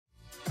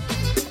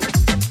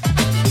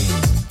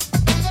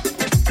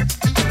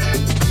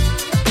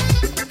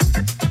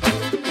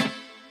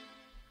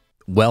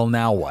Well,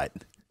 now what?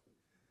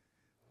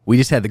 We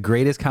just had the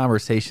greatest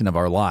conversation of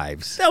our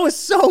lives. That was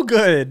so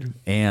good.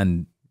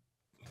 And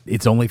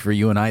it's only for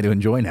you and I to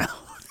enjoy now.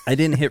 I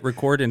didn't hit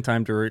record in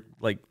time to,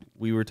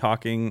 we were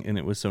talking and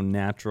it was so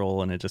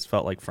natural and it just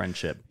felt like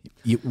friendship.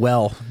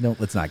 No,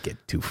 let's not get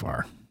too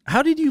far.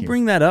 How did you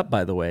bring that up,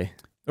 by the way?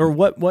 Or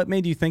what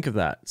made you think of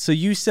that? So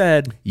you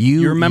said,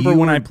 you remember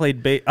when I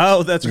played bass?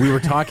 Oh, that's right. We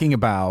were talking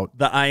about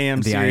the I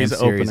Am series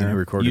opener. And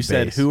recorded you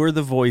said, bass. who are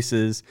the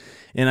voices?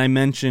 And I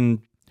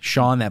mentioned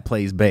Sean that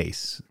plays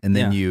bass, and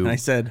then I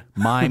said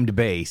mimed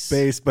bass.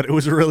 But it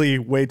was really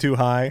way too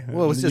high.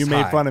 Well, it was just you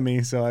made high. fun of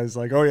me, so I was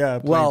like, "Oh yeah."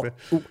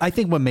 I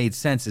think what made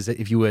sense is that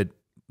if you would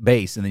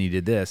bass and then you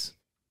did this,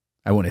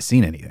 I wouldn't have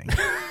seen anything.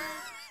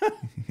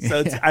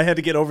 So I had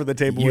to get over the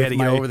table. You had to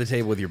get over the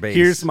table with your bass.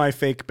 Here's my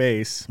fake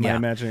bass, my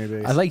imaginary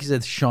bass. I like you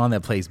said, Sean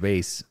that plays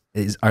bass.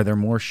 Are there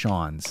more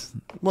Seans?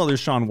 well, there's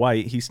Sean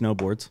White. He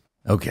snowboards.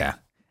 Okay,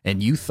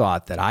 and you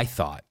thought that I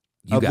thought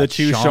you of got the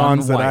two Sean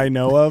Seans that White. I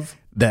know of.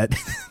 There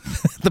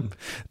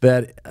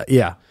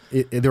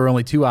were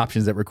only two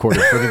options that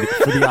recorded for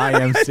the I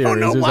Am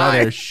series. There's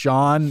either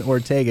Sean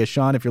Ortega.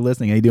 Sean, if you're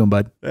listening, how you doing,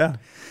 bud? Yeah.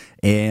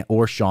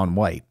 Or Sean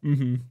White,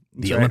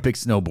 That's Olympic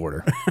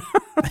snowboarder.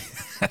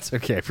 That's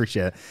okay. I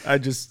appreciate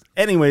it.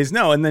 Anyways,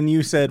 no. And then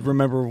you said,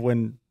 remember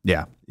when?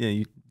 Yeah.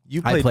 You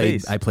played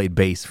bass. I played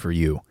bass for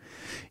you.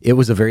 It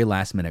was a very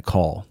last minute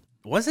call.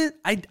 Was it?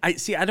 I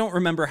see. I don't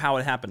remember how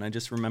it happened. I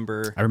just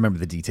remember. I remember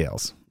the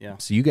details. Yeah.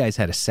 So you guys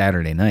had a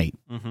Saturday night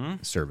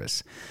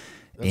service.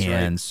 That's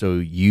and right. so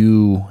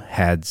you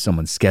had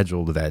someone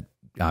scheduled that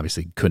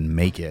obviously couldn't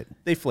make it.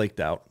 They flaked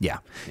out. Yeah.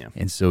 Yeah.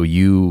 And so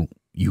you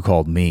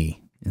called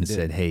me and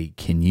said, "Hey,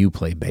 can you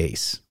play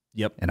bass?"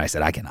 Yep. And I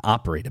said, "I can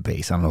operate a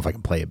bass. I don't know if I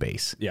can play a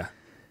bass." Yeah.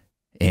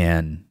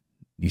 And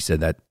you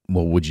said that,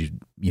 "Well, would you,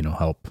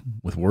 help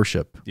with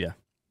worship?" Yeah.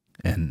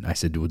 And I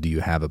said, "Well, do you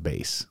have a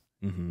bass?"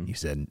 Mm-hmm. You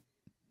said,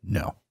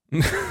 "No."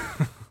 Do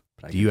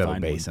you have a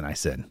bass? And I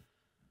said,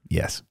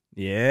 "Yes."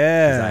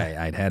 Yeah.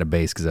 I'd had a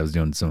bass because I was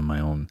doing some of my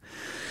own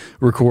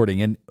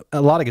recording, and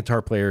a lot of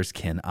guitar players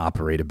can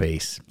operate a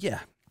bass. Yeah.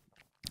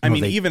 I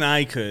mean, even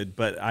I could,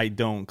 but I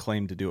don't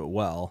claim to do it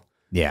well.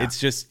 Yeah. It's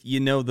just,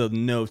 the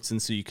notes,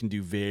 and so you can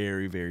do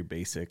very, very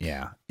basic.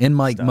 Yeah. And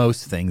like stuff.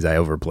 most things, I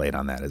overplayed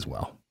on that as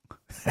well.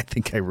 I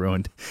think I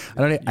ruined.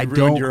 You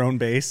ruined your own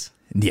bass?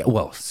 Yeah,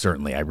 well,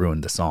 certainly I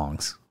ruined the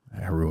songs.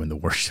 I ruined the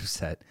worship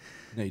set.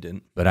 No, you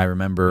didn't. But I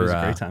remember It was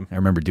a great time. I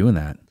remember doing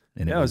that.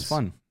 And Yeah, it was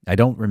fun. I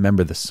don't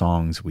remember the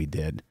songs we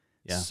did.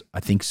 Yeah. I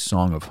think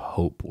Song of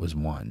Hope was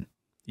one.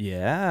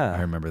 Yeah.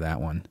 I remember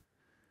that one.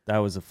 That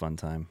was a fun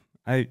time.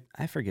 I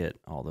forget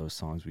all those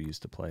songs we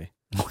used to play.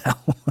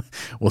 Well,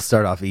 we'll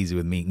start off easy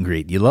with meet and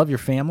greet. You love your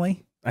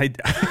family? I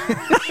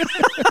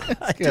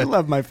do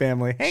love my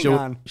family. Hang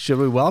on. Should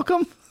we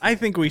welcome? I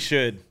think we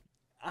should.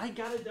 I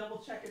got to double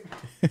check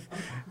it.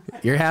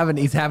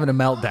 He's having a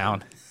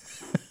meltdown.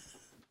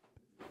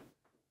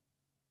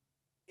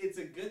 It's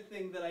a good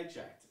thing that I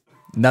checked.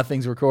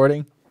 Nothing's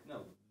recording?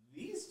 No,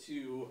 these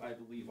two, I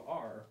believe,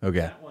 are. Okay.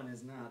 That one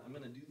is not. I'm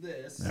going to do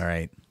this. All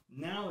right.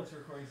 Now it's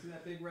recording. See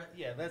that big red?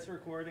 Yeah, that's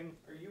recording.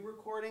 Are you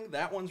recording?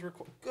 That one's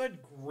recording. Good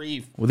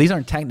grief. Well, these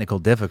aren't technical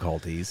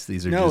difficulties.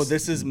 These are just...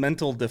 this is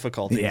mental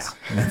difficulties. Yeah,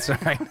 that's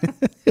right.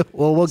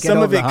 Well, we'll get Some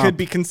over of it the hump. could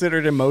be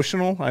considered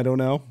emotional. I don't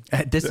know.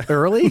 At this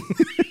early?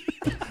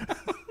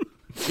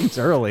 It's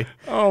early.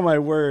 Oh, my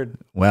word.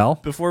 Well,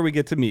 Before we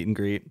get to meet and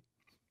greet,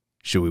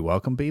 should we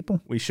welcome people?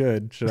 We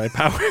should. Should I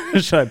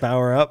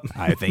power up?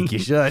 I think you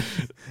should.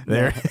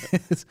 There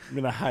it is. I'm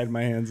going to hide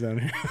my hands down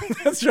here.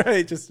 That's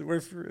right.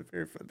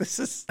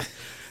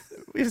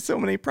 We have so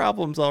many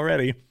problems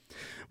already.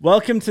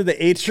 Welcome to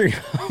the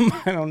atrium.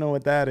 I don't know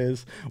what that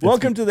is.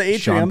 Welcome to the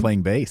atrium. Sean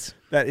playing bass.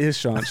 That is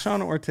Sean.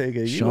 Sean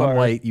Ortega. Sean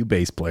White, you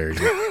bass player.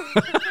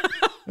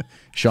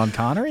 Sean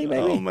Connery,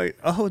 maybe?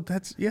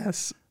 That's,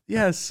 yes.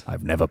 Yes.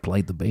 I've never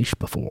played the bass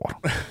before.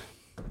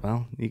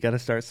 Well, you got to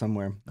start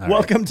somewhere. All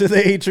Welcome to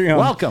the atrium.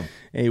 Welcome.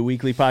 a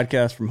weekly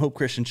podcast from Hope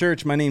Christian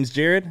Church. My name's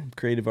Jared, I'm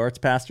creative arts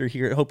pastor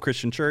here at Hope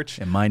Christian Church.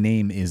 And my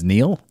name is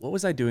Neal. What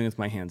was I doing with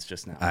my hands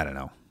just now? I don't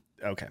know.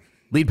 Okay.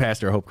 Lead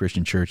pastor of Hope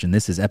Christian Church, and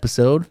this is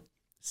episode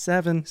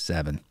 7.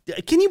 7.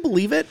 Can you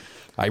believe it?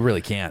 I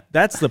really can't.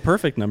 That's the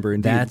perfect number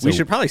indeed. We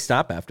should probably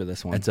stop after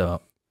this one. It's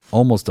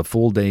almost a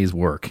full day's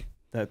work.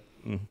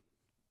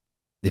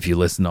 If you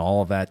listen to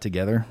all of that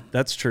together.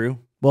 That's true.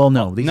 Well,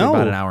 no, these are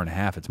about an hour and a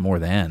half. It's more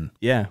than.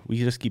 Yeah, we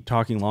just keep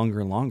talking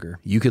longer and longer.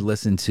 You could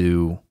listen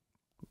to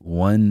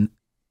one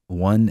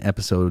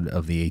episode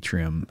of the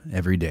Atrium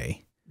every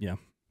day. Yeah.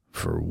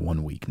 For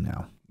 1 week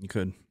now. You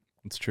could.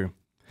 It's true.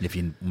 If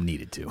you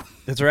needed to.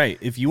 That's right.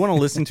 If you want to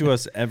listen to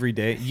us every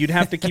day, you'd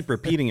have to keep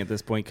repeating at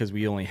this point because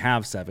we only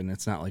have 7.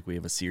 It's not like we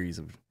have a series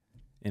of...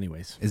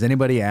 Anyways. Is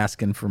anybody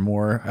asking for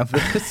more of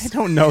this? I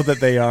don't know that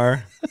they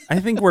are.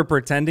 I think we're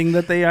pretending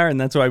that they are, and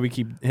that's why we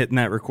keep hitting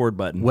that record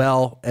button.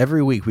 Well,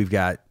 every week we've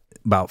got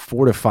about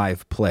 4 to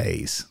 5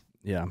 plays.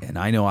 Yeah. And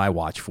I know I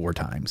watch 4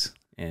 times.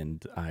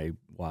 And I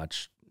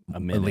watch a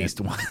minute. At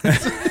least once.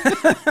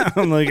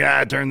 I'm like,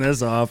 turn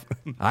this off.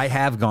 I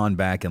have gone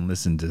back and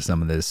listened to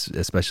some of this,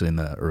 especially in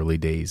the early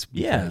days.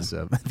 Yeah. Because,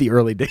 the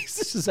early days.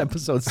 This is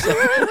episode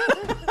 7.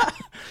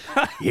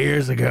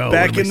 Years ago.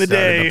 Back when we in the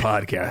started day. The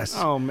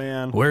podcast. Oh,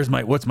 man.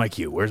 What's my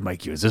cue? Where's my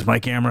cue? Is this my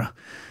camera?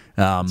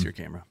 It's your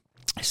camera.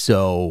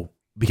 So,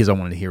 because I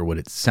wanted to hear what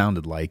it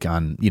sounded like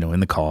on, in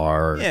the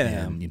car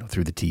Yeah. and,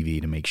 through the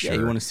TV to make sure. Yeah,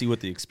 you want to see what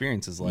the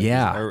experience is like.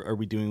 Yeah. Are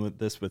we doing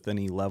this with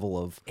any level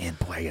of... And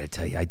boy, I got to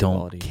tell you, I don't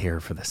quality. care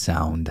for the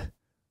sound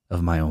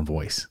of my own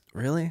voice.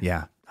 Really?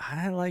 Yeah.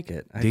 I like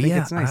it. I Do think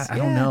you? it's nice. I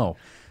don't know.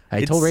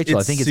 I told It's Rachel,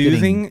 I think it's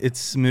soothing. It's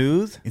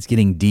smooth. it's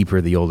getting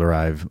deeper the older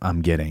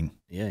I'm getting.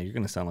 Yeah, you're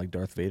going to sound like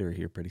Darth Vader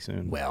here pretty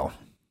soon. Well,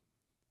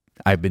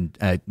 I've been,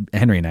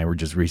 Henry and I were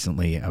just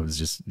recently, I was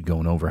just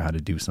going over how to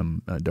do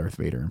some Darth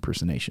Vader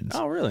impersonations.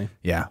 Oh, really?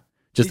 Yeah.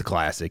 Just the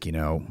classic,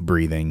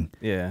 breathing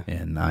Yeah.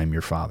 and I'm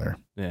your father,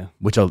 Yeah.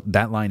 which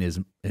that line is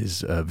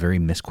a very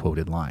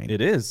misquoted line. It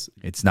is.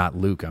 It's not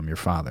Luke, I'm your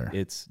father.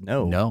 It's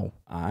no. No.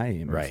 I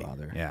am Right. your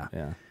father. Yeah.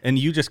 Yeah. And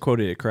you just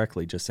quoted it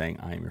correctly, just saying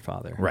I am your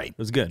father. Right. It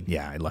was good.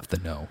 Yeah, I left the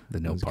no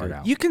It was part good.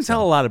 out. You can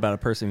tell a lot about a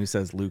person who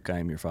says, Luke, I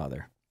am your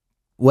father.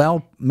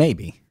 Well,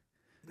 maybe.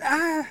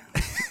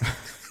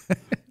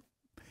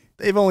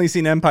 They've only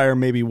seen Empire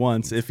maybe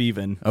once, if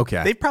even.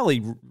 Okay. They've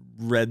probably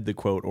read the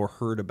quote or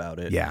heard about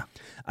it. Yeah.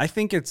 I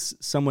think it's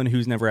someone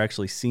who's never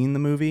actually seen the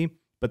movie,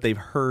 but they've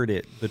heard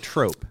it, the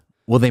trope.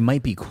 Well, they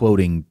might be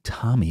quoting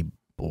Tommy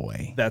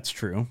Boy. That's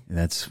true.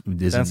 That's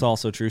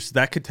Also true. So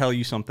that could tell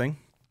you something.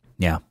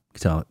 Yeah,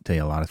 tell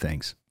you a lot of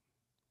things.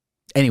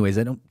 Anyways,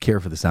 I don't care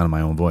for the sound of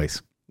my own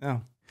voice.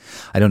 No.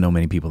 I don't know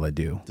many people that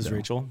do. Does though.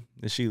 Rachel?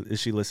 Is she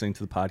listening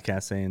to the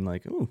podcast saying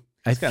like, ooh,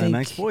 I he's got a think-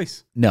 nice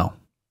voice? No.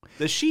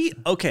 Does she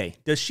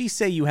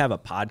say you have a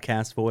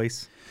podcast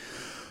voice?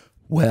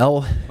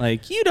 Well,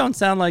 Like, you don't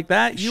sound like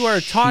that. You are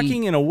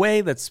talking in a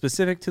way that's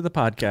specific to the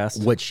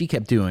podcast. what she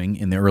kept doing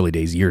in the early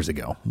days years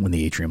ago when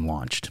the Atrium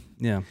launched,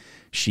 Yeah.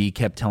 she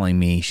kept telling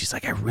me, she's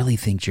like, I really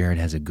think Jared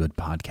has a good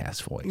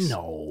podcast voice.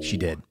 No. She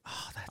did.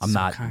 Oh, that's I'm so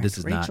not- kind. this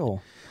is not-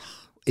 Rachel.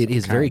 It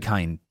is very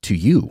kind to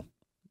you,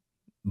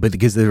 but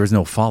because there was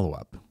no follow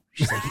up.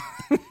 She's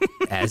like,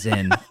 as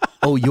in,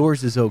 oh,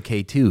 yours is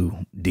okay too,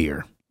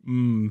 dear.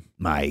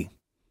 My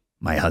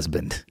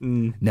husband.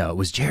 No, it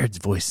was Jared's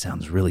voice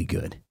sounds really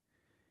good.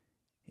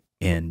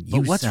 And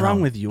you But what's sound-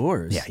 wrong with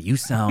yours? Yeah, you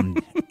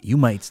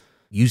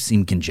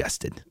seem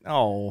congested.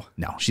 Oh.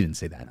 No, she didn't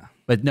say that.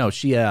 But no,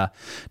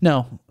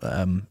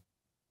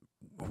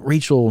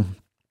 Rachel,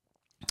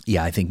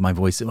 yeah, I think my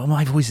voice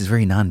is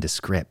very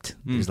nondescript.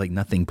 There's like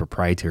nothing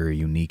proprietary or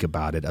unique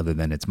about it other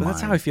than it's But mine.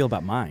 that's how I feel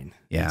about mine.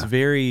 Yeah. It's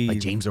very like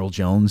James Earl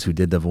Jones, who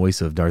did the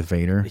voice of Darth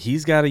Vader.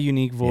 He's got a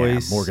unique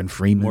voice. Yeah,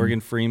 Morgan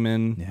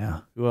Freeman. Yeah. Yeah.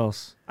 Who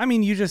else? I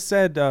mean, you just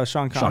said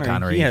Sean Connery.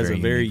 Connery, He has very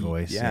a very unique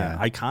voice, yeah.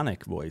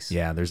 iconic voice.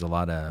 Yeah, there's a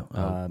lot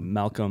of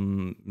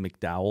Malcolm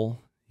McDowell.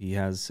 He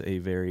has a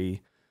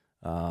very.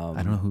 I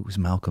don't know who was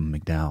Malcolm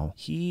McDowell.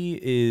 He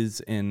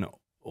is an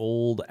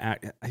old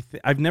act.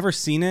 I've never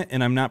seen it,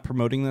 and I'm not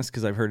promoting this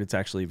because I've heard it's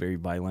actually very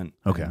violent.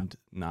 Okay. And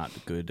not a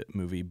good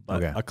movie,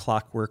 but Okay. A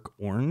Clockwork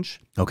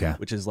Orange, Okay.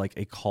 which is like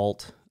a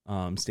cult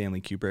Stanley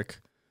Kubrick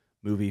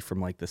movie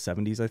from like the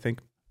 70s, I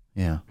think.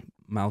 Yeah.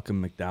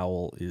 Malcolm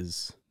McDowell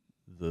is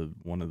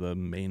one of the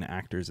main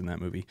actors in that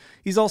movie.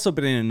 He's also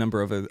been in a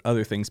number of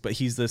other things, but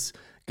he's this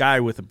guy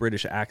with a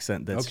British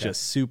accent that's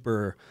just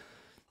super,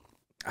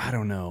 I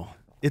don't know.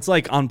 It's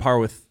like on par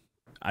with,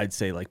 I'd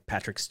say, like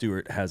Patrick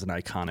Stewart has an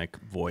iconic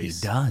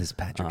voice. He does,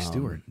 Patrick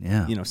Stewart.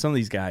 Yeah. You know, some of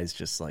these guys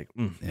just like,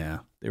 Yeah.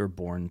 they were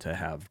born to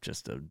have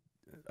just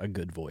a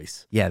good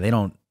voice. Yeah, they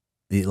don't,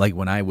 like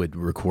when I would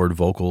record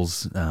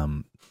vocals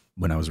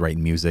when I was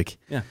writing music.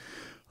 Yeah.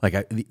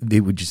 Like we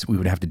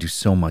would have to do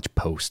so much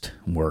post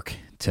work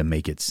to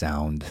make it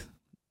sound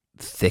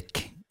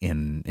thick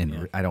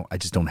and I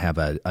just don't have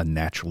a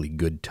naturally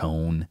good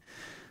tone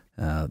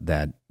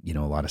that, a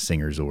lot of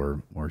singers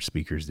or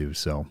speakers do.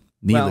 So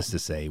needless to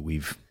say,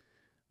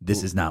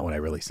 this is not what I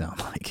really sound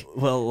like.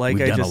 Well, like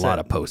We've I done just a lot said,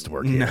 of post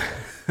work here.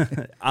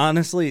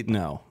 honestly,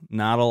 no,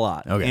 not a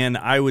lot. Okay. And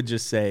I would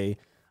just say,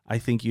 I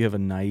think you have a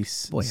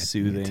nice, Boy, I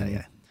soothing. tell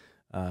you,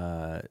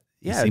 Yeah,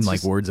 they seem it's like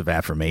just- words of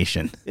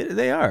affirmation.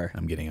 They are.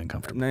 I'm getting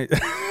uncomfortable.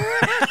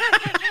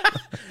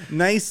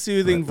 Nice,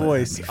 soothing Let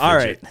voice. me All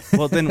right. fidget.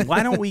 Well, then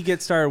why don't we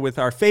get started with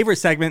our favorite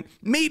segment,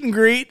 meet and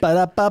greet?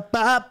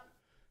 Ba-da-ba-ba.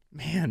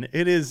 Man,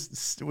 we're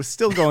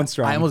still going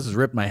strong. I almost just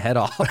ripped my head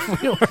off.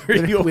 we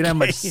don't have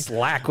much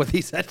slack with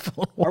these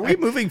headphones. Are we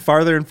moving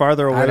farther and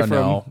farther away I don't from?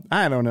 know.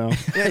 I don't know.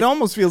 It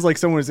almost feels like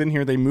someone was in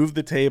here. They moved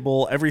the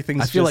table.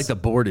 Everything's. I feel like just- the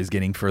board is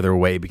getting further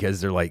away because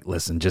they're like,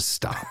 listen, just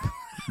stop.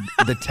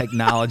 The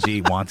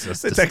technology wants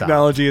us to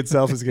technology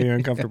itself is getting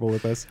uncomfortable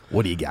with us. stop.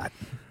 What do you got?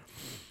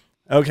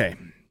 Okay.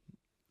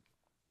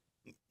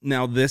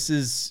 Now this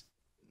is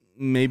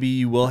maybe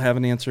you will have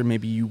an answer,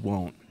 maybe you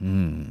won't.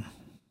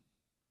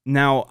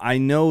 Now I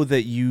know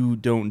that you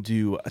don't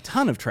do a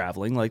ton of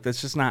traveling. Like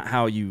that's just not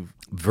how you.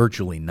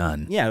 Virtually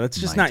none. Yeah, that's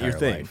just my not your entire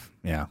thing. life.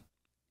 Yeah.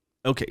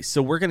 Okay,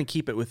 so we're gonna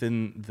keep it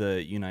within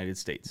the United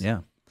States. Yeah.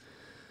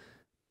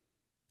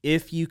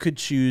 If you could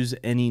choose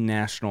any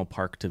national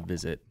park to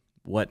visit,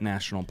 what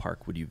national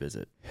park would you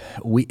visit?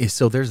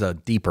 So there's a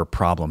deeper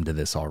problem to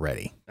this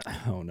already.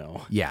 Oh,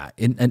 no. Yeah.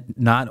 And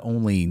not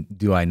only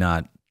do I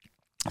not,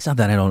 it's not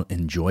that I don't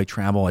enjoy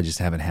travel. I just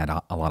haven't had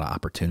a lot of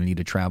opportunity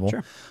to travel.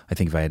 Sure. I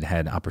think if I had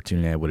had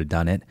opportunity, I would have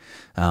done it.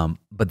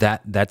 But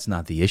that's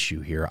not the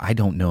issue here. I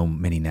don't know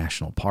many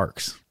national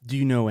parks. Do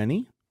you know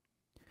any?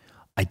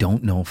 I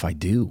don't know if I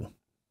do.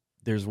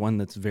 There's one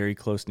that's very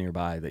close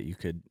nearby that you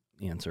could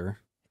answer.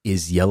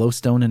 Is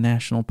Yellowstone a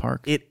national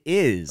park? It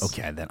is.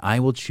 Okay, then I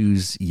will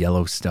choose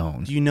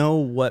Yellowstone. Do you know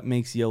what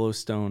makes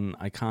Yellowstone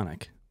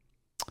iconic?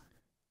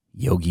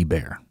 Yogi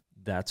Bear.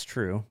 That's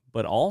true.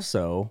 But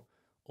also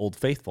Old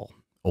Faithful.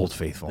 Old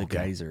Faithful. The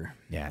okay. geyser.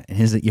 Yeah.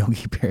 And is it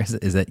Yogi Bear?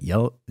 Is that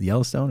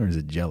Yellowstone or is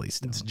it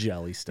Jellystone? It's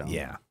Jellystone.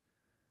 Yeah.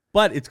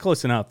 But it's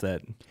close enough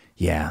that...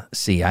 Yeah.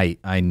 See,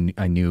 I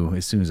knew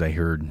as soon as I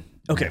heard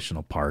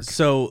national park.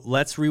 So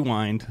let's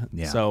rewind.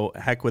 Yeah. So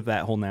heck with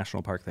that whole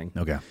national park thing.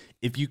 Okay.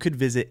 If you could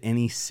visit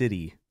any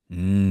city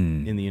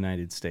in the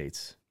United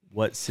States,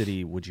 what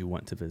city would you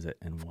want to visit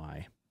and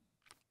why?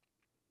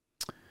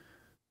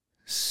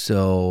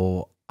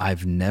 So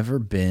I've never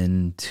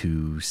been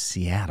to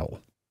Seattle.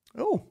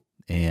 Oh.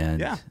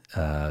 And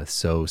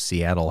so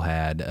Seattle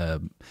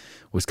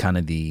was kind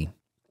of the,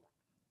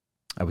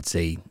 I would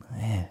say,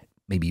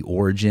 maybe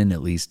origin,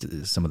 at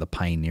least some of the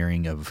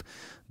pioneering of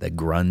the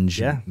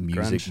grunge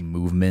music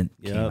movement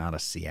came out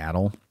of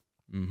Seattle.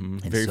 Mm-hmm.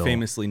 Very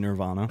famously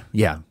Nirvana.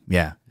 Yeah,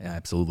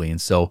 absolutely.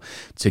 And so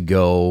to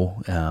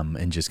go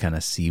and just kind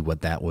of see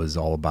what that was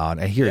all about.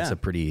 I hear it's a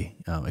pretty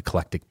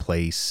eclectic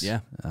place.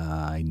 Yeah.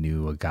 I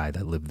knew a guy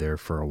that lived there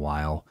for a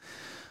while.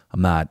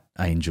 I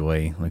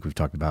enjoy, like we've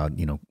talked about,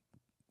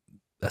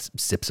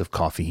 sips of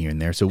coffee here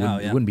and there. So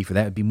it wouldn't be for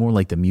that. It'd be more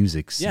like the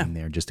music scene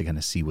there, just to kind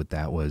of see what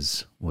that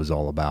was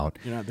all about.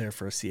 You're not there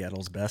for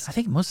Seattle's best. I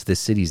think most of the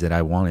cities that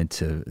I wanted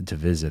to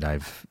visit,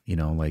 I've,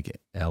 like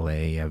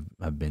LA,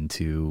 I've been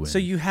to. So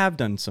you have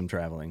done some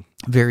traveling.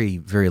 Very,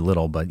 very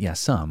little, but yeah,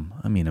 some.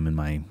 I mean, I'm in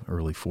my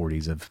early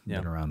 40s. I've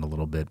been around a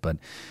little bit, but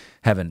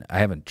I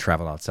haven't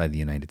traveled outside the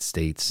United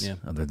States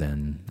other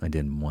than I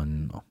did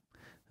one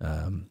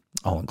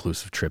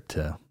all-inclusive trip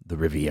to the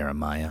Riviera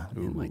Maya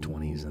in my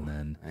 20s, and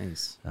then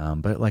nice.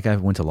 But like I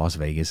went to Las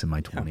Vegas in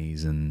my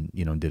 20s, and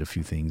did a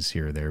few things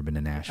here or there. Been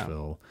to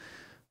Nashville,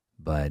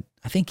 but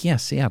I think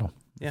Seattle.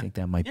 I think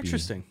that might be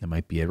interesting. That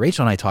might be it.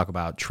 Rachel and I talk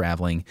about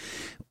traveling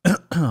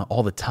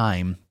all the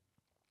time.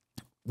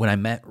 When I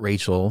met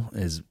Rachel,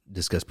 as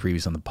discussed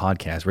previous on the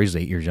podcast, Rachel's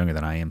 8 years younger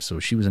than I am, so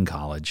she was in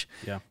college,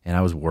 and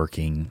I was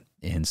working.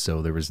 And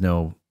so there was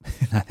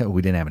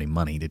we didn't have any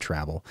money to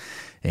travel.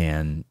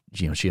 And,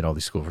 she had all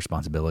these school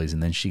responsibilities.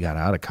 And then she got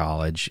out of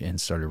college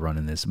and started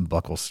running this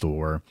buckle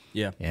store.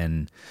 Yeah.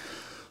 And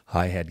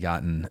I had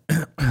gotten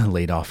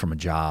laid off from a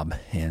job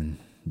and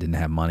didn't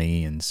have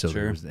money. And so,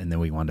 and then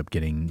we wound up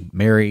getting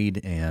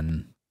married,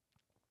 and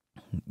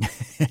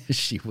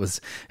she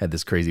had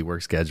this crazy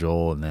work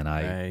schedule. And then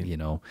I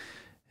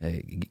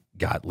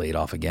got laid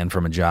off again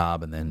from a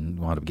job, and then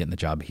wound up getting the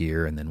job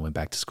here, and then went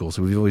back to school.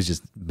 So we've always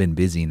just been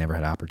busy and never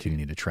had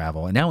opportunity to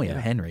travel. And now we have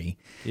Henry.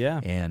 Yeah.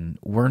 And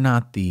we're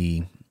not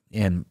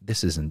and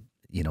this isn't,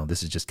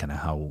 this is just kind of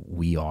how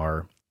we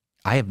are.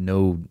 I have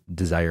no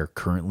desire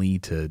currently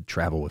to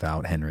travel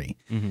without Henry.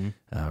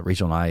 Mm-hmm.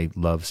 Rachel and I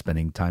love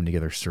spending time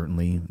together,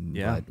 certainly,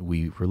 but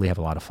we really have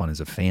a lot of fun as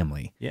a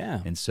family.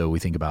 Yeah. And so we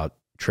think about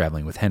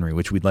traveling with Henry,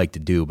 which we'd like to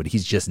do, but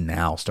he's just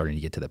now starting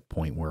to get to the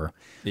point where,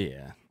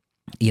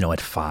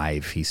 at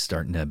 5, he's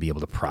starting to be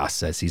able to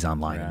process. He's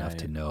online enough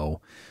to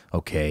know,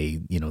 okay,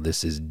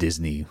 this is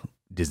Disney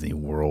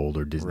World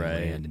or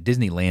Disneyland. Right.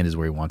 Disneyland is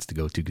where he wants to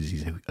go to because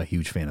he's a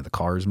huge fan of the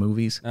Cars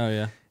movies. Oh,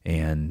 yeah.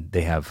 And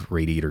they have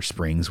Radiator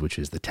Springs, which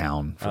is the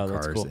town for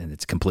Cars, cool. And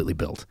it's completely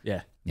built.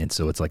 Yeah. And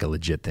so it's like a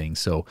legit thing.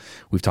 So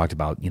we've talked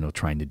about,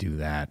 trying to do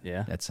that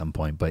at some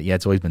point. But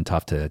it's always been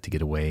tough to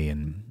get away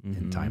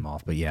and time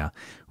off. But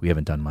we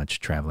haven't done much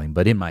traveling.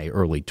 But in my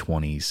early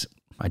 20s,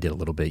 I did a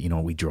little bit.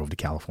 We drove to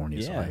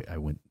California, so I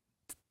went,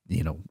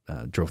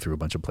 drove through a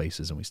bunch of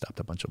places, and we stopped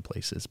a bunch of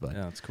places. But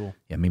that's cool.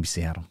 Yeah, maybe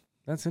Seattle.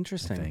 That's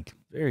interesting. I think.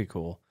 Very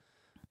cool.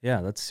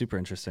 Yeah, that's super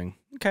interesting.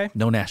 Okay.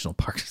 No national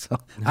parks, so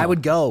I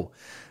would go.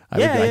 I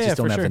just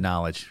don't have the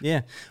knowledge.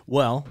 Yeah.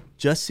 Well,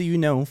 just so you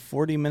know,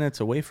 40 minutes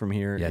away from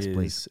here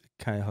is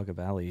Cuyahoga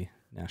Valley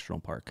National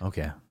Park.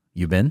 Okay.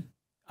 You been?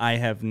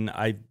 I've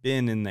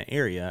been in the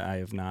area. I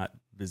have not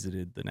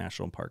visited the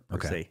national park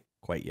per se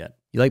quite yet.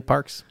 You like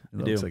parks? It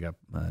looks like a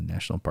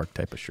national park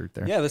type of shirt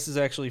there. Yeah, this is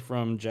actually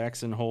from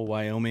Jackson Hole,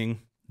 Wyoming,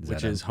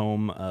 which is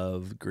home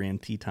of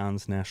Grand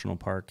Tetons National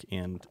Park,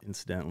 and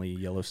incidentally,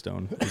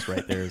 Yellowstone is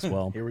right there as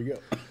well. Here we go.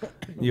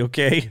 You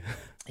okay?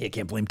 Yeah,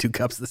 can't blame 2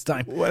 cups this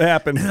time. What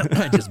happened?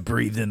 I just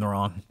breathed in the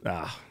wrong.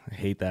 I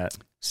hate that.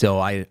 So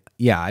I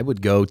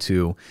would go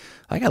to,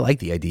 I like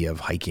the idea of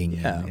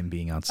hiking and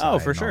being outside. Oh,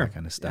 for sure. All that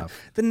kind of stuff.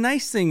 Yeah. The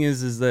nice thing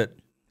is that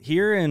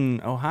here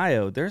in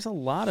Ohio, there's a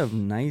lot of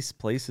nice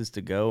places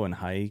to go and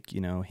hike.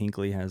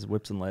 Hinckley has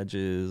Whips and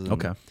Ledges.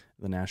 And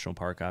the national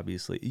park,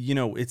 obviously.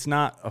 It's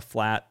not a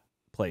flat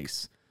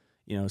place.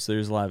 So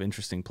there's a lot of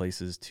interesting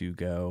places to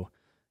go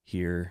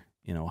here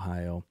in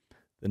Ohio.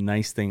 The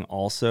nice thing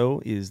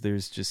also is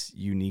there's just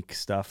unique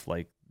stuff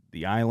like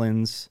the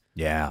islands.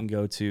 Yeah. You can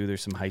go to.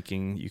 There's some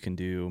hiking you can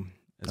do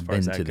as I've far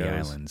as been that to goes.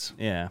 the islands.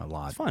 Yeah. A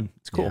lot. It's fun.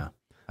 It's cool. Yeah.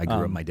 I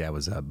grew up, my dad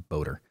was a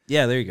boater.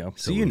 Yeah, there you go.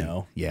 So he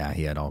know. he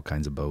had all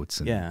kinds of boats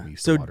and Yeah. we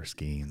used So to water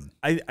ski. And,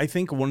 I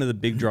think one of the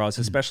big draws,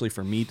 especially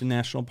for me to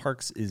national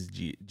parks, is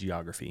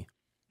geography.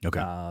 okay.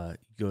 You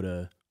go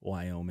to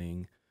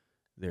Wyoming,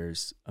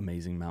 there's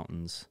amazing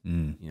mountains,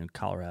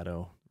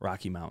 Colorado,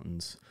 Rocky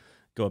Mountains,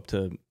 go up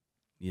to,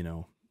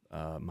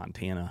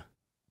 Montana,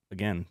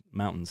 again,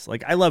 mountains.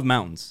 Like, I love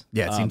mountains.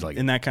 Yeah, it seems like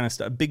and that kind of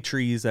stuff, big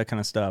trees, that kind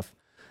of stuff.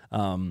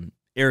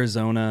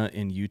 Arizona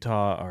and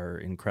Utah are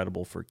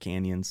incredible for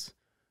canyons,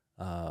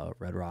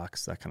 red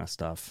rocks, that kind of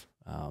stuff.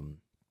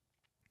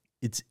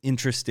 It's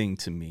interesting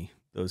to me,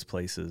 those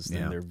places,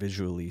 and they're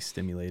visually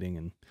stimulating,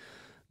 and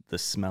the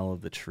smell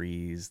of the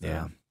trees.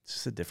 It's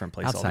just a different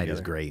place outside altogether.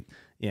 is great.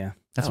 Yeah.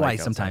 That's why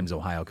sometimes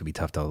Ohio can be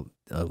tough to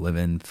live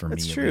in for me.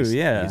 That's at true, least,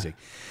 yeah. music.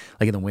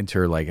 Like in the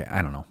winter,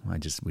 I don't know.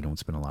 We don't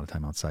spend a lot of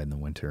time outside in the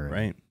winter.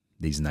 Right.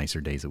 These nicer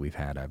days that we've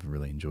had, I've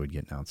really enjoyed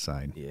getting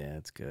outside. Yeah,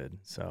 it's good.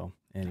 So,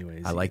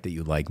 anyways. I like that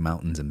you like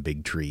mountains and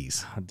big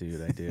trees. Oh,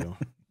 dude, I do.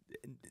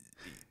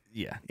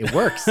 Yeah. It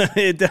works.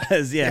 It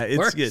does. Yeah, it's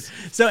works. good.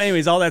 So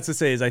anyways, all that's to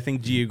say is I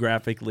think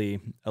geographically,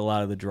 a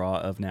lot of the draw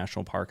of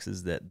national parks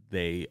is that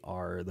they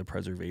are the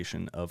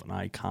preservation of an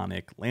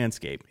iconic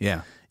landscape.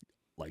 Yeah.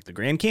 Like the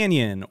Grand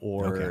Canyon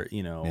or,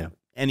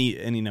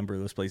 any number of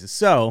those places.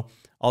 So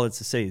all that's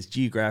to say is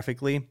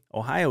geographically,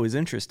 Ohio is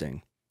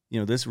interesting.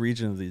 This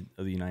region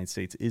of the United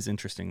States is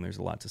interesting. There's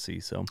a lot to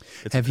see. So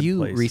have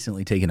you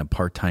recently taken a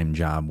part-time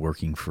job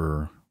working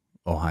for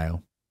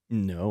Ohio?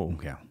 No.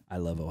 Okay. I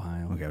love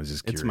Ohio. Okay, I was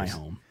just curious. It's my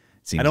home.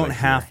 Seems I don't like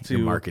have you're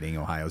to marketing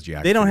Ohio's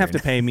geography. They don't have to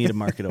right pay me to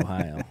market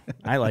Ohio.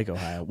 I like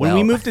Ohio. When Well-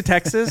 we moved to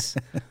Texas,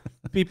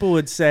 people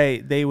would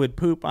say they would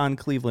poop on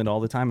Cleveland all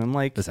the time. I'm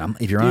like, Listen,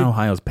 if you're on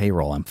Ohio's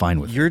payroll, I'm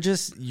fine with it. you're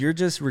just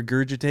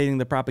regurgitating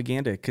the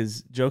propaganda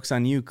because joke's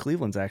on you.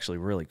 Cleveland's actually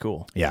really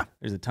cool. Yeah.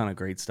 There's a ton of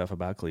great stuff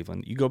about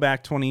Cleveland. You go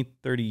back 20,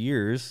 30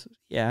 years,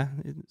 yeah,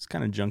 it's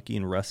kind of junky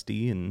and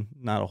rusty and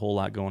not a whole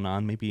lot going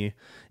on. Maybe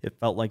it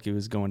felt like it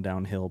was going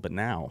downhill, but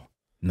now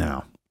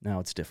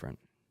it's different.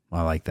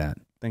 I like that.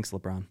 Thanks,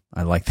 LeBron.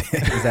 I like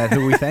that. Is that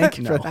who we thank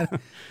for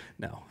that?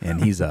 No.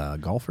 And he's a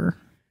golfer?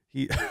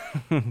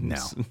 No.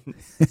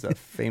 He's a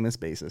famous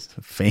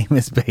bassist.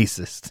 Famous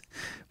bassist.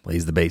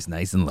 Plays the bass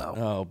nice and low.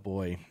 Oh,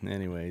 boy.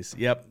 Anyways,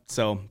 yep.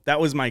 So that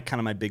was my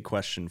big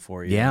question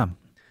for you. Yeah.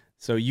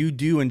 So you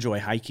do enjoy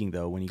hiking,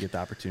 though, when you get the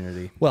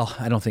opportunity. Well,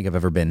 I don't think I've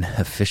ever been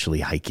officially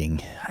hiking.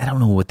 I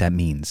don't know what that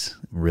means,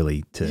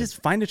 really. You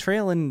just find a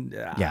trail and...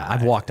 yeah,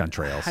 I've walked on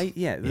trails.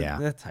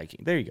 That's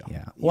hiking. There you go.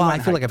 Yeah. Well, I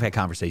feel like I've had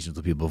conversations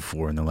with people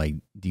before, and they're like,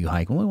 do you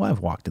hike? Well,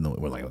 I've walked in the...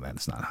 We're like, oh,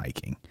 that's not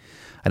hiking.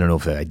 I don't know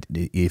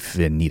if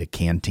I need a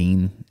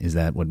canteen. Is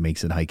that what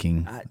makes it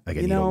hiking? Like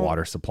I need a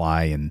water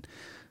supply and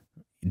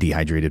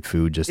dehydrated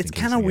food just in case. It's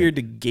kind of weird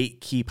to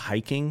gatekeep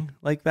hiking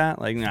like that.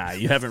 Like, nah,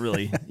 you haven't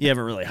really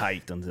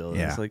hiked until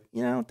it's like,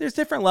 there's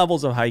different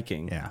levels of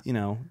hiking.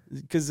 Yeah.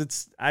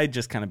 Because I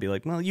just kind of be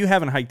like, well, you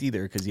haven't hiked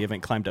either because you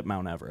haven't climbed up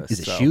Mount Everest. Is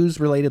it shoes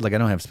related? Like I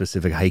don't have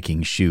specific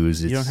hiking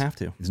shoes. You don't have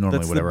to. It's normally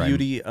That's whatever the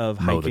beauty of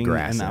hiking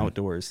and the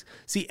outdoors.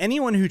 See,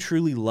 anyone who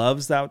truly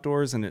loves the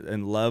outdoors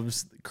and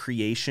loves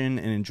creation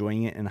and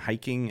enjoying it and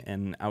hiking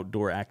and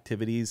outdoor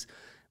activities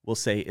will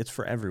say it's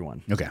for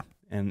everyone. Okay.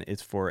 And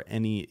it's for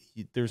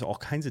there's all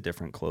kinds of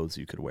different clothes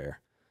you could wear.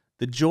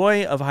 The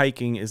joy of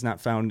hiking is not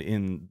found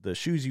in the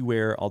shoes you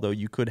wear, although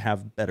you could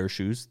have better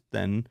shoes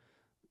than,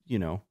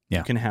 you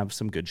can have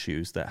some good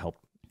shoes that help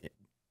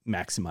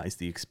maximize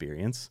the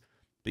experience,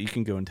 but you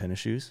can go in tennis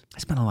shoes. I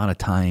spent a lot of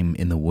time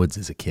in the woods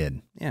as a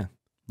kid. Yeah.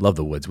 Love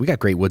the woods. We got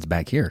great woods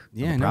back here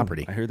on the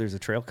property. I heard there's a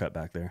trail cut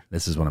back there.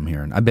 This is what I'm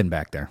hearing. I've been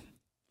back there.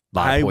 A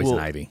lot of poison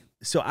ivy.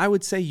 So I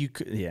would say you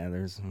could,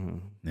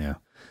 Yeah.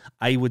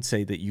 I would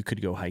say that you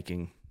could go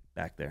hiking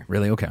back there.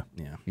 Really? Okay.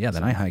 Yeah. Yeah,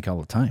 then I hike all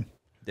the time.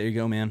 There you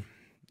go, man.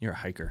 You're a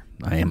hiker.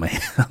 I am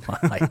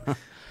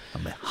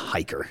I'm a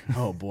hiker.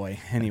 Oh, boy.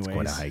 Anyways. That's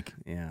quite a hike.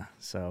 Yeah.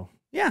 So,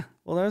 yeah.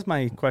 Well, that was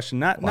my question.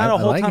 Not a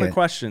whole ton of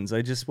questions.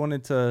 I just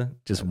wanted to...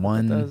 Just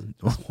one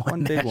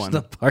big one.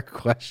 National Park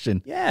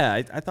question.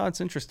 Yeah. I thought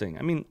it's interesting.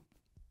 I mean,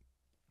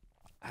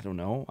 I don't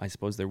know. I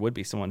suppose there would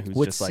be someone who's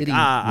What just city like,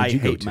 I would you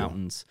go hate to?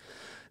 mountains.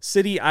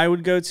 City I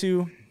would go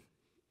to,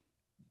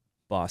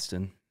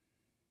 Boston.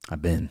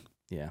 I've been.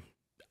 Yeah.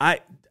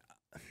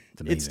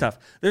 It's tough.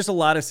 There's a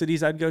lot of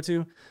cities I'd go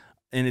to,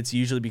 and it's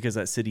usually because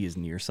that city is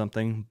near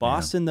something.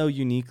 Boston, though,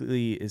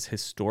 uniquely is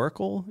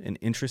historical and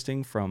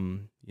interesting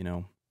from,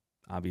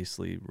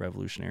 obviously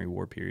Revolutionary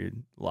War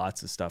period.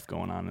 Lots of stuff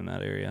going on in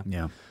that area.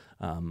 Yeah.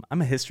 I'm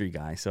a history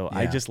guy, so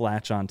I just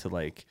latch on to,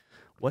 like,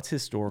 what's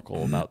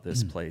historical about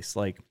this place?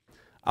 Like,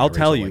 I'll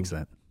tell you,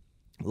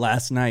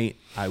 last night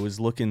I was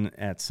looking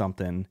at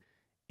something,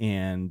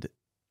 and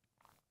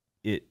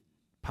it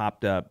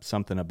popped up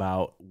something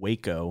about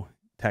Waco,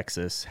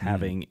 Texas,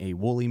 having a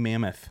woolly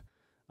mammoth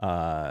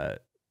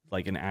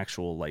like an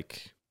actual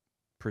like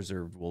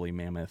preserved woolly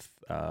mammoth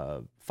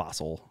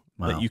fossil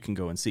Wow. that you can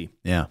go and see.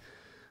 Yeah.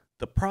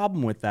 The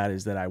problem with that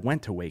is that I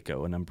went to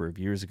Waco a number of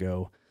years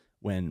ago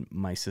when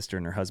my sister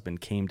and her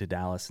husband came to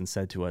Dallas and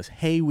said to us,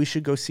 hey, we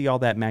should go see all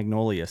that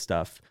magnolia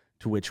stuff,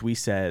 to which we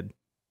said,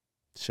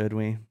 should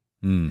we?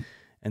 Mm.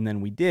 And then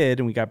we did,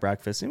 and we got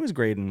breakfast. And it was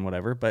great and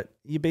whatever, but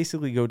you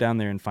basically go down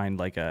there and find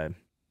like a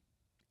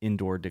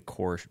indoor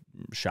decor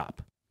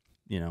shop.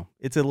 You know,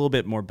 it's a little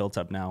bit more built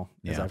up now,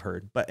 as I've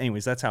heard. But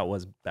anyways, that's how it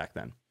was back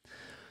then.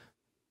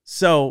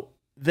 So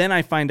then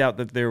I find out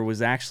that there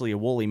was actually a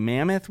woolly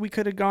mammoth we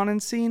could have gone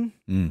and seen.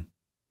 Mm.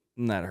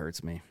 And that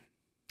hurts me.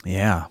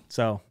 Yeah.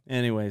 So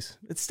anyways,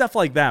 it's stuff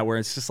like that where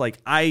it's just like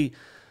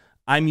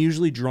I'm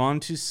usually drawn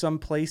to some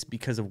place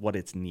because of what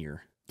it's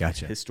near.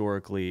 Gotcha.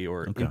 Historically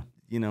or, Okay.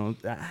 you know,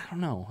 I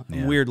don't know. I'm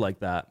Yeah. weird like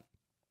that.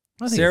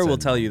 I think Sarah it's will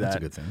tell you that's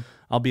that. a good thing.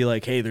 I'll be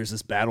like, hey, there's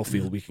this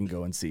battlefield we can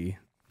go and see.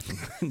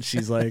 And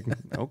she's like,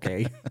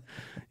 okay.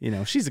 You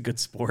know, she's a good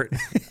sport.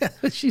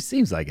 She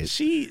seems like it.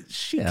 She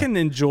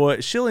can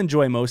she'll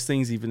enjoy most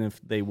things even if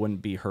they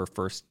wouldn't be her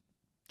first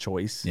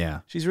choice.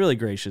 Yeah. She's really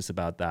gracious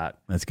about that.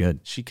 That's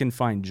good. She can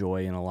find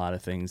joy in a lot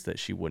of things that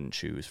she wouldn't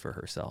choose for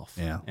herself.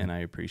 Yeah. And I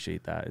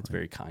appreciate that. It's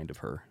very kind of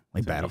her.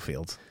 Like to me.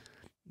 battlefields.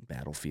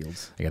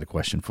 Battlefields. I got a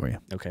question for you.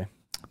 Okay.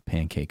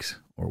 Pancakes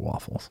or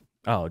waffles?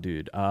 Oh,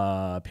 dude.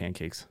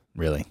 Pancakes.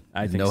 Really?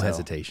 I think no so.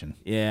 hesitation.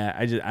 Yeah.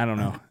 I don't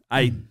know.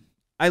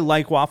 I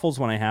like waffles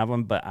when I have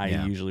them, but I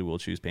usually will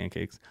choose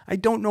pancakes. I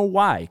don't know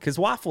why, because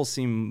waffles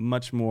seem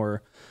much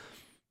more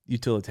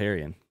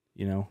utilitarian.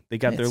 You know, they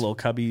got their little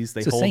cubbies. They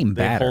It's the hold, same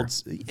they batter.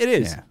 hold, it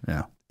is.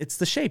 Yeah. It's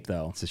the shape,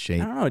 though. It's the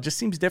shape. I don't know. It just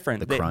seems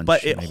different. The crunch,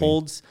 but it maybe.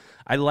 holds.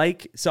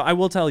 So I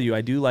will tell you,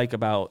 I do like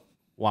about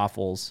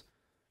waffles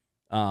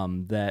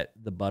that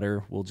the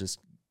butter will just,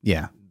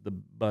 Yeah. the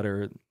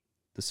butter,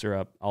 the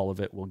syrup, all of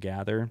it will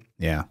gather.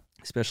 Yeah.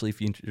 Especially if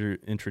you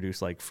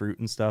introduce like fruit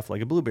and stuff.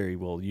 Like a blueberry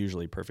will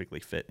usually perfectly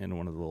fit into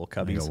one of the little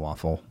Like cubbies. a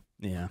waffle.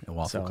 Yeah. A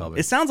waffle cubby.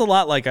 It sounds a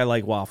lot like I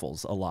like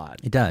waffles a lot.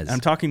 It does.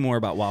 I'm talking more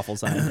about waffles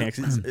than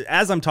pancakes.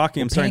 As I'm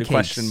talking, I'm starting to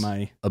question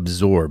my...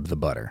 absorb the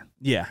butter,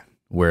 Yeah.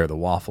 where the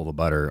waffle, the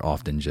butter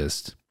often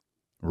just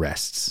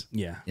rests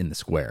Yeah. in the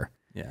square.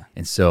 Yeah.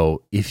 And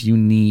so if you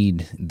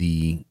need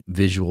the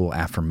visual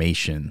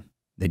affirmation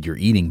that you're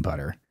eating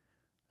butter,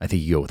 I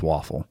think you go with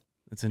waffle.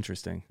 That's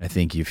interesting. I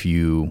think if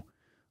you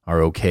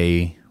are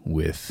okay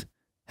with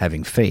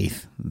having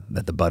faith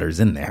that the butter's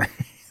in there,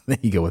 then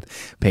you go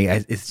with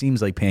pancakes. It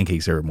seems like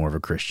pancakes are more of a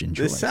Christian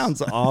choice. This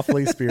sounds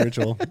awfully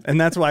spiritual. And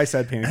that's why I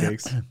said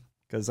pancakes.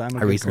 Because I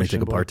recently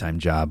took a part-time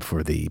job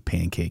for the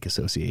Pancake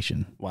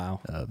Association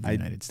Wow. of the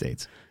United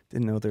States.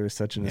 Didn't know there was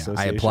such an Yeah,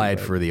 association. I applied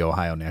but- for the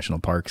Ohio National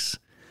Parks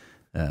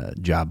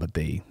job, but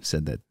they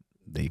said that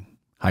they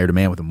hired a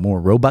man with a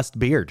more robust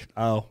beard.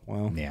 Oh,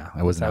 well. Yeah,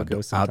 I wasn't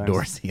That's how it goes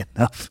outdoorsy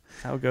enough.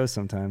 That's how it goes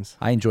sometimes.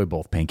 I enjoy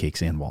both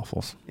pancakes and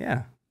waffles.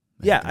 Yeah.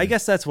 Yeah, I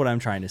guess that's what I'm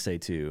trying to say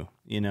too.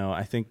 You know,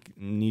 I think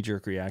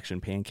knee-jerk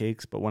reaction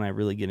pancakes, but when I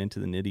really get into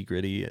the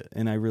nitty-gritty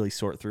and I really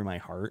sort through my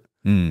heart,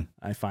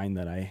 I find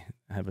that I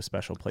have a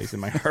special place in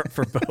my heart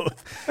for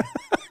both.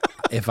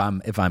 If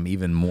I'm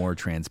even more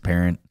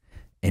transparent,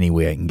 any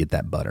way I can get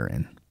that butter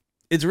in.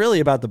 It's really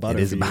about the butter.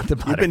 It is for you. about the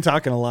butter. You've been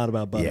talking a lot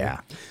about butter. Yeah.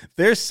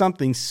 There's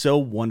something so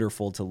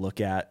wonderful to look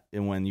at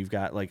and when you've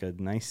got like a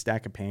nice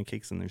stack of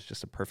pancakes and there's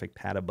just a perfect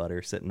pat of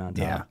butter sitting on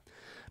top. Yeah.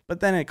 But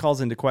then it calls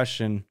into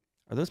question,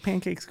 are those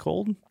pancakes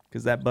cold?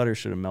 Because that butter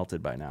should have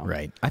melted by now.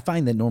 Right. I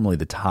find that normally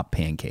the top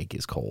pancake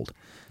is cold.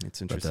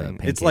 It's interesting.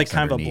 pancakes It's like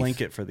kind of a underneath.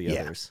 blanket for the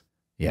Yeah. others.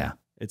 Yeah.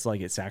 It's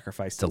like it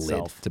sacrificed It's a lid.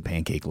 itself. It's a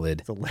pancake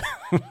lid. It's a lid.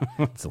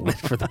 It's a lid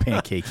for the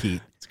pancake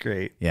heat. It's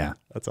great. Yeah.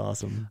 That's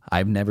awesome.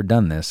 I've never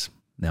done this.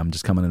 Now I'm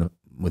just coming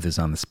with this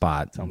on the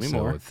spot. Tell me so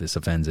more. if this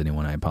offends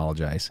anyone, I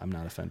apologize. I'm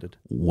not offended.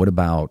 What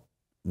about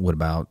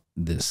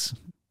this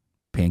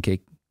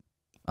pancake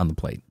on the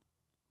plate,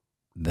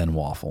 then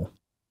waffle,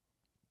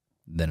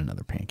 then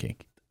another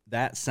pancake?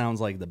 That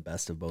sounds like the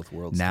best of both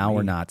worlds. to Now me.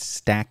 we're not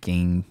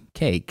stacking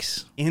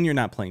cakes. And you're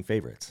not playing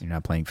favorites. You're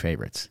not playing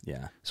favorites.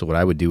 Yeah. So what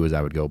I would do is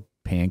I would go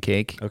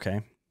pancake,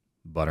 Okay.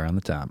 butter on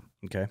the top,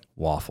 Okay.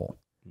 waffle,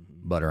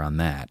 Mm-hmm. butter on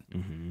that.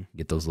 Mm-hmm.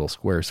 Get those little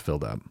squares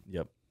filled up.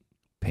 Yep.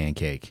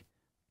 Pancake,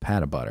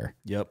 pat of butter,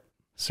 Yep.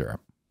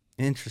 syrup,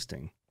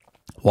 Interesting.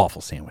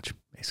 waffle sandwich,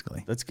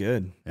 basically. That's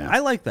good. Yeah. I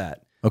like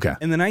that. Okay.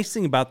 And the nice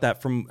thing about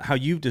that, from how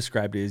you've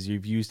described it, is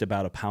you've used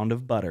about a pound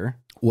of butter,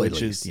 Well, at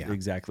which least, is yeah.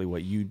 exactly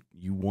what you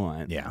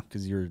want. Yeah.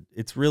 Because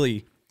it's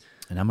really,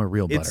 And I'm a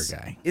real butter it's,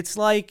 guy. It's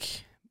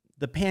like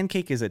the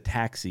pancake is a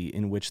taxi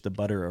in which the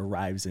butter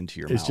arrives into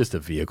your It's mouth. just a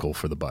vehicle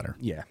for the butter.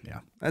 Yeah.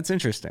 Yeah. That's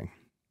interesting.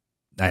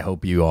 I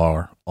hope you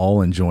are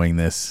all enjoying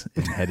this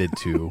and headed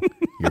to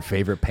your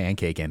favorite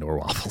pancake and or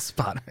waffle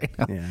spot right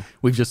now. Yeah.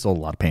 We've just sold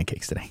a lot of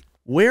pancakes today.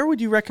 Where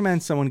would you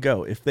recommend someone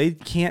go if they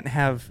can't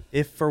have,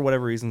 if for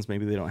whatever reasons,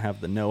 maybe they don't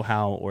have the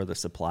know-how or the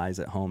supplies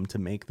at home to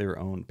make their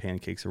own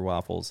pancakes or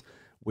waffles?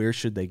 Where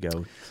should they go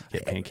to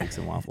get pancakes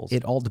and waffles?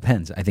 It all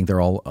depends. I think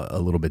they're all a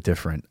little bit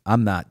different.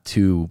 I'm not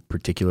too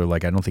particular.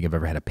 Like, I don't think I've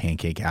ever had a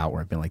pancake out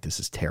where I've been like, this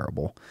is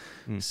terrible.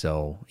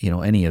 So,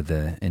 any of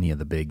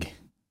the big.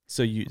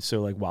 So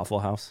like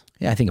Waffle House?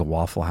 Yeah, I think a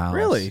Waffle House.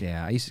 Really?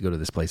 Yeah, I used to go to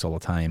this place all the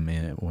time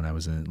when I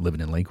was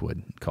living in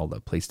Lakewood, called a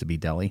Place to Be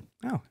Deli.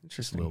 Oh,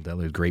 interesting. Little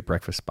deli, great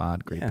breakfast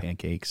spot, great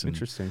pancakes, and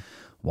interesting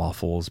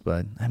waffles.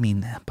 But I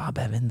mean, Bob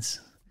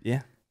Evans.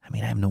 Yeah. I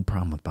mean, I have no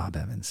problem with Bob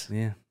Evans.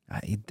 Yeah.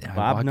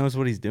 Bob knows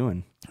what he's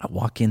doing. I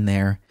walk in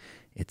there,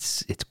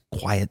 it's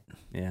quiet.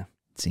 Yeah.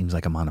 It seems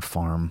like I'm on a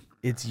farm.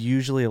 It's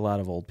usually a lot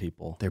of old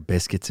people. They're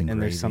biscuits and gravy.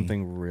 There's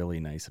something really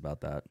nice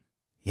about that.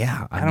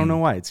 Yeah. I don't know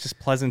why. It's just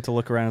pleasant to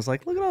look around. It's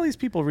like, look at all these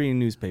people reading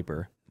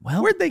newspaper.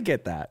 Well, where'd they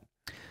get that?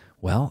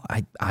 Well,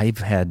 I've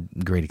had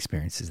great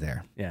experiences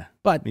there. Yeah.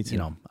 But, me too.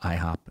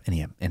 IHOP,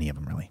 any of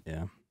them really.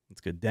 Yeah.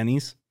 It's good.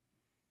 Denny's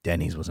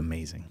was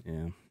amazing. Yeah.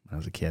 When I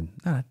was a kid.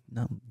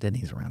 No,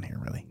 Denny's around here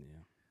really.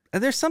 Yeah.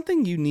 There's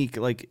something unique.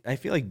 Like, I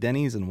feel like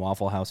Denny's and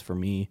Waffle House for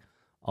me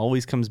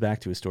always comes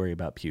back to a story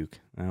about puke.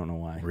 I don't know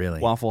why.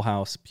 Really? Waffle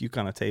House, puke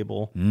on a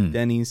table.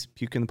 Denny's,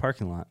 puke in the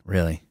parking lot.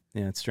 Really?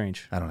 Yeah, it's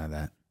strange. I don't have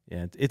that.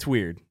 Yeah, it's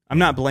weird. I'm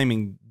not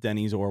blaming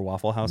Denny's or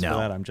Waffle House for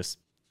that. I'm just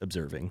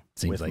observing.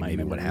 Seems like maybe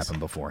memories. what happened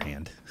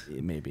beforehand.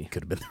 Maybe.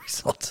 Could have been the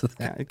results of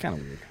that. Yeah, it's kind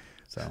of weird.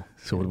 So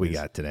what do we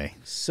got today?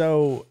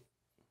 So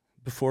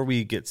before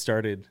we get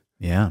started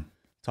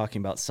talking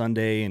about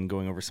Sunday and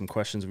going over some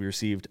questions we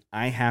received,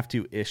 I have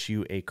to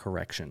issue a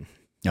correction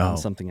on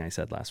something I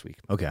said last week.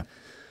 Okay.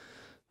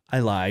 I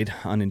lied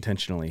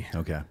unintentionally.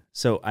 Okay.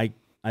 So I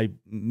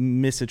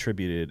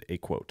misattributed a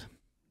quote.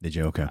 Did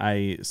you? Okay.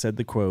 I said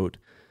the quote,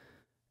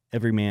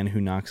 every man who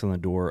knocks on the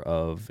door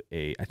of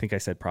I think I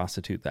said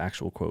prostitute. The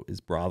actual quote is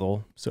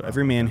brothel. So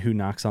every man who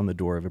knocks on the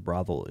door of a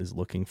brothel is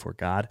looking for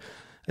God.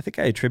 I think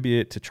I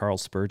attributed it to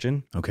Charles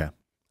Spurgeon. Okay.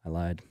 I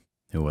lied.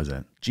 Who was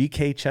it?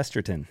 G.K.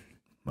 Chesterton.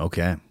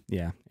 Okay.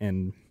 Yeah.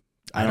 And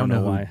I don't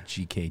know why. who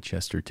G.K.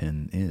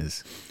 Chesterton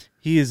is.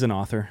 He is an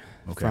author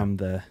from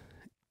the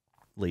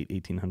late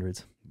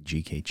 1800s.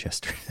 G.K.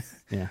 Chesterton.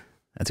 Yeah.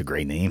 That's a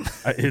great name.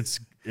 It's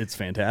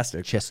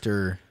fantastic.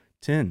 Chesterton.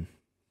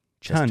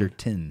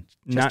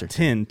 Not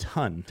tin,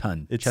 ton.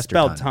 Ton. It's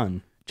spelled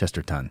ton.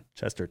 Chesterton.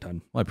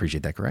 Chesterton. Well, I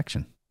appreciate that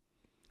correction.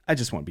 I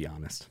just want to be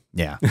honest.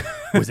 Yeah.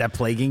 Was that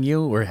plaguing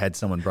you, or had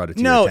someone brought it to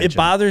your No, attention? it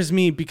bothers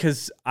me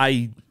because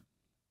I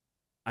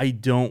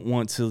don't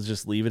want to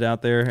just leave it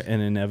out there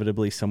and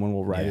inevitably someone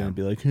will write in and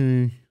be like,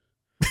 hey.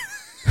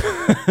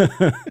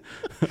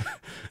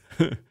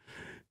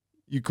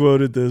 You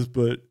quoted this,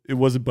 but it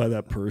wasn't by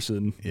that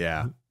person.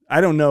 Yeah. I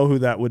don't know who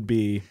that would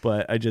be,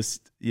 but I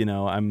just,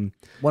 I'm...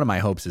 One of my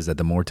hopes is that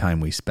the more time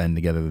we spend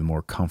together, the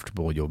more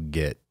comfortable you'll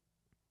get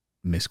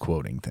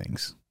misquoting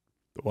things.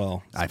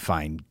 Well, I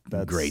find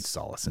great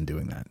solace in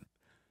doing that.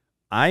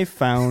 I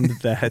found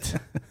that...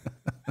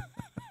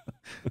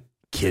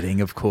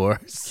 Kidding, of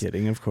course.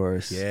 Kidding, of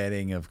course.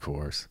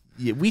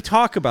 Yeah, we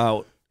talk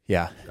about...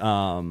 Yeah.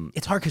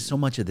 It's hard because so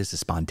much of this is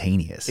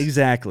spontaneous.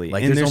 Exactly.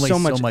 Like, and there's only so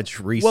much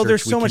research. Well,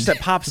 there's so much that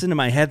pops into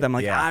my head that I'm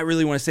like, I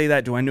really want to say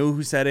that. Do I know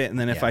who said it? And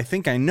then if I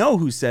think I know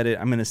who said it,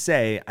 I'm going to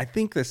say, I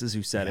think this is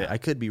who said it. I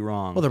could be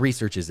wrong. Well, the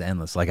research is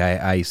endless. Like,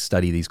 I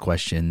study these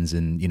questions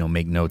and,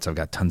 make notes. I've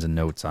got tons of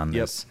notes on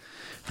this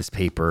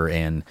paper.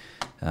 And,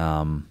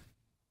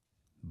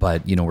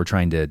 but, we're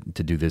trying to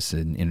do this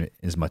in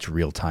as much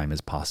real time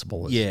as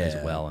possible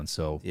as well. And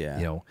so,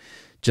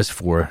 just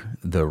for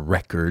the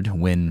record,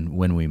 when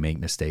we make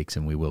mistakes,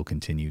 and we will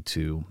continue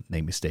to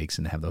make mistakes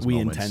and have those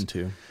moments. We intend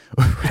to.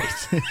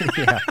 Right.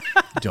 Yeah.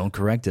 Don't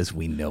correct us.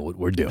 We know what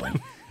we're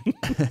doing.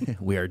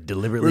 We are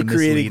deliberately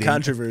creating misleading.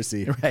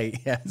 controversy. Right.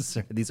 Yes.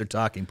 These are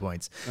talking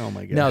points. Oh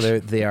my gosh. No,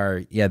 they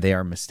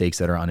are mistakes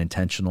that are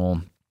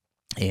unintentional.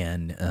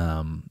 And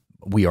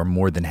we are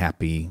more than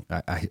happy.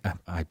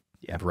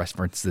 I've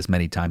referenced this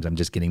many times. I'm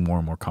just getting more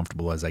and more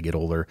comfortable as I get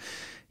older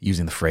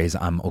using the phrase,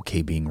 I'm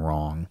okay being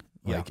wrong.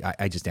 Like,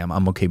 I just am.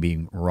 I'm okay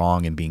being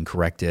wrong and being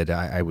corrected.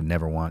 I would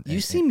never want.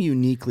 You seem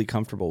uniquely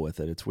comfortable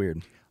with it. It's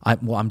weird.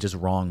 I'm just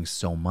wrong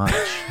so much.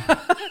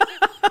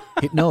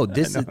 No,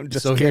 this I'm is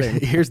just so.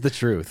 kidding. Here's the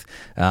truth.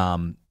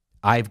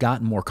 I've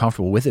gotten more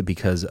comfortable with it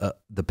because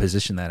the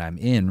position that I'm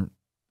in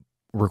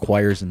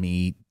requires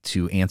me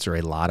to answer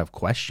a lot of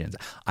questions.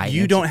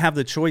 You don't have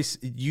the choice.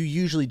 You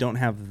usually don't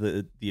have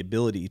the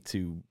ability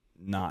to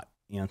not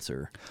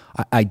answer.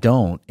 I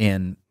don't,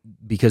 and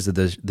because of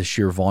the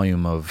sheer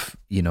volume of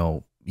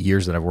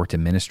years that I've worked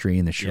in ministry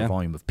and the sheer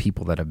volume of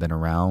people that I've been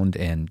around,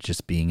 and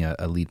just being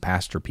a lead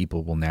pastor,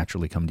 people will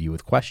naturally come to you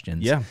with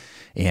questions. Yeah,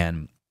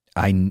 and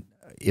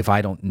if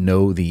I don't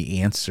know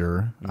the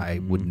answer, I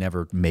would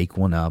never make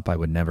one up. I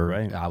would never.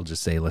 Right. I'll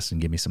just say, "Listen,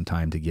 give me some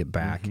time to get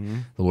back."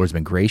 The Lord's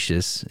been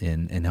gracious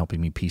in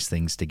helping me piece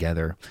things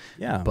together.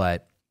 Yeah,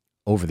 but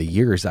over the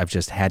years, I've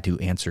just had to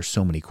answer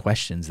so many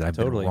questions that I've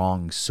been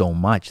wrong so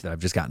much that I've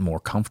just gotten more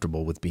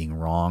comfortable with being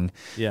wrong.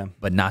 Yeah.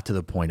 But not to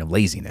the point of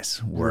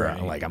laziness where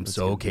I'm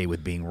so okay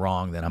with being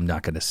wrong that I'm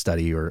not going to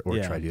study or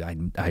try to.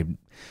 I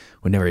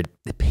whenever it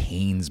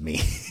pains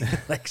me,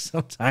 like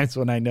sometimes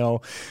when I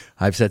know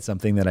I've said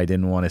something that I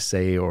didn't want to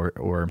say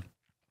or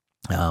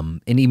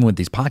and even with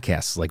these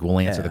podcasts, like we'll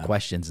answer the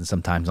questions, and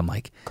sometimes I'm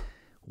like,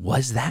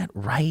 was that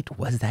right?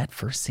 Was that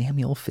 1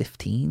 Samuel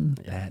 15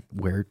 that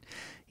where,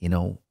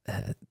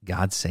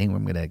 God's saying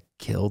I'm going to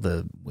kill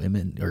the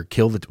women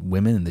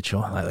and the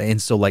children,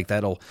 and so like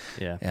that'll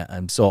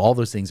so all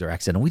those things are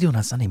accidental. We do it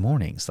on Sunday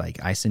mornings.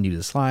 Like I send you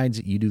the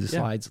slides, you do the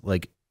slides.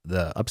 Like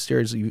the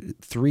upstairs,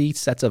 3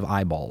 sets of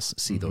eyeballs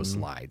see those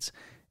slides,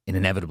 and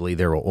inevitably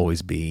there will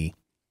always be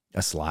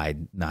a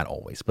slide, not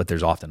always, but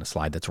there's often a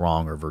slide that's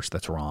wrong or a verse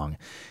that's wrong,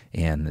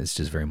 and it's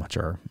just very much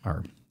our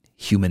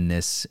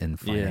humanness and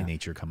finite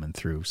nature coming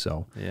through.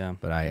 So,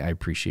 but I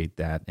appreciate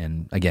that.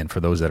 And again, for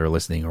those that are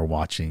listening or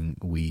watching,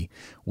 we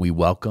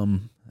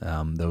welcome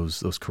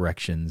those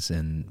corrections,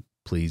 and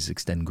please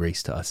extend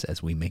grace to us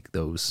as we make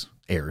those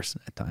errors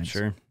at times.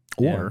 Sure.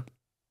 Or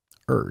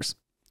errs.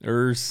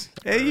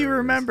 Hey, you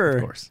remember.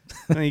 Of course.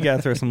 You got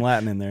to throw some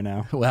Latin in there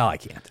now. Well, I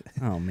can't.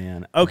 Oh,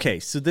 man. Okay,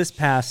 so this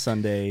past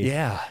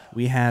Sunday,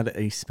 we had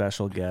a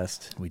special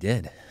guest. We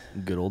did.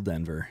 Good old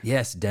Denver.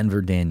 Yes,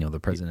 Denver Daniel, the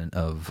president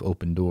of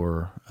Open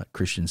Door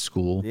Christian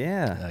School,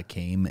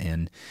 came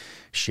and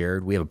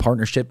shared. We have a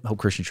partnership. Hope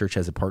Christian Church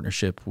has a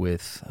partnership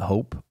with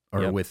Hope,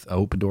 or with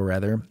Open Door,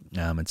 rather.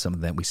 It's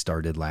something that we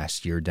started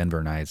last year. Denver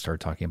and I had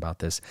started talking about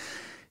this.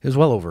 It was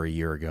well over a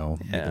year ago,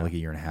 maybe like a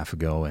year and a half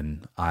ago,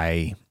 and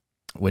I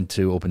went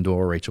to Open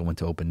Door. Rachel went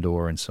to Open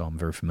Door, and so I'm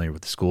very familiar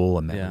with the school.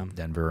 I met with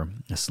Denver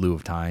a slew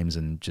of times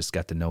and just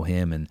got to know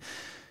him and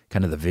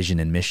kind of the vision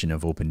and mission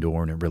of Open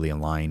Door, and it really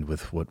aligned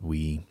with what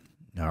we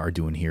are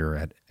doing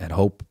here at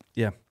Hope.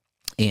 Yeah.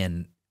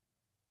 And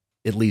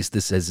at least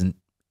this isn't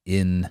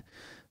in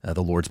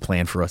the Lord's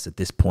plan for us at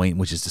this point,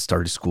 which is to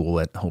start a school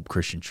at Hope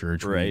Christian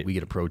Church. Right. We've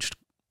been approached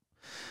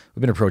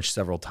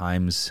several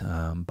times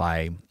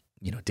by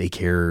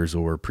daycares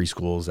or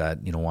preschools that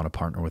want to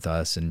partner with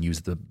us and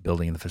use the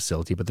building and the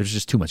facility, but there's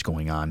just too much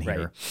going on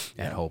here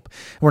at Hope.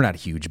 We're not a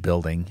huge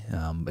building,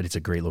 but it's a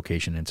great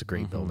location and it's a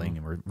great building,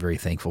 and we're very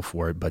thankful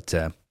for it. But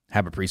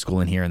have a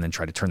preschool in here and then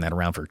try to turn that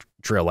around for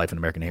Trail Life and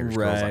American Heritage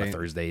Girls on a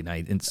Thursday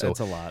night, and so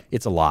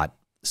it's a lot.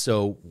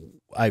 So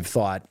I've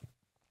thought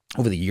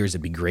over the years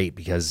it'd be great,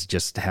 because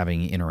just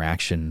having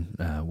interaction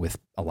with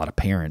a lot of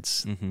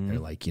parents, they're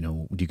like,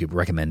 do you could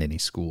recommend any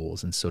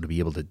schools? And so to be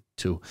able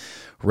to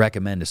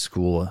recommend a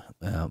school,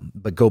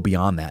 but go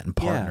beyond that and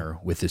partner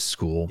with this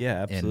school.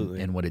 Yeah,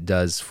 absolutely. And what it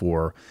does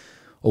for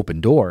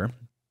Open Door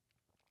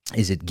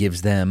is it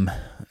gives them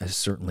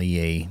certainly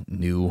a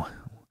new,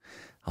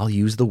 I'll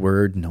use the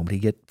word, nobody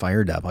get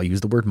fired up, I'll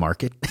use the word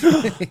market.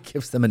 It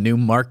gives them a new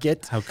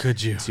market. How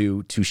could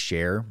you? To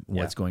share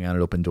what's going on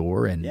at Open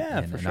Door, and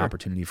an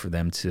opportunity for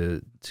them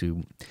to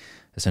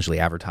essentially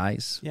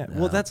advertise. Yeah,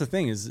 well, that's the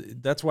thing, is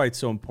that's why it's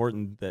so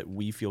important that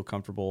we feel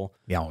comfortable.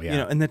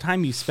 And the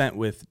time you spent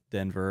with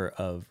Denver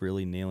of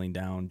really nailing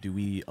down, do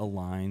we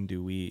align?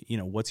 Do we,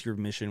 what's your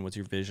mission? What's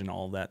your vision?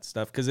 All that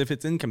stuff. Because if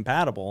it's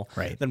incompatible,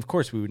 then of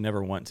course we would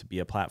never want to be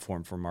a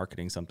platform for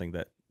marketing something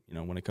that,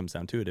 when it comes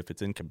down to it, if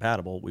it's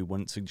incompatible, we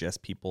wouldn't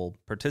suggest people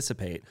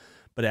participate.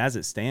 But as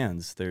it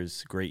stands,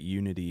 there's great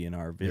unity in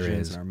our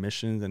visions and our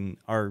missions and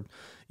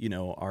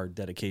our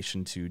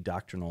dedication to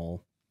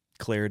doctrinal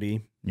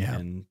clarity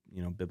and,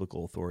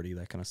 biblical authority,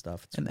 that kind of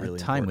stuff. It's really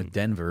that time important. with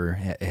Denver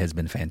has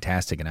been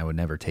fantastic, and I would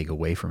never take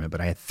away from it,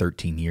 but I had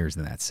 13 years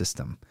in that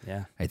system.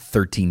 Yeah. I had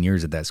 13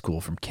 years at that school,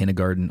 from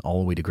kindergarten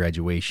all the way to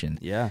graduation.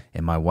 Yeah.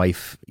 And my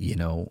wife,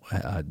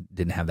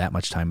 didn't have that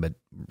much time, but,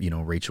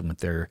 Rachel went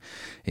there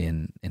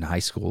in high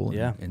school.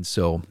 Yeah. And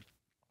so,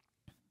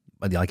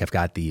 like, I've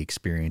got the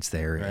experience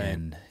there. Right.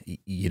 And,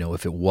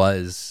 if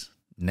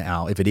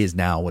it is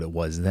now what it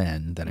was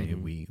then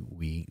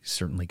we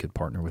certainly could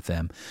partner with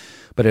them.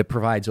 But it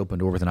provides Open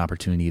Door with an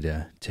opportunity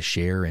to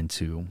share and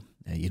to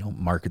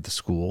market the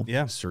school.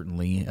 Yeah,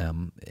 certainly.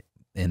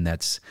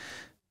 And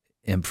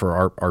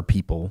for our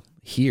people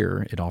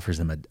here, it offers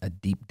them a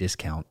deep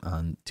discount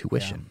on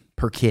tuition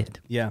per kid.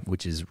 Yeah,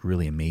 which is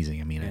really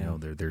amazing. I mean, I know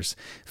there's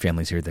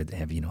families here that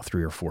have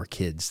 3 or 4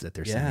 kids that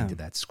they're sending to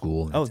that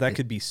school. And that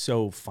could be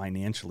so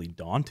financially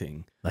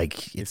daunting.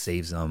 Like it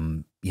saves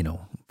them, $5,000,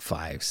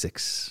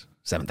 $6,000,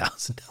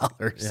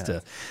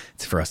 $7,000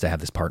 for us to have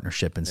this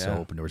partnership, and so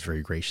Open Door is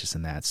very gracious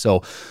in that.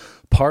 So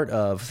part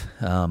of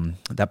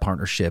that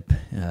partnership,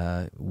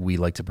 I'd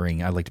like to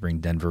bring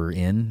Denver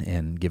in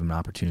and give him an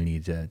opportunity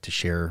to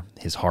share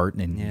his heart,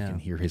 and you can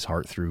hear his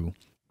heart through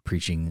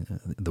preaching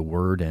the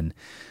word. And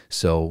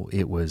so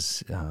it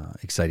was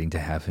exciting to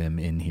have him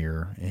in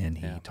here, and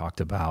he talked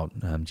about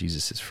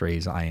Jesus'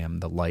 phrase, "I am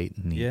the light,"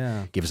 and he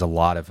gave us a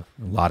lot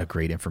of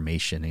great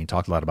information. And he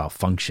talked a lot about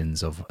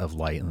functions of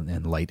light,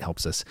 and light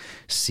helps us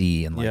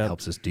see, and light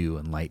helps us do,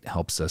 and light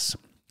helps us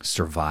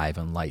survive,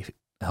 and light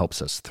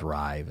helps us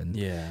thrive. And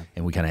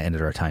we kind of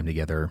ended our time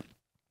together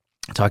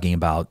talking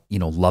about,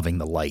 loving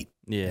the light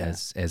Yeah.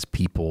 as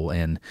people,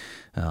 and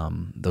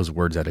those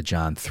words out of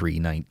John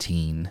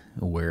 3:19,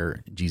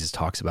 where Jesus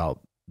talks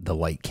about the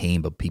light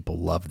came, but people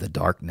love the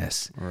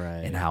darkness,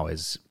 Right. and how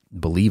as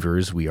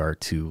believers we are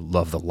to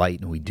love the light,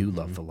 and we do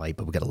love the light,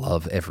 but we got to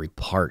love every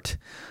part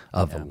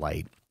of the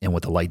light. And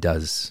what the light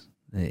does,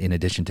 in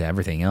addition to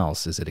everything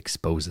else, is it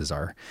exposes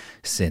our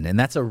sin. And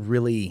that's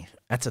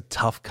a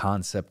tough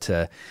concept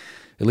to,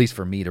 at least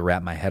for me, to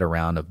wrap my head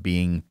around, of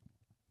being,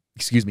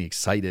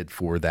 excited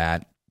for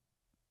that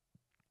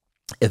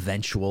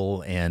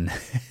eventual and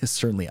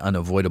certainly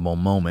unavoidable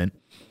moment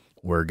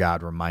where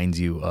God reminds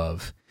you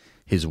of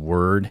his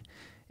word,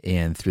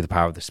 and through the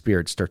power of the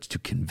Spirit starts to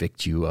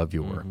convict you of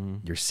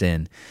your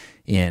sin.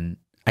 And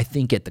I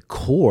think at the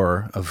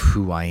core of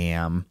who I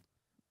am,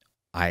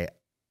 I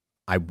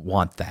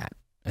want that.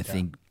 I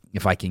think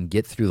if I can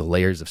get through the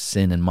layers of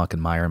sin and muck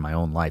and mire in my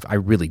own life, I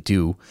really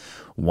do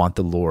want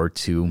the Lord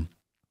to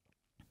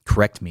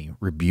correct me,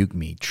 rebuke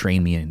me,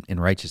 train me in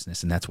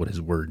righteousness. And that's what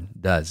his word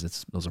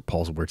does. Those are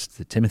Paul's words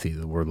to Timothy.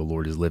 The word of the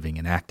Lord is living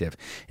and active.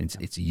 And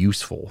it's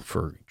useful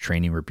for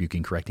training,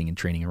 rebuking, correcting, and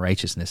training in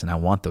righteousness. And I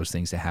want those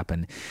things to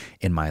happen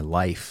in my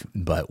life.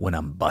 But when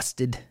I'm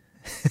busted,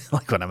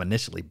 like when I'm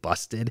initially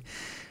busted,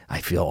 I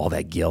feel all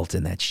that guilt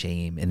and that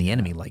shame. And the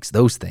enemy likes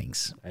those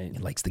things. Right. He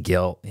likes the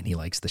guilt and he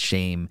likes the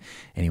shame.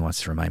 And he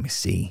wants to remind me,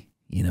 see,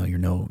 you're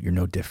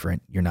no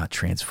different. You're not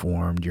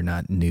transformed. You're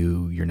not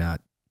new. You're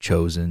not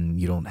chosen.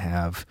 You don't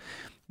have,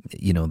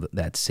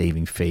 that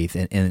saving faith.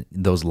 And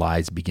those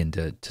lies begin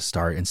to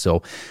start. And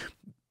so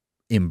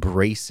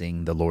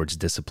embracing the Lord's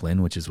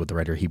discipline, which is what the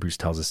writer of Hebrews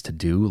tells us to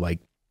do, like,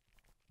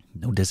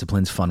 no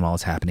discipline's fun while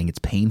it's happening. It's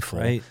painful,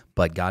 right.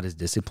 But God is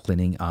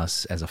disciplining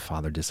us as a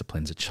father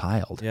disciplines a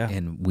child. Yeah.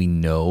 And we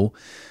know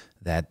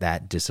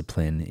that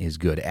discipline is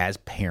good. As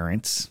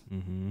parents,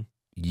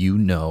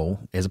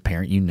 as a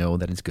parent,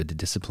 that it's good to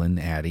discipline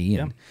Addie.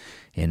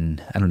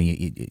 And I don't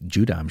know,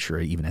 Judah, I'm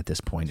sure even at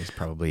this point is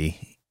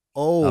probably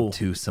up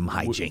to some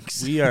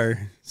hijinks. We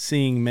are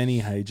seeing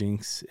many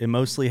hijinks. It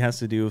mostly has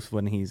to do with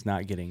when he's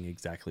not getting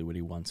exactly what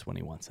he wants when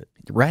he wants it.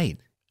 Right.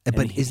 But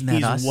And isn't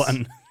that us? He's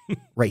one.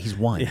 Right, he's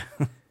one. Yeah.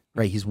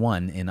 Right, he's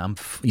one, and I'm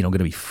going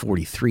to be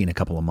 43 in a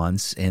couple of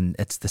months, and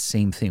it's the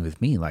same thing with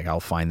me. Like,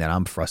 I'll find that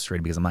I'm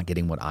frustrated because I'm not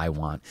getting what I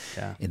want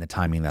in the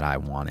timing that I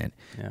want it.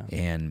 Yeah.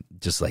 And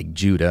just like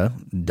Judah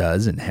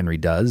does, and Henry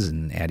does,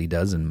 and Addie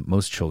does, and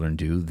most children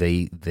do,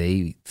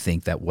 they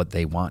think that what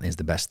they want is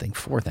the best thing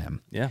for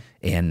them. Yeah.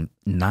 And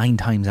 9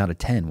 times out of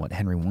 10, what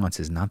Henry wants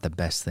is not the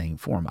best thing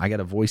for him. I got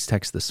a voice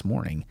text this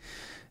morning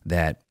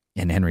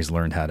and Henry's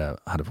learned how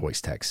to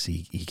voice text.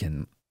 He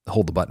can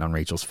hold the button on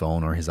Rachel's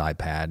phone or his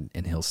iPad,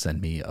 and he'll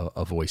send me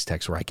a voice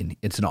text where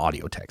it's an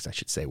audio text, I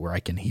should say, where I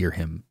can hear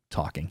him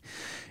talking.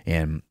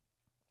 And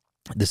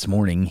this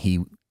morning he's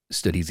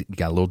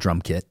got a little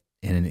drum kit,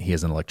 and he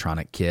has an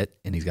electronic kit,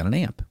 and he's got an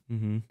amp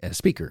and a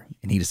speaker.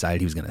 And he decided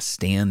he was going to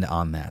stand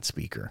on that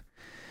speaker.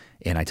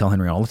 And I tell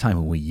Henry all the time,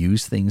 when we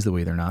use things the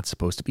way they're not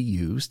supposed to be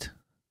used,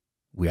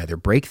 we either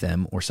break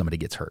them or somebody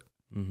gets hurt.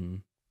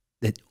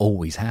 It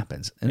always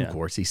happens. And of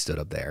course he stood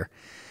up there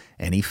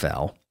and he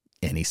fell.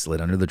 And he slid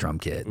under the drum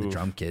kit. And the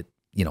drum kit,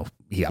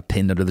 he got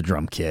pinned under the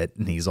drum kit,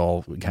 and he's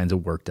all kinds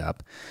of worked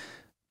up.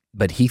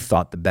 But he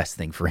thought the best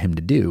thing for him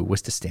to do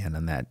was to stand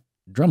on that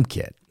drum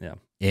kit. Yeah.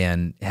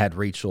 And had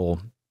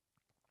Rachel,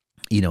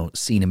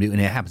 seen him do,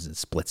 and it happens in a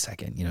split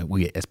second.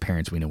 We as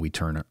parents, we know we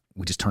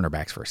just turn our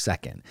backs for a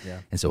second. Yeah.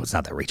 And so it's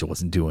not that Rachel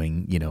wasn't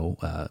doing,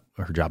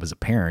 her job as a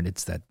parent.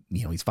 It's that,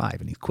 he's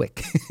 5 and he's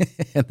quick,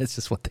 and that's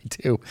just what they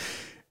do.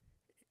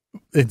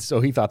 And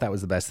so he thought that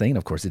was the best thing. And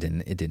of course, it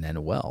didn't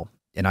end well.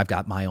 And I've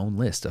got my own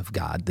list of,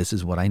 God, this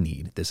is what I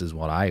need. This is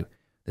what I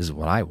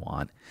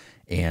want.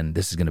 And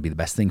this is going to be the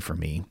best thing for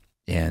me.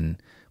 And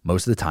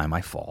most of the time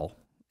I fall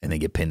and they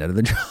get pinned under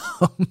the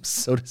drum,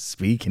 so to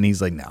speak. And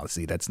he's like, no,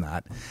 see, that's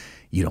not,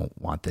 you don't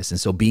want this. And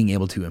so being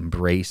able to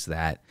embrace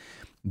that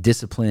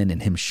discipline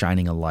and him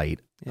shining a light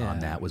on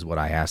that was what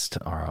I asked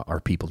our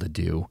people to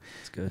do.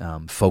 That's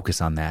good.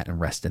 Focus on that and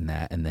rest in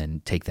that, and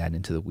then take that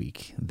into the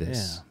week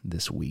this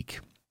week.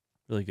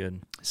 Really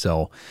good.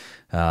 So,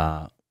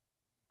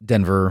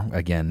 Denver,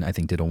 again, I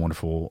think did a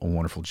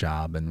wonderful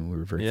job, and we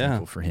were very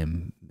thankful for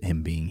him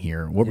being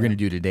here. What we're going to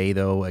do today,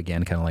 though,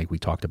 again, kind of like we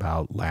talked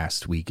about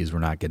last week, is we're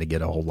not going to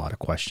get a whole lot of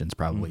questions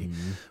probably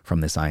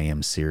from this I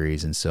Am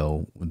series, and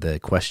so the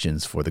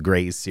questions for the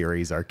Grays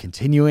series are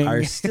continuing.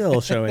 Are still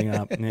showing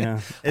up,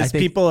 as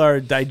people are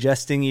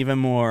digesting even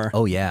more.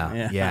 Oh,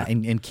 yeah.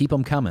 And keep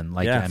them coming.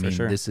 Like, I mean,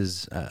 sure. This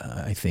is,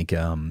 I think...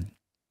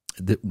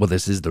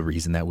 this is the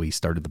reason that we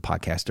started the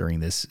podcast during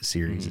this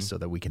series, is so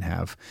that we can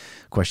have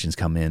questions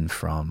come in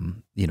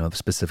from,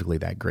 specifically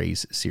that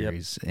Grays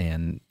series.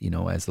 And,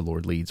 as the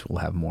Lord leads, we'll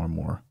have more and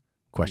more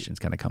questions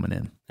kind of coming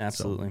in.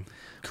 Absolutely. So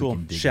cool.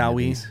 Shall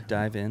we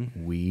dive in?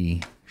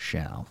 We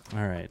shall.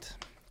 All right.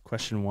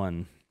 Question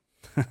 1.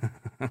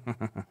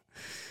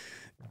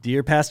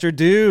 Dear Pastor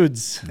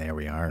Dudes. There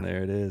we are.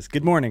 There it is.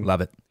 Good morning.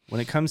 Love it. When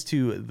it comes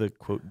to the,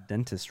 quote,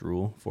 dentist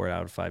rule, 4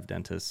 out of 5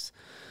 dentists,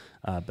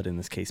 but in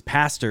this case,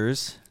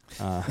 pastors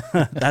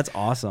That's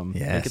awesome.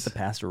 Yes. Look at the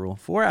pastor rule.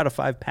 4 out of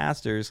 5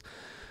 pastors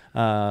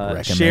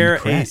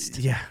recommend Crest.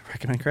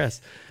 Recommend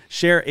Crest.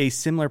 Share a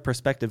similar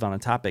perspective on a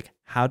topic.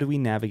 How do we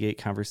navigate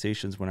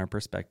conversations when our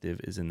perspective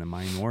is in the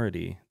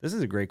minority? This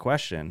is a great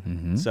question.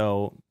 Mm-hmm.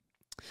 So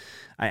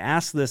I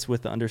ask this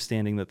with the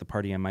understanding that the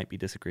party I might be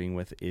disagreeing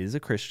with is a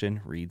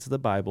Christian, reads the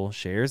Bible,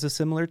 shares a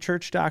similar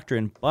church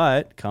doctrine,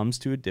 but comes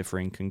to a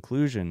differing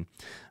conclusion.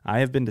 I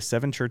have been to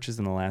 7 churches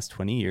in the last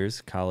 20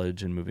 years,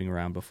 college and moving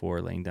around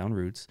before laying down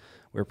roots,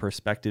 where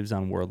perspectives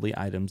on worldly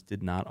items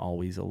did not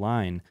always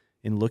align.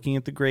 In looking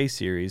at the Gray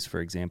series,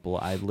 for example,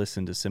 I've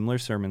listened to similar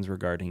sermons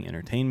regarding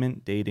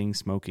entertainment, dating,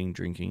 smoking,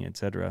 drinking,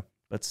 etc.,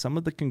 but some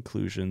of the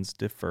conclusions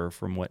differ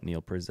from what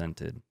Neal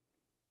presented.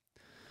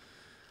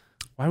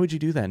 Why would you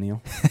do that,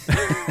 Neal?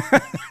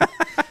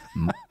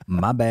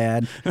 My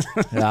bad.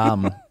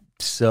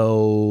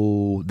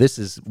 So this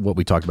is what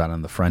we talked about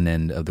on the front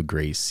end of the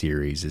Grace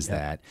series, is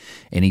that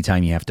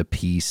anytime you have to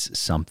piece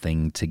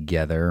something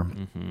together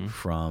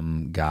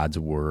from God's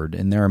word,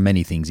 and there are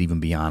many things even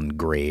beyond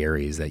gray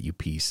areas that you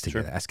piece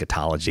together,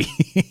 eschatology.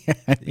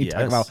 You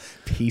talk about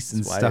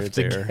piecing stuff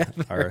together.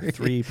 There are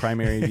 3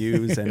 primary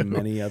views and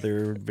many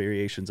other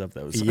variations of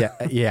those.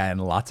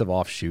 And lots of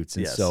offshoots.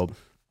 And so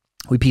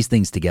we piece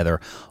things together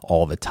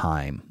all the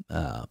time.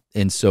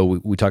 And so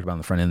we talked about on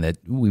the front end that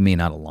we may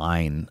not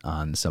align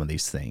on some of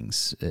these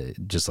things.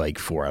 Just like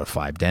 4 out of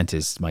 5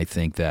 dentists might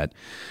think that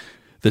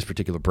this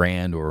particular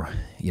brand or,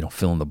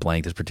 fill in the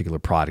blank, this particular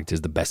product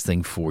is the best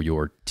thing for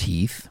your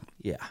teeth.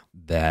 Yeah.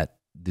 That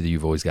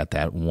you've always got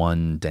that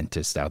one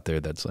dentist out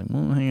there that's like,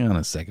 well, hang on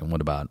a second.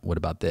 What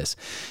about this?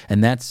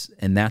 And that's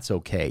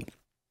okay.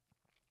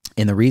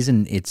 And the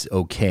reason it's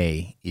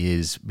okay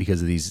is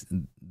because of these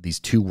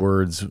 2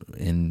 words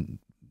in,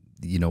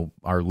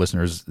 our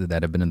listeners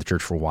that have been in the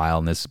church for a while,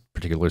 and this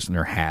particular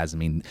listener has. I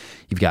mean,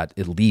 you've got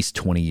at least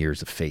 20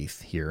 years of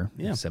faith here.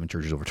 7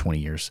 churches over 20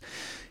 years.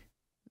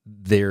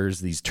 There's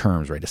these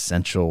terms, right?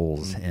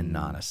 Essentials and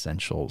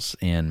non-essentials.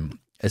 And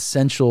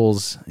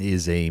essentials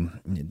is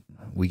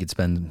we could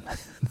spend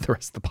the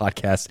rest of the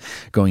podcast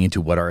going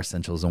into what are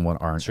essentials and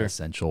what aren't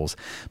essentials.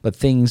 But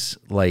things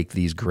like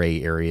these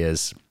gray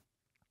areas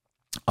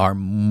are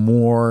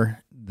more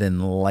than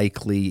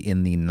likely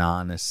in the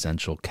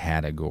non-essential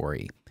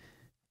category,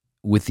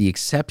 with the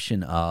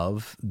exception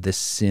of the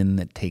sin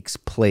that takes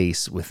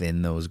place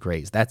within those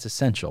grays. That's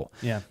essential.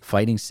 Yeah.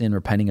 Fighting sin,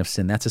 repenting of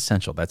sin, that's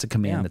essential. That's a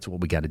command. Yeah. That's what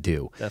we got to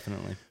do.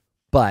 Definitely.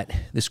 But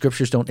the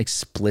scriptures don't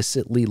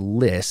explicitly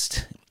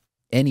list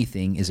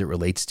anything as it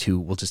relates to,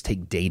 we'll just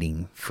take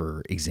dating,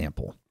 for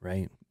example.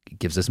 Right. It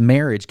gives us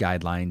marriage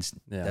guidelines.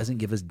 It doesn't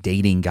give us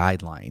dating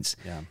guidelines.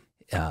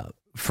 Yeah.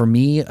 For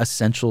me,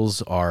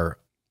 essentials are,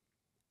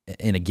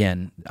 and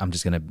again, I'm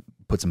just going to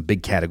put some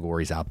big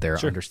categories out there,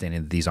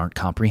 understanding that these aren't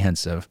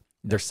comprehensive.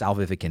 They're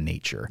salvific in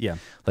nature. Yeah.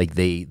 Like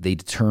they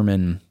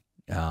determine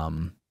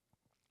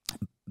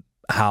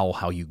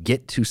how you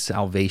get to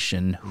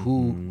salvation,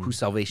 who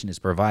salvation is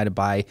provided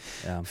by,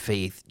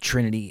 faith,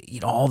 Trinity,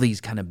 all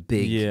these kind of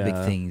big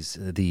things,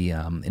 the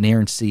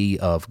inerrancy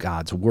of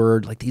God's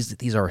word. Like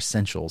these are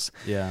essentials.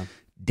 Yeah.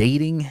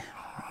 Dating,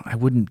 I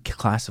wouldn't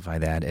classify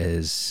that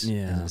as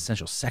an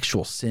essential.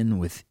 Sexual sin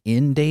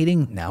within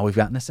dating, now we've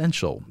got an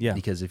essential. Yeah.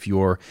 Because if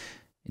you're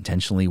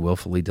intentionally,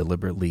 willfully,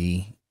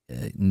 deliberately,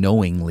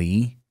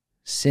 knowingly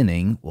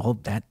sinning,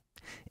 well,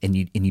 and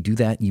you do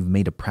that, and you've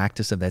made a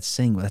practice of that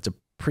sin, well, that's a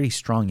pretty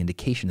strong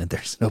indication that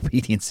there's an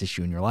obedience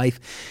issue in your life.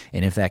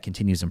 And if that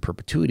continues in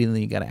perpetuity, then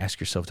you got to ask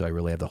yourself, do I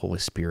really have the Holy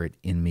Spirit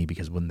in me?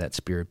 Because wouldn't that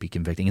Spirit be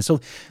convicting? And so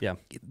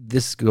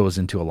this goes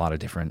into a lot of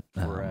different,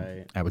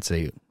 I would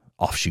say,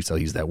 offshoots. I'll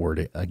use that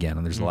word again.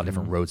 And there's a lot of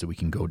different roads that we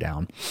can go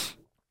down.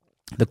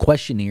 The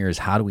question here is,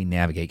 how do we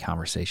navigate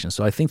conversation?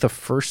 So I think the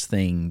first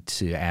thing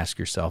to ask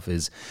yourself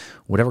is,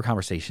 whatever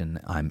conversation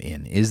I'm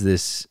in, is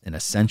this an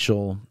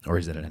essential or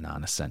is it a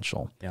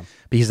non-essential? Yeah.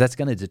 Because that's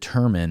going to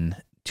determine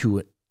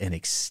to an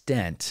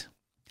extent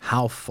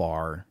how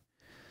far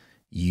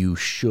you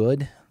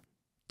should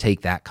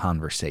take that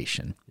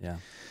conversation. Yeah.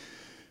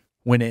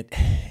 When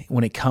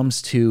it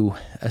comes to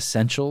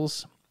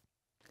essentials,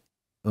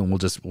 and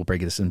we'll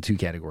break this into 2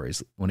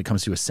 categories. When it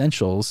comes to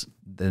essentials,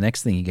 the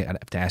next thing you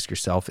have to ask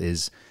yourself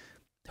is,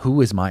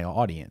 who is my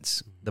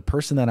audience? The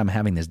person that I'm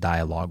having this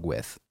dialogue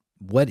with,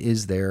 what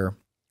is their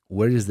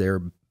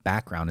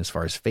background as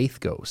far as faith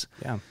goes?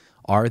 Yeah.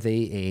 Are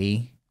they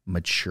a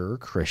mature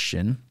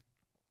Christian?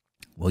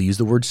 We'll use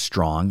the word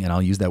strong, and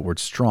I'll use that word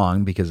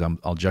strong because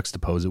I'll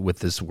juxtapose it with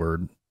this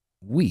word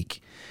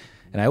weak.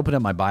 And I opened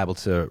up my Bible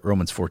to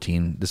Romans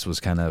 14. This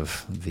was kind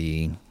of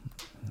the,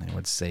 I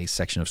would say,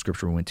 section of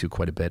scripture we went to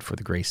quite a bit for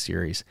the Grace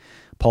series.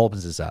 Paul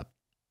opens this up,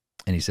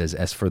 and he says,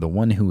 as for the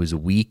one who is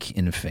weak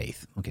in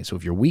faith. Okay, so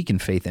if you're weak in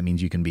faith, that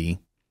means you can be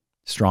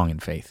strong in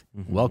faith.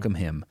 Welcome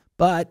him,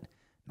 but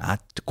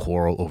not to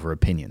quarrel over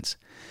opinions.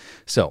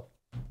 So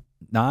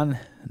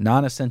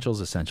non-essentials,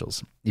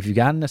 essentials. If you've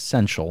got an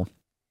essential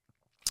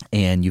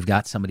and you've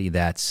got somebody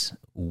that's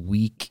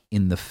weak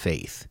in the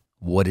faith,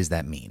 what does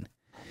that mean?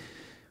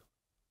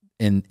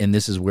 And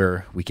this is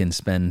where we can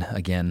spend,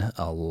 again,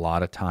 a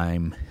lot of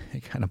time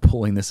kind of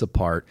pulling this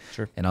apart.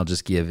 Sure. And I'll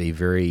just give a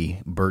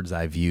very bird's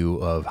eye view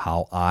of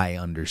how I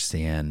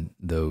understand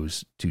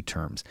those two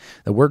terms.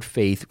 The word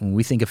faith, when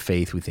we think of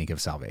faith, we think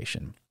of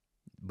salvation.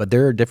 But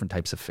there are different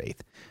types of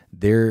faith.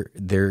 There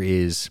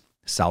is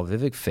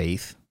salvific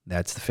faith.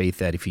 That's the faith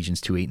that Ephesians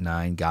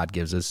 2:8-9, God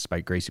gives us,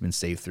 by grace you've been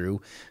saved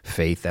through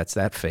faith. That's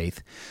that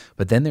faith.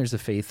 But then there's the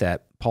faith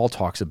that Paul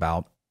talks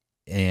about,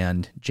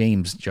 and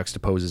James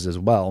juxtaposes as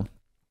well.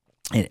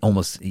 And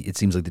it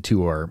seems like the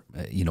two are,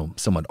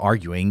 somewhat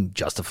arguing,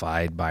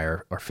 justified by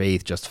our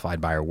faith, justified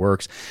by our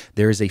works.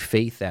 There is a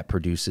faith that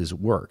produces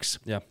works.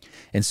 Yeah.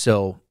 And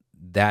so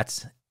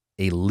that's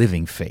a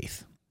living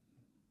faith.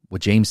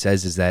 What James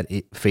says is that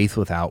faith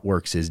without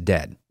works is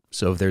dead.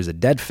 So if there's a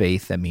dead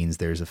faith, that means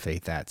there's a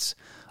faith that's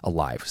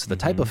alive. So the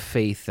type of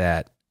faith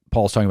that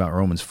Paul's talking about in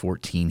Romans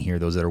 14 here,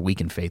 those that are weak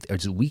in faith, are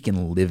just weak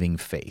in living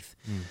faith.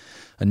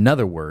 In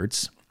other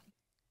words,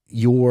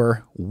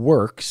 your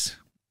works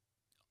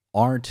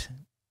aren't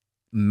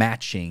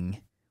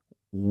matching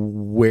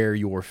where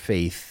your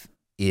faith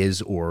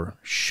is or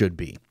should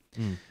be.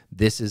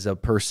 This is a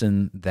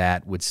person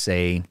that would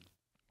say,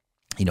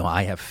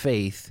 I have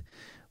faith,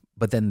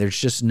 but then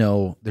there's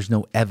no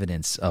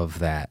evidence of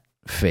that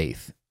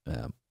faith.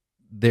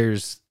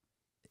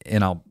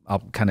 And I'll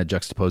kind of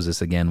juxtapose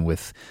this again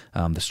with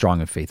the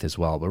strong in faith as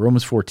well. But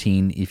Romans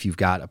 14, if you've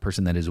got a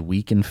person that is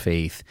weak in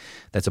faith,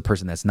 that's a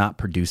person that's not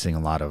producing a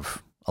lot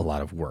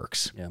of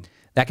works. Yeah.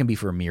 That can be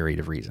for a myriad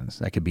of reasons.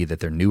 That could be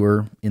that they're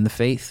newer in the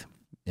faith.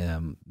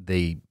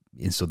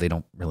 So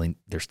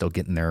they're still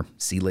getting their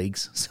sea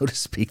legs, so to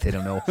speak. They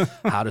don't know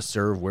how to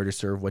serve, where to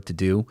serve, what to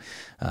do.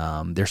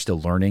 They're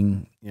still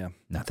learning. Yeah.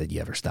 Not that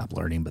you ever stop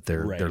learning, but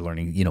they're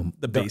learning,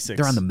 the basics.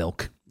 They're on the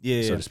milk,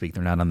 so to speak.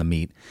 They're not on the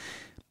meat.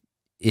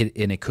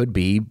 And it could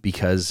be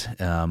because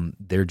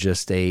they're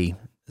just a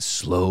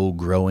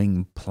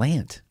slow-growing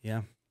plant.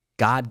 Yeah.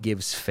 God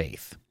gives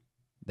faith.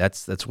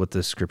 That's what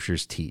the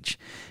scriptures teach.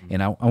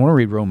 And I want to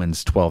read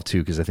Romans 12 too,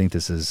 because I think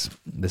this is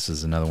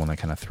another one that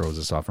kind of throws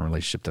us off in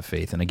relationship to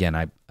faith. And again,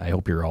 I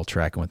hope you're all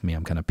tracking with me.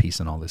 I'm kind of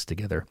piecing all this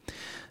together.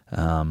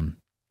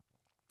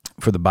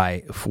 For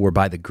by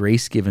the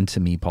grace given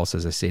to me, Paul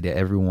says, I say to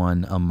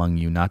everyone among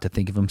you not to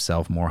think of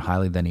himself more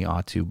highly than he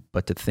ought to,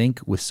 but to think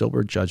with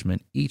sober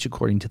judgment, each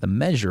according to the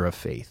measure of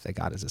faith that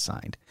God has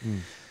assigned.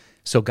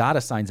 So God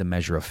assigns a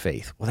measure of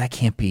faith. Well, that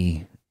can't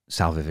be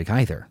salvific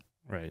either.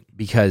 Right.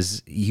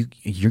 Because you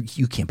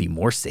can't be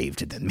more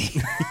saved than me.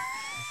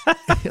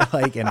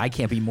 And I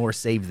can't be more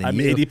saved than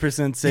you. I'm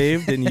 80%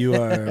 saved, and you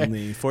are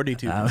only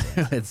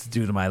 42%. It's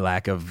due to my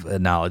lack of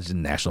knowledge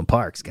in national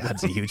parks.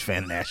 God's a huge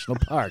fan of national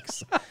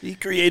parks. He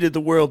created the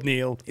world,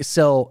 Neal.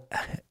 So,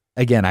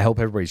 again, I hope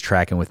everybody's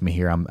tracking with me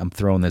here. I'm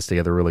throwing this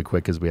together really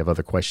quick because we have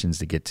other questions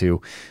to get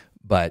to.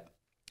 But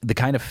the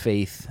kind of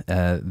faith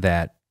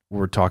that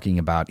we're talking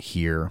about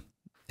here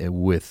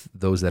with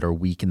those that are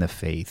weak in the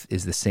faith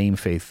is the same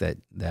faith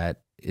that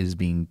is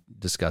being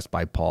discussed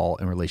by Paul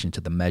in relation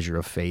to the measure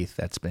of faith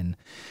that's been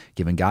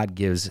given. God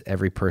gives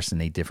every person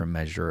a different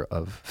measure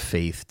of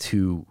faith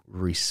to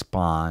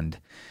respond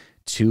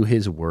to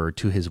his word,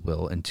 to his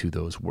will, and to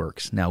those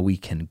works. Now, we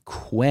can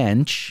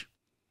quench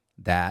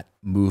that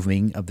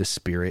moving of the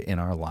Spirit in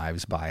our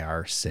lives by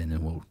our sin,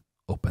 and we'll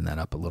open that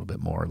up a little bit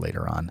more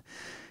later on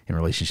in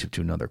relationship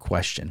to another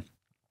question.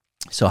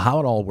 So how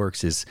it all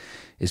works is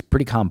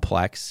pretty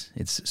complex.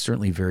 It's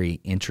certainly very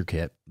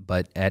intricate,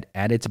 but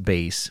at its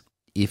base,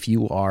 if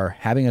you are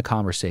having a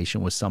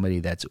conversation with somebody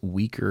that's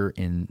weaker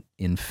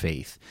in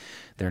faith,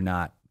 they're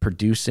not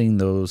producing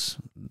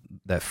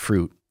that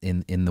fruit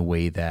in the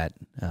way that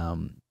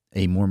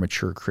a more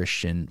mature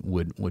Christian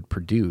would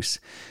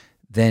produce,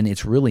 then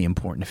it's really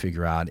important to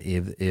figure out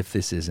if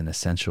this is an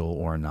essential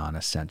or a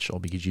non-essential,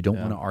 because you don't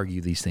want to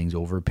argue these things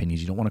over opinions.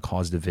 You don't want to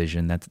cause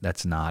division.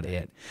 That's not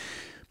it.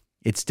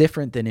 It's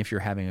different than if you're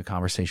having a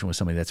conversation with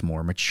somebody that's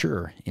more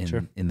mature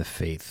in the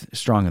faith,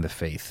 strong in the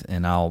faith.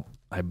 And I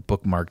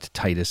bookmarked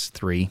Titus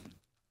 3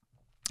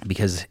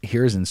 because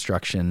here's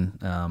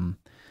instruction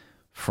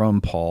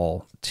from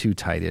Paul to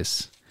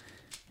Titus,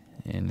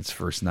 and it's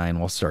verse 9.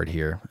 We'll start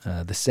here.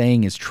 The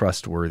saying is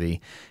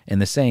trustworthy,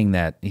 and the saying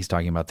that he's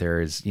talking about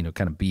there is,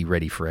 kind of be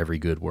ready for every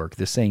good work.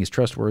 The saying is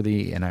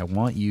trustworthy, and I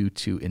want you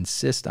to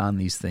insist on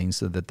these things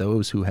so that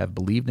those who have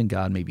believed in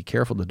God may be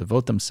careful to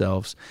devote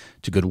themselves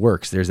to good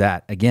works. There's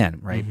that again,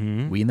 right?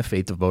 Mm-hmm. We in the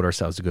faith devote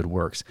ourselves to good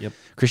works. Yep.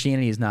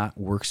 Christianity is not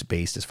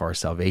works-based as far as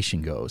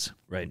salvation goes.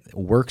 Right.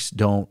 Works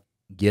don't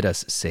get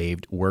us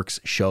saved. Works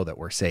show that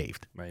we're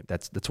saved. Right.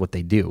 That's what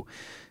they do.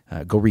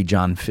 Go read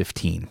John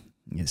 15.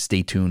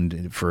 Stay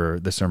tuned for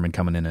the sermon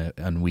coming in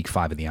on week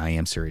 5 of the I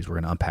Am series. We're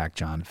going to unpack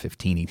John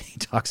 15. He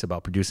talks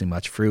about producing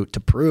much fruit to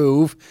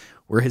prove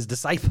we're his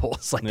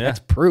disciples. That's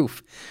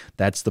proof.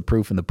 That's the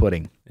proof in the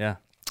pudding. Yeah.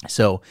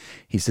 So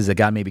he says that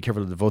God may be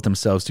careful to devote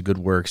themselves to good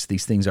works.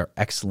 These things are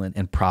excellent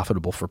and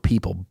profitable for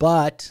people,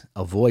 but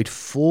avoid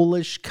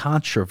foolish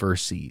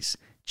controversies,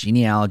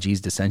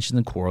 genealogies, dissensions,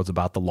 and quarrels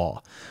about the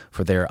law,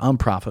 for they are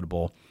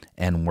unprofitable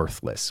and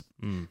worthless.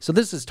 So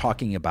this is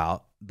talking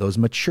about those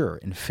mature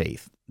in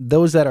faith.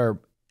 Those that are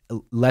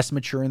less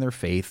mature in their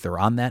faith, they're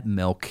on that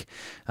milk.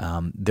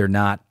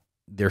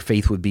 Their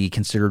faith would be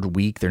considered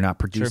weak. They're not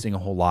producing a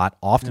whole lot.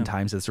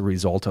 Oftentimes, it's a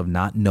result of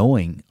not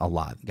knowing a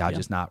lot. God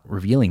just not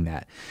revealing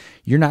that.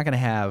 You're not going to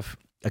have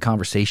a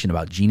conversation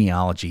about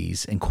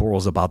genealogies and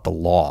quarrels about the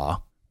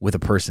law with a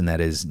person that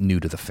is new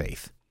to the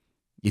faith.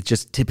 It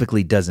just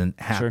typically doesn't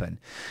happen.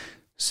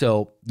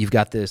 So you've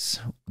got those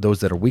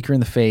that are weaker in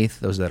the faith,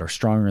 those that are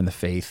stronger in the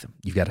faith.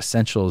 You've got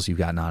essentials, you've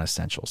got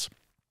non-essentials.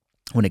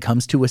 When it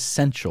comes to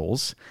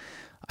essentials,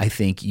 I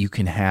think you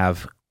can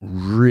have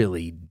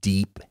really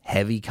deep,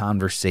 heavy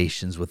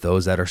conversations with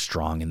those that are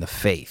strong in the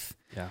faith,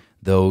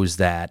 those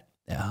that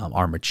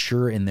are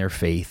mature in their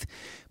faith,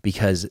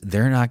 because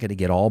they're not going to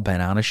get all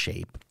bent out of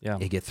shape.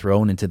 They get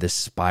thrown into this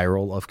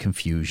spiral of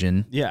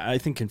confusion. Yeah, I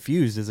think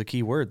confused is a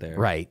key word there.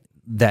 Right.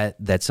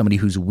 That somebody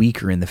who's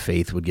weaker in the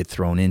faith would get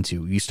thrown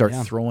into. You start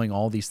throwing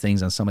all these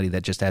things on somebody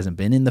that just hasn't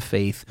been in the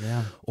faith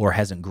or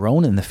hasn't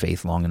grown in the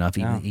faith long enough,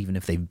 even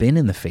if they've been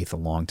in the faith a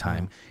long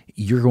time,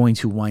 you're going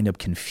to wind up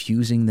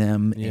confusing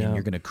them and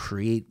you're going to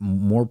create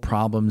more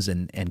problems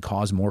and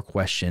cause more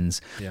questions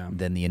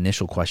than the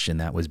initial question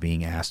that was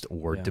being asked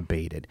or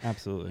debated.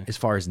 Absolutely. As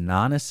far as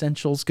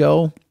non-essentials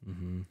go,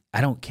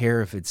 I don't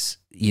care if it's,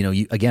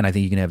 again, I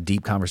think you can have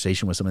deep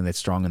conversation with somebody that's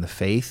strong in the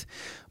faith,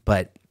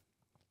 but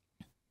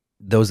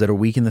those that are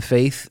weak in the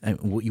faith,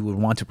 what you would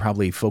want to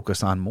probably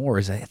focus on more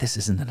is that this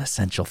isn't an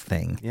essential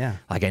thing.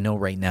 Like I know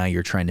right now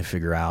you're trying to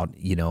figure out,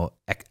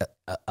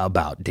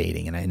 about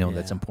dating, and I know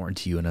that's important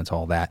to you and it's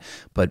all that,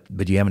 but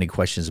do you have any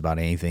questions about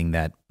anything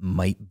that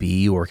might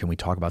be, or can we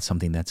talk about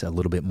something that's a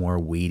little bit more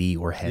weighty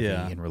or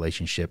heavy in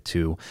relationship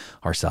to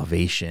our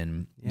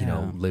salvation,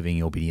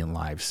 living obedient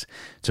lives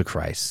to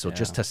Christ? So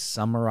just to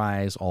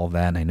summarize all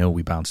that, and I know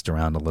we bounced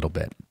around a little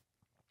bit,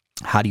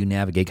 how do you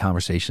navigate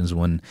conversations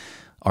when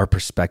your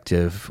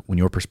perspective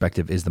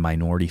is the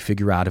minority?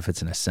 Figure out if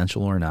it's an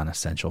essential or a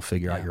non-essential.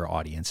 Figure out your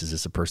audience. Is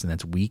this a person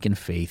that's weak in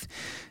faith,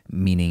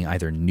 meaning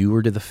either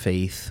newer to the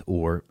faith,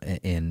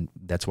 and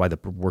that's why the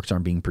works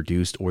aren't being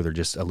produced, or they're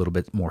just a little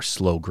bit more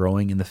slow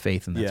growing in the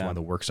faith, and that's why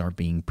the works aren't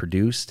being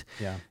produced.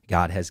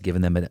 God has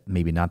given them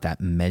maybe not that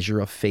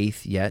measure of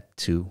faith yet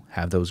to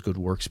have those good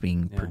works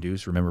being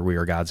produced. Remember, we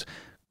are God's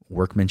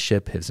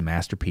workmanship, his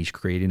masterpiece,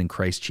 created in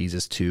Christ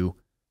Jesus to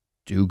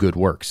do good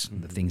works,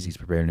 the things he's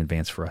prepared in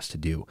advance for us to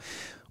do.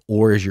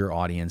 Or is your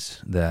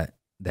audience that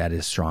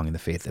is strong in the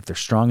faith? If they're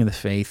strong in the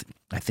faith,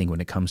 I think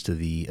when it comes to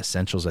the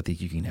essentials, I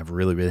think you can have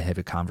really, really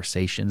heavy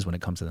conversations. When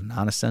it comes to the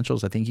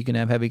non-essentials, I think you can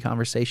have heavy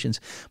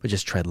conversations, but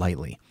just tread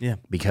lightly.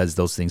 Because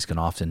those things can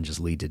often just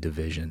lead to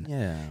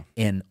division.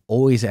 And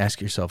always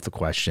ask yourself the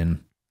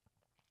question,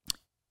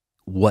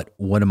 what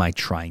am I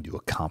trying to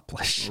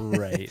accomplish?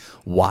 Right.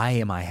 Why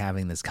am I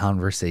having this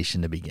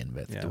conversation to begin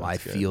with? Do I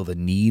feel the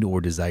need or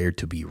desire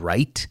to be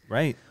right?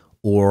 Right.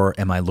 Or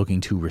am I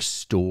looking to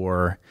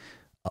restore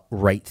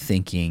right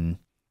thinking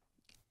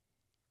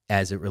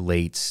as it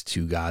relates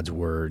to God's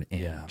word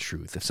and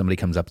truth? If somebody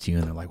comes up to you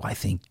and they're like, well, I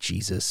think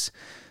Jesus,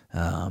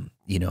 probably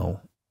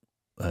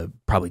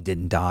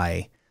didn't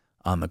die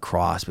on the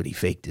cross, but he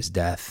faked his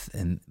death.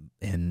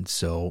 And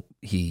so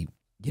he,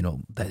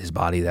 that his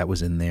body that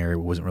was in there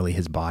wasn't really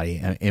his body,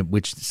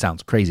 which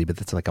sounds crazy, but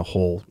that's like a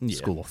whole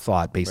school of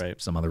thought based.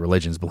 Some other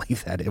religions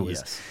believe that it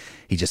was,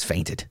 he just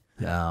fainted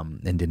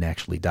and didn't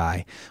actually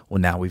die. Well,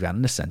 now we've got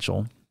an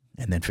essential,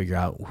 and then figure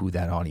out who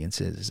that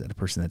audience is. Is that a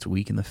person that's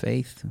weak in the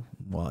faith?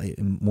 Well,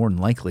 more than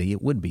likely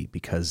it would be,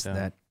 because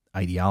that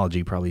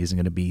ideology probably isn't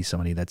going to be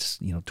somebody that's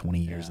 20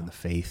 years in the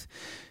faith,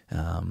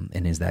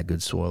 and is that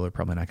good soil, or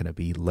probably not going to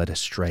be led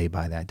astray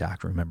by that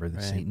doctrine. Remember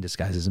that Satan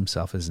disguises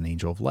himself as an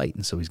angel of light,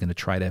 and so he's going to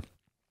try to,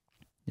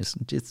 it's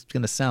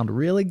going to sound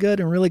really good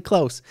and really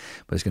close,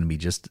 but it's going to be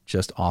just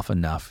off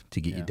enough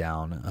to get you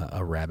down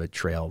a rabbit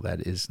trail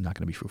that is not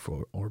going to be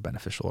fruitful or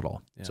beneficial at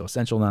all. So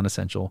essential,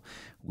 non-essential,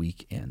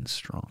 weak and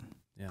strong.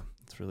 Yeah,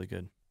 that's really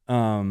good.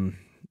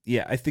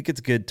 I think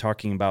it's good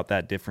talking about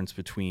that difference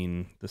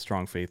between the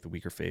strong faith, the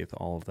weaker faith,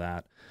 all of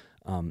that.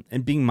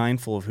 And being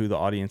mindful of who the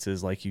audience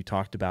is, like you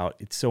talked about.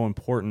 It's so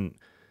important.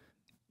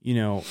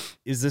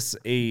 Is this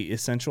a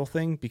essential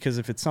thing? Because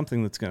if it's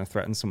something that's going to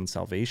threaten someone's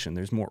salvation,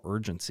 there's more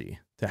urgency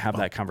to have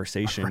that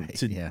conversation,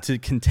 to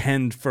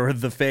contend for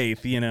the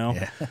faith,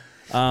 Why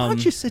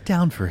don't you sit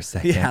down for a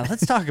second? Yeah,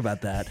 let's talk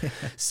about that.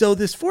 So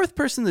this fourth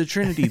person of the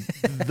Trinity,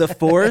 the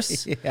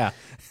Force,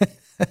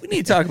 we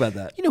need to talk about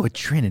that. You know what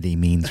Trinity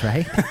means,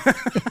 right?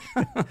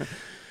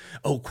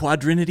 Oh,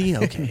 quadrinity?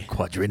 Okay.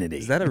 Quadrinity.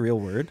 Is that a real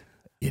word?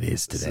 It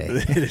is today.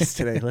 It is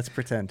today. Let's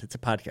pretend it's a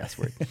podcast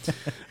word.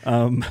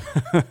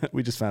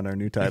 We just found our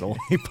new title.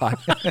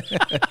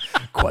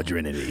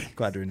 Quadrinity.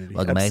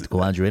 Welcome back to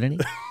Quadrinity.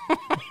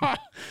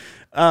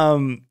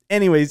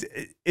 Anyways,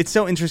 it's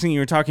so interesting you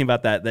were talking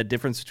about that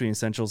difference between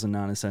essentials and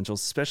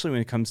non-essentials, especially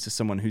when it comes to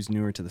someone who's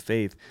newer to the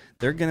faith.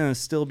 They're going to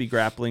still be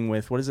grappling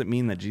with, what does it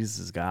mean that Jesus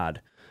is God?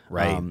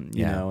 Right. And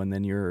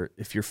then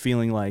if you're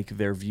feeling like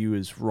their view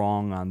is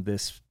wrong on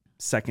this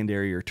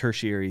secondary or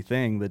tertiary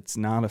thing that's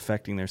not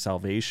affecting their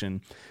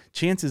salvation,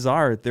 chances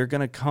are they're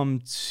going to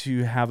come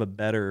to have a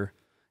better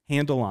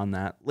handle on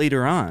that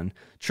later on,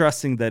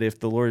 trusting that if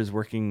the Lord is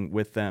working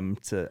with them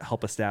to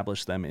help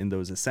establish them in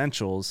those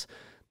essentials,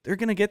 they're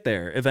going to get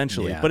there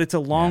eventually. But it's a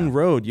long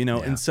road,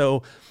 and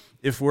so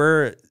if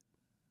we're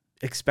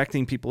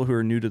expecting people who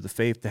are new to the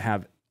faith to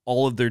have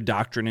all of their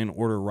doctrine in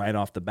order right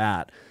off the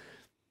bat,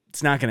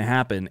 it's not going to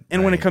happen.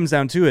 And when it comes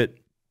down to it,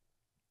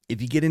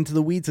 if you get into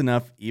the weeds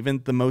enough,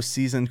 even the most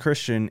seasoned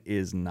Christian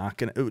is not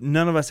going to,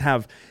 none of us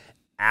have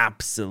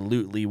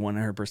absolutely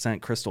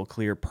 100% crystal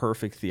clear,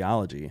 perfect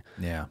theology.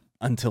 Yeah.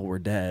 Until we're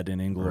dead and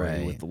in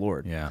glory with the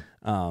Lord. Yeah.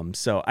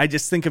 So I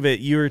just think of it,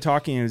 you were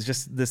talking, it was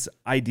just this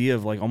idea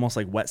of like, almost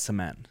like wet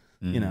cement,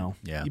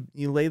 Yeah.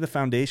 You lay the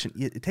foundation.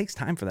 It takes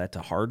time for that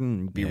to harden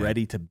and be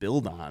ready to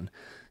build on.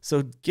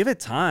 So give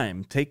it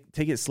time, take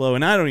it slow.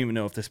 And I don't even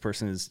know if this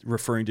person is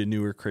referring to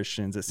newer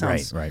Christians. It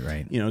sounds right.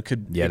 It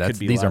could, yeah, it could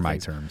be these are my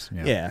terms.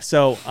 Yeah.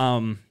 So,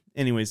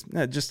 anyways,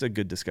 just a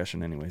good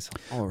discussion anyways.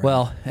 All right.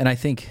 Well, and I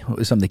think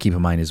something to keep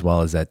in mind as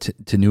well is that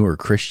to newer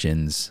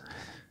Christians,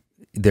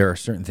 there are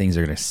certain things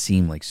that are going to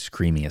seem like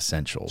screaming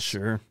essentials.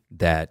 Sure.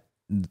 That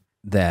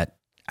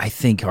I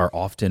think are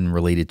often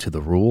related to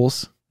the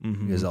rules.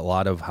 Because a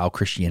lot of how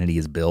Christianity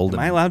is built. Am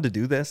I allowed to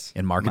do this?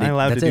 In marketing. Am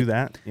I allowed to do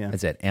that? Yeah.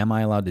 That's it. Am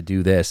I allowed to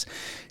do this?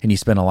 And you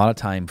spend a lot of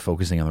time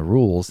focusing on the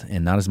rules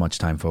and not as much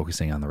time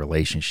focusing on the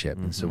relationship.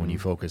 And so when you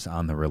focus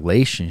on the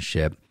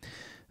relationship,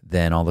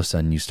 then all of a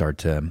sudden you start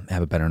to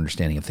have a better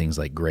understanding of things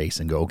like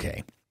grace and go,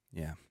 okay.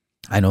 Yeah.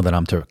 I know that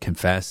I'm to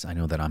confess. I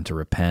know that I'm to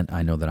repent.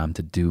 I know that I'm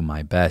to do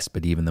my best.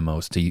 But even the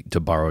most, to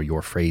borrow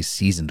your phrase,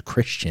 seasoned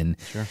Christian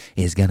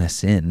is going to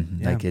sin.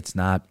 Yeah.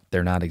 Like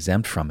they're not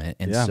exempt from it.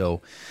 And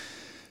so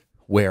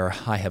where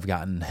I have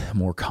gotten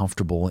more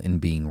comfortable in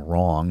being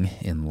wrong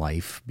in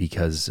life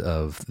because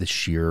of the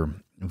sheer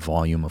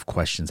volume of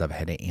questions I've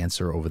had to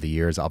answer over the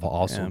years, I've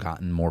also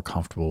gotten more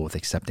comfortable with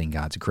accepting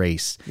God's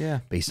grace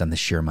based on the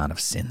sheer amount of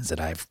sins that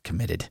I've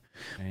committed.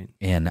 Right.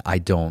 And I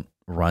don't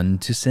run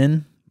to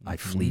sin. I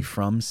flee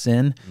from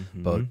sin,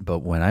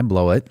 but when I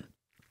blow it,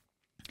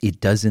 it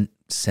doesn't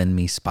send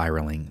me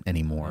spiraling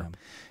anymore. Yeah.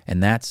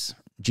 And that's,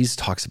 Jesus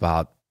talks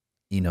about,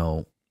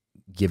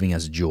 giving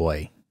us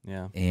joy.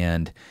 Yeah.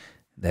 And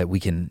that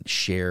we can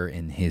share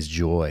in his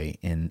joy.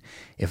 And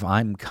if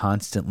I'm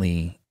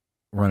constantly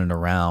running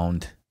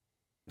around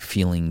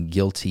feeling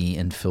guilty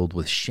and filled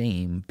with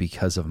shame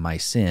because of my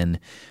sin,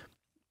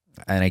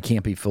 and I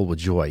can't be filled with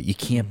joy, you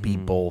can't be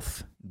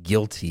both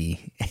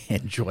guilty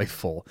and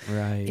joyful.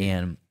 Right.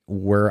 And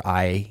what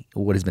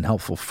has been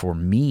helpful for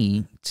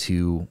me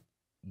to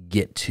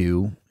get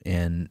to,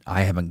 and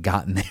I haven't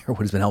gotten there,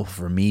 what has been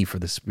helpful for me, for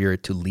the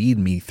Spirit to lead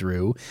me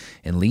through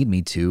and lead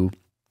me to,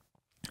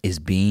 is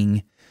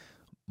being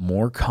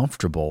more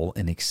comfortable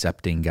in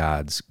accepting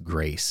God's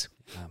grace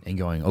and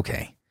going,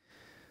 okay,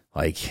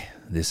 like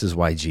this is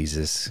why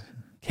Jesus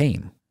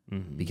came,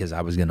 because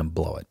I was going to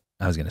blow it.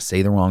 I was going to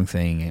say the wrong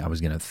thing. I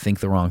was going to think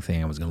the wrong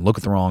thing. I was going to look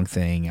at the wrong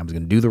thing. I was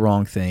going to do the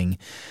wrong thing.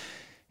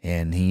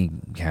 And he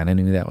kind of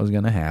knew that was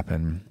going to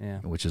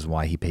happen, which is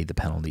why he paid the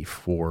penalty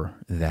for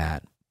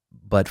that.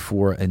 But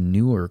for a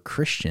newer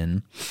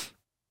Christian,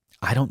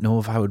 I don't know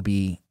if I would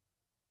be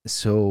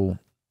so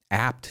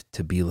apt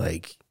to be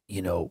like,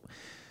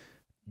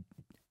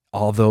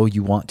 although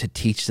you want to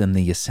teach them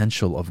the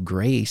essential of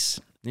grace,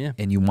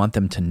 and you want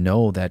them to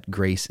know that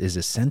grace is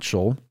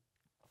essential,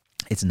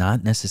 it's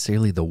not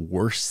necessarily the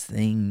worst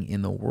thing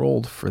in the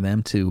world for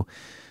them to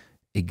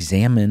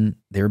examine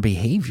their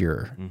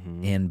behavior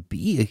and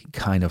be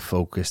kind of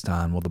focused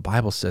on, well, the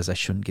Bible says I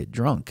shouldn't get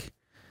drunk,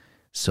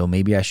 so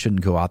maybe I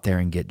shouldn't go out there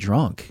and get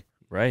drunk.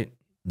 Right.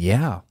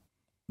 Yeah.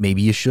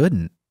 Maybe you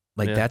shouldn't.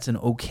 That's an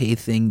okay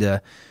thing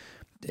to.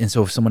 And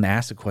so if someone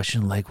asks a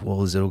question like,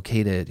 well, is it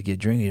okay to get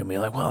drinking? You'll be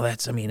like, well,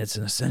 it's an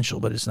essential,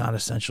 but it's not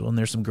essential. And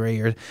there's some gray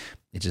area.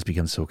 It just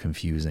becomes so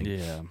confusing.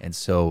 Yeah. And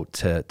so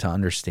to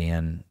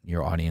understand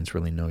your audience,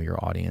 really know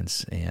your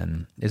audience,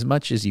 and as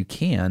much as you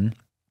can,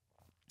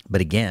 but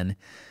again,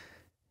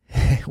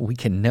 we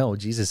can know,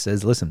 Jesus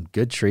says, listen,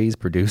 good trees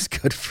produce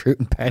good fruit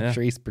and bad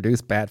trees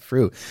produce bad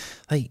fruit.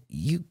 Like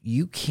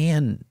you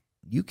can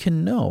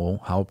know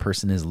how a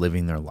person is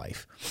living their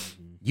life.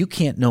 You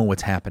can't know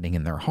what's happening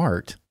in their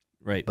heart.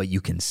 Right. But you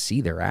can see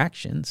their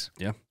actions.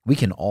 Yeah. We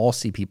can all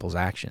see people's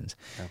actions.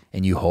 Yeah.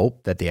 And you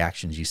hope that the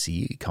actions you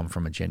see come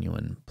from a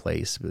genuine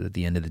place. But at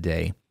the end of the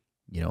day,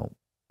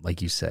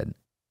 like you said,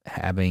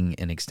 having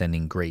and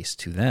extending grace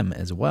to them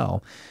as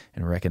well,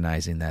 and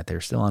recognizing that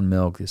they're still on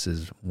milk. This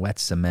is wet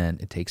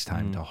cement. It takes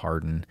time to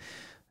harden.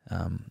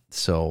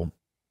 So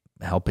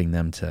helping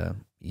them to,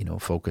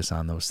 focus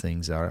on those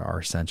things that are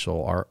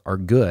essential are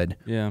good.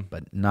 Yeah.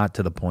 But not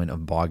to the point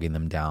of bogging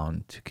them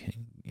down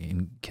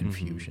in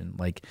confusion.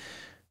 Like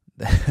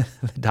the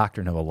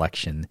doctrine of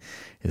election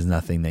is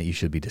nothing that you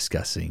should be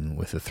discussing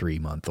with a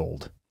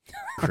 3-month-old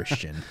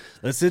Christian.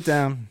 Let's sit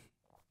down.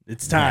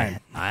 It's time.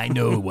 I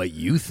know what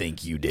you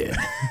think you did.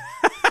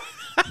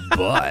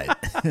 but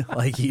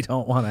like you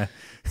don't want to.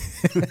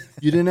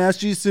 You didn't ask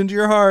Jesus into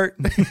your heart.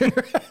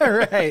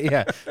 Right?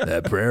 Yeah,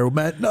 that prayer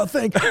meant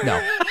nothing.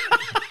 No,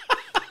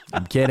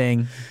 I'm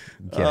kidding.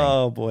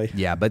 Oh boy.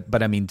 Yeah,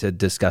 but I mean to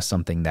discuss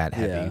something that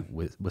heavy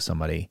with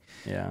somebody.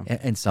 Yeah.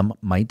 And some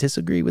might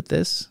disagree with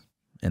this,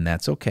 and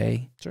that's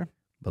okay. Sure.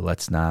 But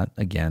let's not,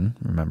 again,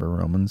 remember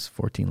Romans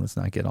 14. Let's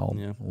not get all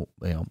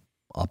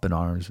up in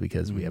arms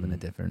because we have a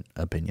different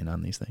opinion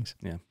on these things.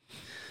 Yeah.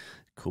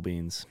 Cool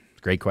beans.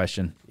 Great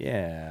question.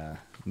 Yeah.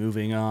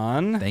 Moving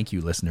on. Thank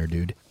you, listener,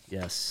 dude.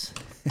 Yes.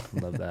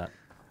 Love that.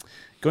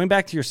 Going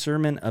back to your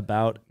sermon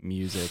about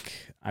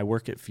music, I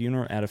work at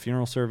a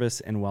funeral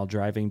service, and while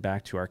driving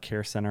back to our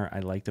care center, I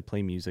like to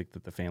play music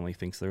that the family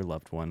thinks their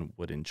loved one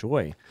would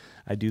enjoy.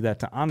 I do that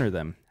to honor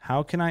them.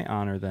 How can I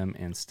honor them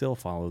and still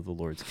follow the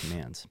Lord's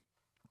commands?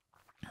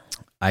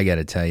 I got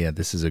to tell you,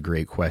 this is a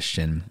great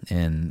question.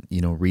 And,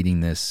 reading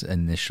this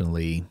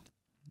initially,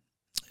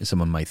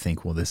 someone might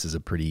think, well, this is a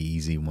pretty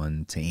easy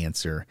one to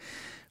answer.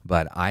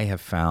 But I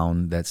have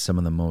found that some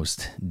of the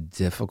most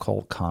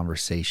difficult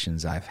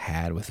conversations I've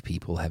had with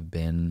people have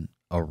been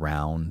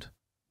around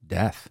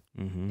death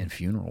and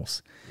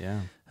funerals.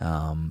 Yeah.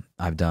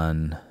 I've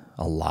done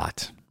a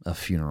lot of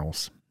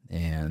funerals,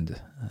 and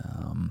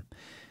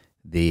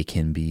they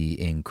can be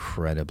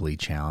incredibly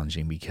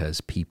challenging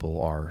because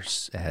people are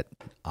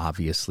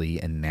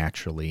obviously and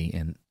naturally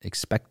and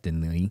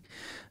expectantly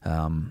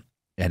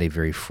at a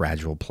very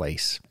fragile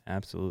place.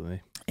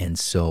 Absolutely. And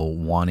so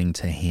wanting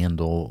to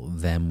handle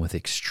them with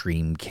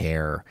extreme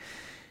care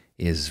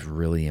is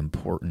really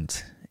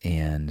important.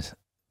 And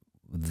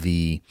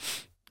the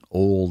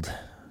old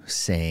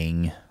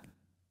saying,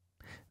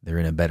 they're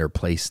in a better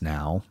place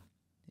now,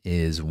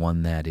 is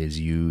one that is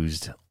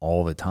used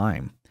all the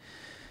time.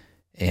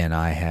 And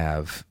I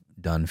have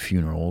done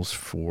funerals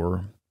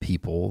for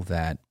people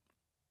that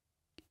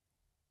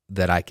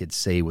I could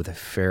say with a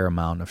fair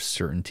amount of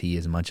certainty,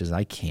 as much as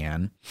I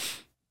can,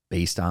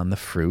 based on the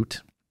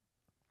fruit,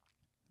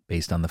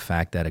 based on the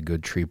fact that a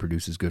good tree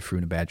produces good fruit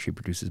and a bad tree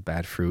produces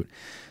bad fruit,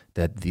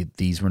 that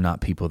these were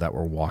not people that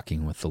were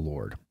walking with the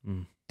Lord.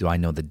 Do I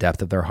know the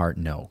depth of their heart?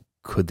 No.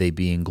 Could they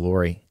be in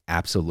glory?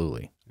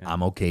 Absolutely. Yeah.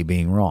 I'm okay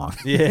being wrong.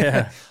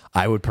 Yeah.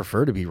 I would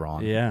prefer to be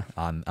wrong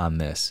on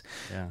this.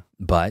 Yeah.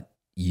 But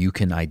you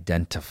can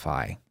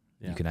identify.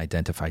 Yeah. You can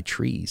identify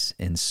trees.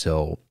 And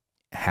so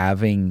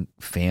having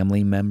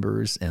family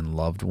members and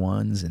loved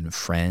ones and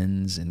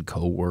friends and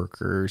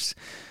coworkers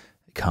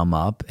come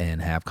up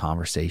and have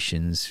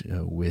conversations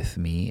with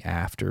me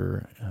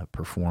after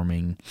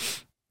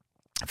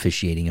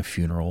officiating a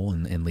funeral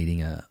and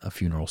leading a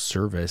funeral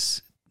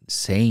service,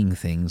 saying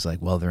things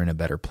like, well, they're in a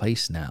better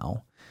place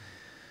now.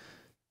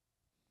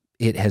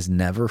 It has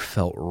never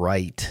felt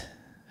right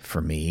for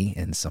me,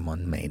 and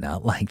someone may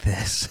not like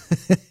this.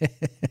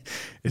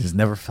 It has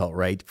never felt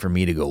right for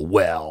me to go,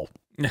 well,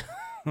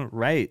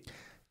 right.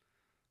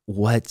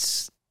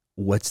 What's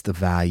the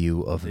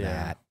value of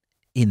that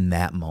in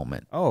that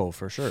moment? Oh,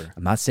 for sure.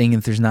 I'm not saying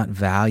that there's not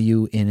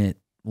value in it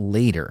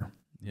later,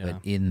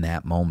 but in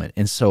that moment.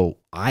 And so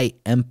I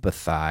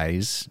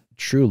empathize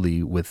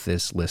truly with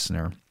this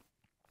listener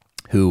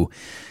who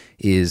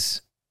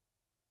is,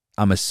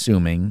 I'm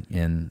assuming,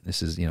 and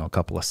this is, a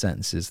couple of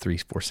sentences,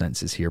 3-4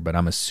 sentences here, but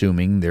I'm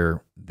assuming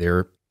they're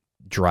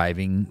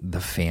driving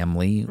the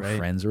family,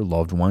 friends, or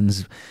loved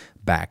ones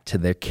back to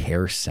their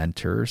care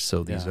center.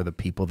 So these are the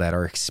people that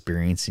are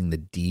experiencing the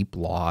deep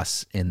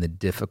loss and the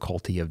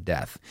difficulty of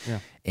death. Yeah.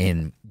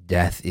 And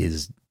death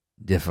is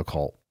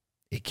difficult.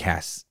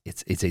 It's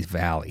a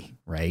valley,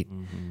 right?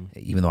 Mm-hmm.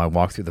 Even though I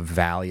walk through the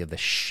valley of the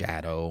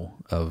shadow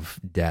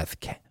of death,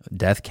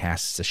 death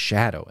casts a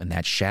shadow, and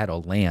that shadow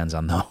lands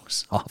on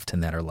those often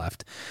that are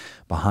left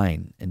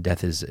behind. And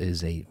death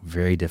is a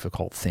very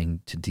difficult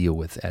thing to deal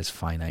with as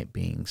finite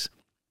beings.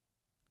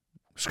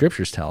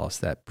 Scriptures tell us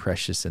that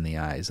precious in the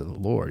eyes of the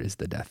Lord is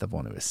the death of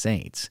one of his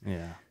saints.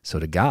 Yeah. So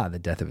to God, the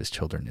death of his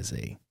children is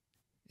a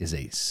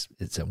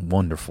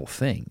wonderful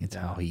thing. It's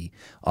how he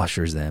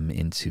ushers them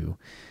into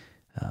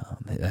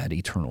that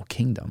eternal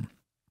kingdom.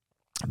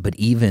 But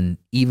even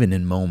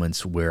in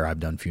moments where I've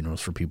done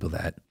funerals for people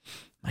that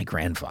my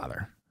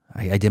grandfather,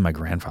 I did my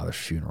grandfather's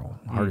funeral,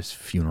 hardest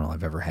funeral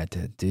I've ever had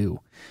to do.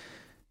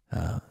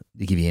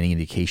 To give you any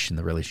indication,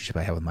 the relationship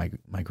I have with my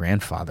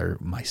grandfather,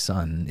 my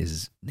son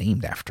is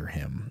named after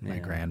him. Yeah. My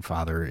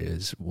grandfather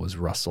was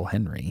Russell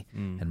Henry,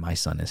 and my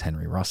son is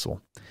Henry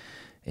Russell.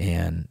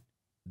 And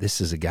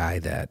this is a guy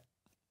that,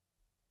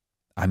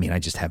 I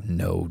just have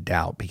no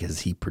doubt,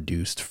 because he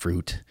produced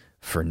fruit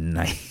for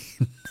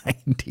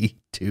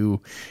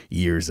 92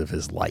 years of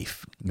his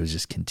life. It was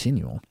just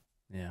continual.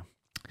 Yeah.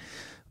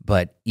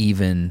 But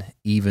even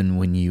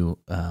when you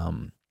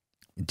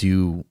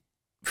do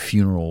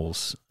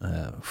funerals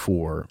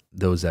for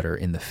those that are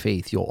in the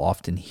faith, you'll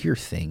often hear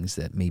things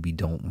that maybe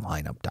don't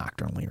line up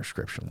doctrinally or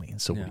scripturally.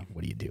 And so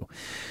what do you do?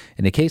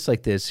 In a case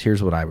like this,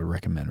 here's what I would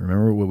recommend.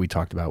 Remember what we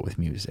talked about with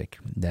music,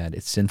 that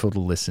it's sinful to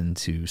listen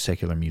to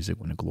secular music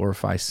when it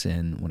glorifies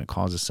sin, when it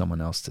causes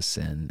someone else to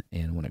sin,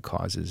 and when it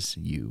causes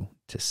you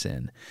to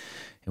sin.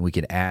 And we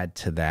could add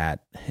to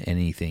that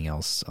anything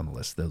else on the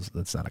list.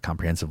 That's not a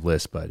comprehensive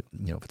list, but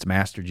if it's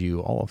mastered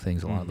you, all of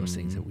things, a lot of those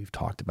things that we've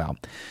talked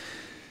about.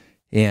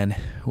 And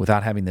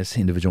without having this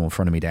individual in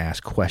front of me to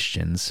ask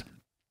questions,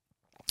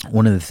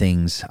 one of the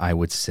things I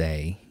would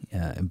say,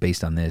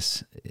 based on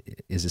this,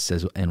 is it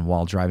says, and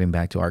while driving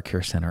back to our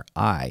care center,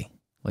 I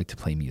like to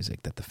play music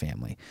at the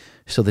family.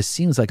 So this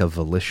seems like a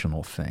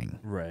volitional thing.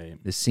 Right.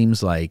 This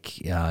seems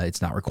like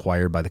it's not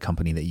required by the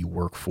company that you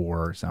work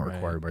for. It's not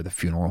required by the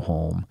funeral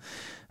home.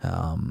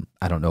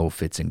 I don't know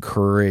if it's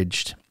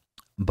encouraged,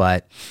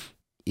 but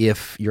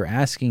if you're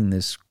asking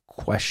this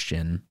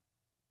question,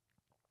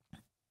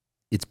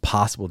 it's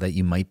possible that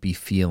you might be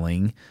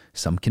feeling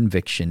some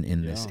conviction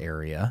in this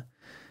area.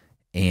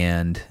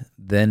 And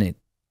then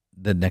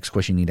the next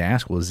question you need to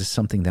ask, well, is this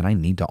something that I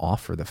need to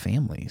offer the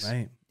families?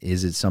 Right.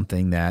 Is it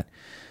something that,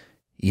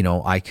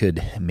 I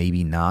could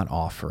maybe not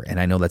offer? And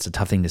I know that's a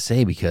tough thing to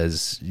say,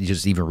 because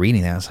just even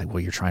reading that, it's like,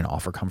 well, you're trying to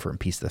offer comfort and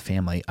peace to the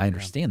family. I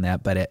understand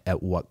that, but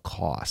at what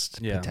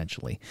cost,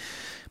 potentially?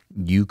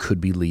 You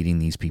could be leading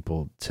these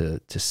people to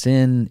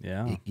sin.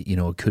 Yeah.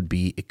 It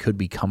could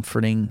be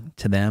comforting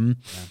to them.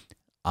 Yeah.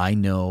 I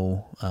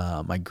know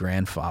my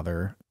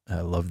grandfather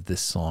loved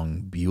this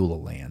song, Beulah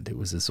Land. It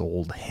was this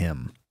old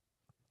hymn.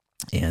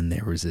 And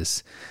there was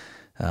this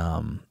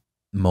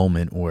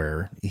moment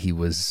where he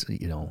was,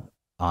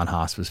 on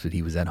hospice, but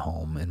he was at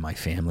home, and my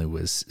family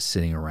was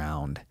sitting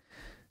around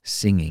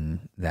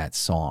singing that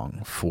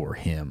song for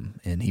him.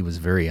 And he was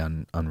very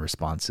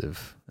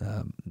unresponsive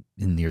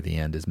near the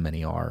end, as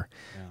many are.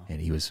 Yeah.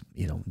 And he was,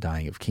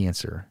 dying of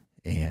cancer.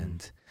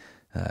 And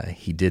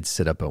he did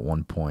sit up at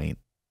one point,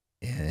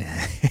 and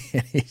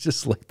he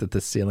just looked at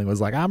the ceiling, was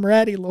like, "I'm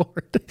ready,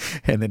 Lord."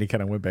 And then he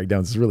kind of went back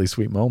down. It's a really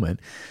sweet moment.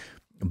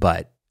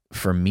 But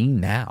for me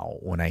now,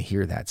 when I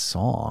hear that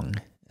song,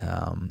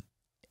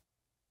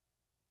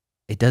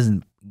 it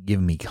doesn't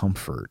give me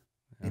comfort.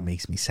 Yeah. It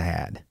makes me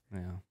sad.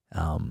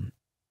 Yeah.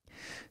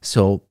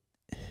 So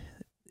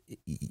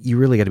you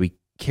really got to be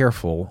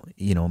careful,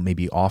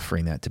 maybe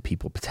offering that to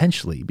people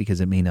potentially,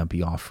 because it may not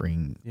be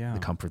offering the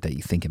comfort that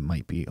you think it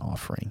might be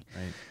offering.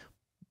 Right.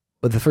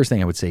 But the first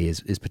thing I would say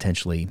is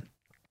potentially,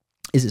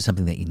 is it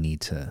something that you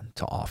need to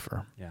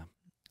offer? Yeah.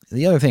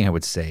 The other thing I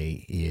would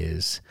say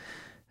is,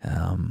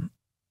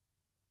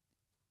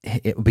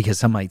 because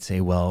some might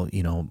say, well,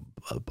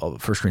 1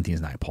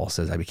 Corinthians 9, Paul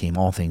says, "I became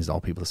all things to all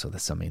people so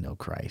that some may know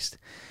Christ,"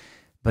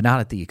 but not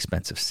at the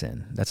expense of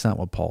sin. That's not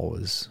what Paul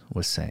was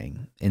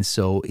saying. And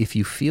so if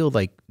you feel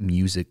like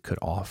music could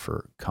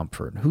offer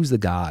comfort, who's the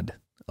God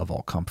of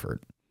all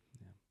comfort?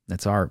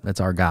 That's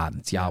our God.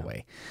 It's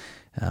Yahweh.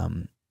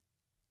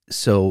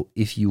 So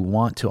if you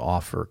want to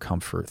offer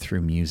comfort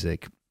through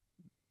music,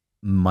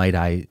 might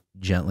I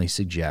gently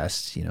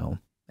suggest,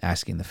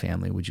 asking the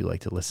family, would you like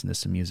to listen to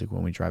some music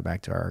when we drive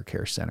back to our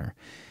care center?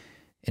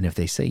 And if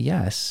they say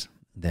yes,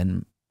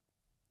 then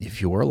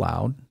if you're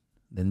allowed,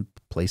 then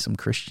play some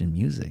Christian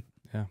music.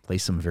 Yeah. Play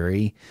some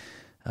very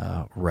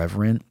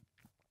reverent,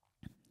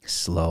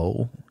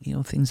 slow,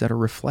 things that are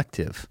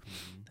reflective.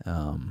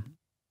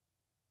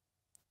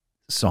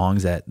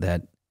 Songs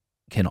that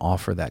can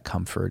offer that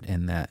comfort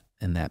and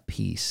that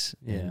peace.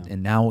 Yeah.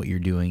 And now what you're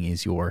doing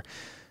is you're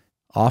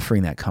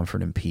offering that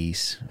comfort and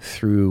peace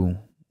through,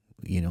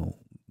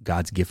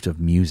 God's gift of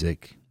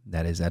music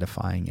that is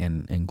edifying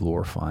and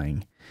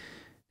glorifying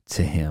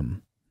to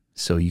Him.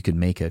 So you could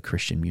make a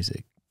Christian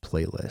music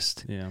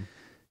playlist. Yeah.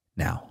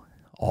 Now,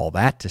 all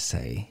that to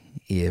say,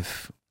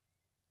 if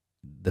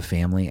the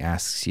family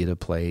asks you to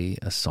play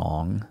a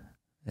song,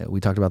 we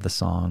talked about the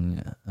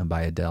song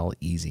by Adele,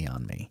 "Easy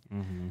on Me,"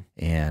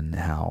 and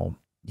how,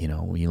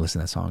 when you listen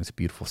to that song, it's a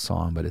beautiful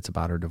song, but it's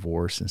about her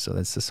divorce. And so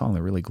that's the song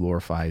that really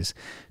glorifies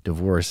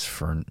divorce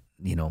for,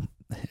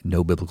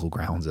 no biblical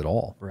grounds at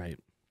all. Right.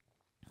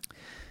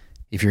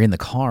 If you're in the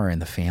car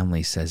and the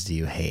family says to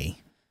you, "Hey,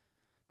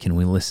 can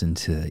we listen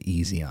to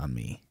Easy on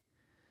Me?"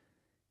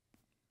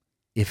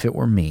 If it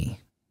were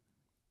me,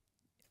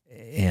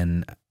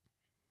 and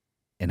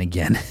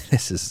again,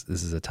 this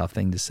is a tough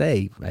thing to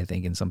say, I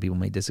think, and some people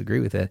may disagree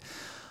with it.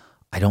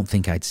 I don't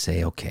think I'd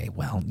say, okay,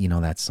 well,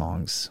 that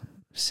song's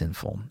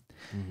sinful.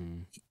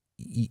 Mm-hmm.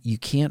 You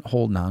can't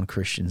hold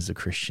non-Christians to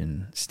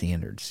Christian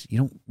standards. You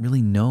don't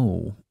really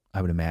know,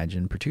 I would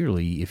imagine,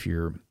 particularly if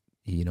you're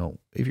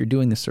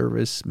doing the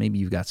service, maybe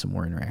you've got some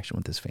more interaction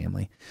with this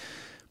family.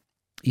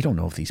 You don't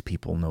know if these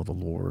people know the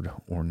Lord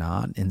or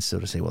not. And so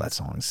to say, well, that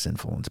song is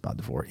sinful and it's about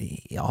divorce,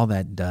 all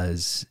that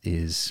does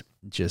is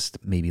just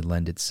maybe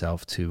lend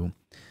itself to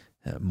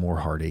more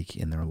heartache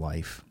in their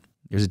life.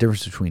 There's a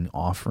difference between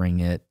offering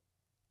it,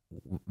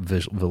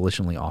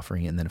 volitionally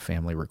offering it, and then a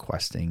family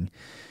requesting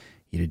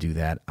you to do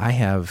that. I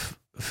have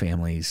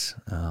families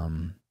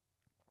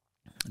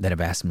that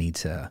have asked me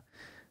to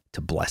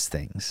bless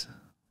things.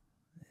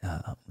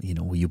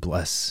 Will you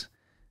bless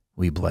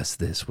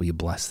this? Will you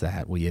bless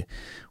that? Will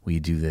you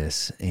do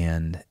this?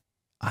 And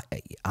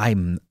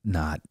I'm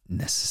not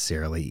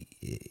necessarily,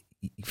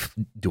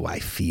 do I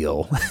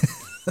feel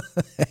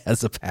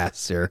as a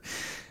pastor,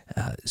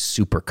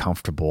 super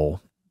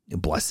comfortable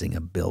blessing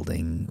a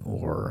building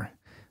or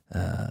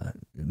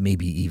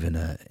maybe even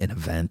an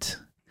event.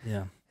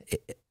 Yeah.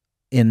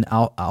 And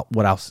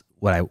what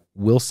I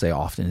will say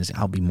often is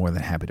I'll be more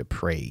than happy to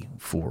pray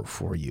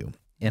for you.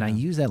 And I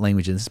use that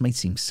language, and this might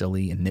seem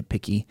silly and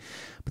nitpicky,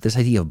 but this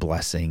idea of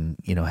blessing,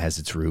 has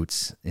its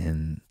roots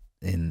in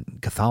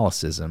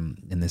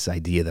Catholicism, in this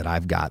idea that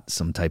I've got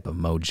some type of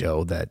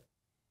mojo that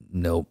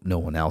no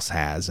one else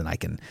has, and I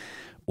can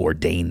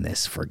ordain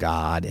this for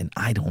God. And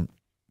I don't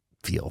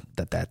feel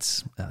that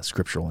that's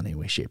scriptural in any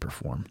way, shape, or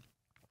form.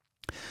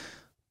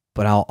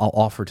 But I'll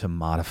offer to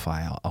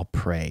modify. I'll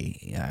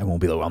pray. I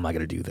won't be like, well, I'm not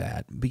going to do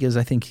that, because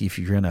I think if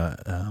you're going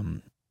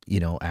to,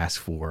 ask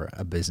for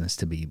a business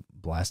to be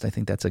blessed, I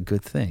think that's a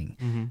good thing.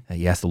 Mm-hmm.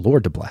 You ask the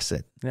Lord to bless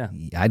it. Yeah,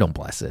 I don't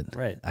bless it.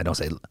 Right. I don't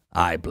say,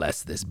 I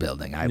bless this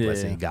building. I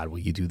bless it. God, will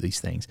you do these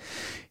things?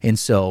 And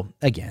so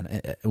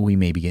again, we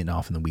may be getting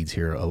off in the weeds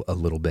here a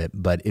little bit,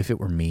 but if it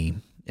were me,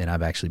 and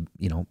I've actually,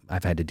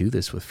 I've had to do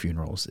this with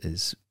funerals,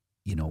 is,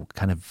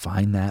 kind of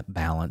find that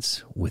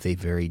balance with a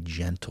very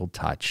gentle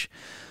touch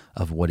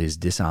of what is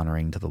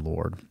dishonoring to the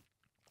Lord.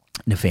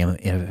 And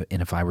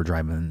if I were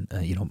driving,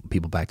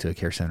 people back to a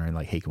care center and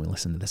like, hey, can we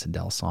listen to this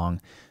Adele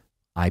song?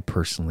 I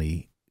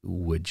personally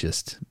would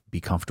just be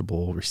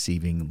comfortable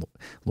receiving,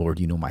 Lord,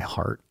 my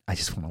heart. I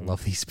just want to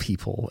love these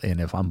people. And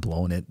if I'm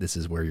blowing it, this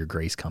is where your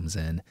grace comes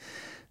in.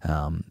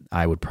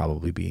 I would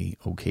probably be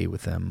okay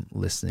with them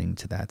listening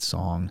to that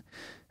song.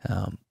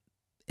 And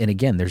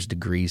again, there's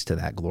degrees to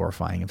that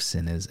glorifying of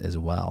sin as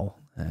well.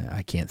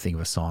 I can't think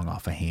of a song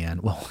off a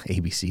hand. Well,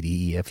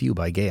 ABCDEFU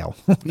by Gail.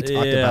 We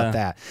talked about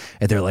that.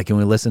 And they're like, can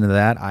we listen to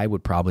that? I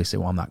would probably say,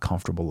 well, I'm not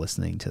comfortable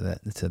listening to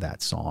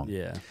that song.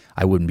 Yeah.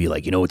 I wouldn't be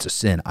like, it's a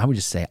sin. I would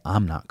just say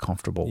I'm not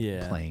comfortable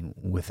playing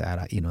with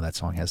that. That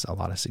song has a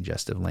lot of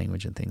suggestive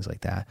language and things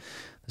like that.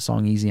 The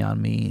song Easy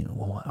on Me,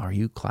 well, are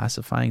you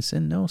classifying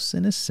sin? No,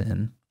 sin is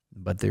sin.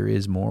 But there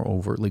is more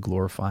overtly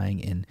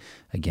glorifying. And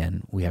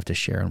again, we have to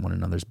share in one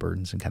another's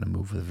burdens and kind of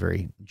move with a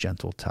very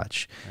gentle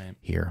touch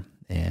here.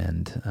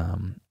 And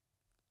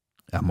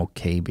I'm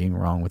okay being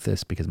wrong with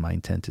this, because my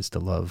intent is to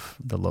love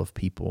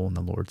people, and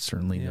the Lord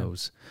certainly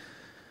knows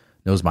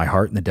my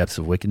heart and the depths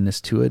of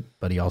wickedness to it.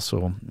 But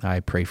I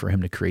pray for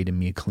him to create in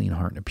me a clean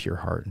heart and a pure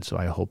heart. And so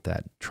I hope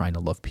that trying to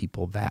love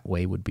people that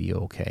way would be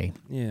okay.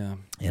 Yeah.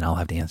 And I'll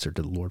have to answer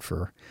to the Lord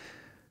for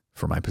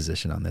my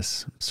position on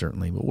this,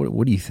 certainly. But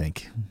what do you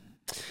think?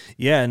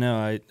 Yeah, no,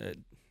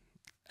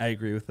 I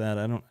agree with that.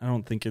 I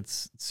don't think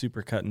it's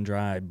super cut and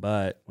dry,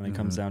 but when it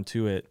comes down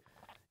to it,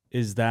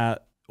 is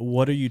that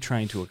what are you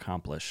trying to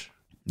accomplish?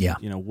 Yeah.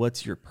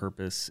 What's your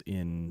purpose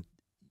in,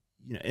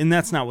 and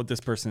that's not what this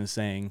person is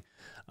saying,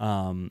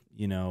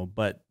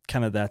 but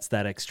kind of that's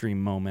that extreme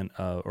moment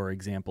or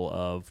example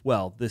of,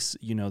 well, this,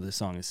 this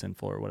song is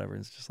sinful or whatever.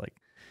 It's just like,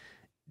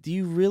 do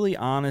you really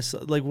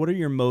what are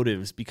your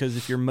motives? Because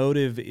if your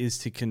motive is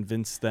to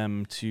convince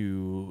them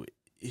to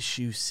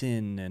issue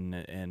sin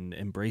and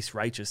embrace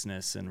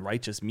righteousness and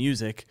righteous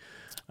music,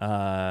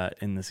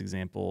 in this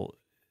example,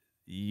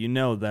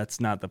 that's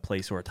not the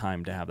place or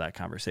time to have that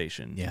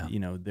conversation. Yeah.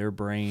 Their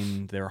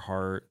brain, their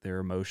heart, their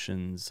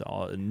emotions,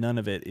 none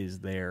of it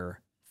is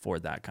there for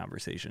that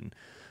conversation.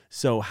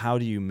 So how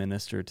do you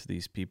minister to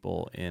these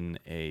people in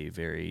a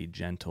very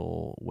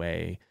gentle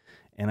way?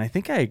 And I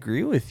think I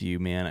agree with you,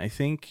 man. I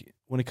think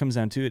when it comes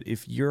down to it,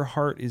 if your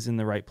heart is in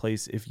the right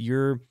place, if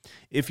you're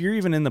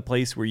even in the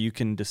place where you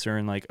can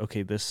discern, like,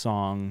 okay, this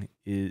song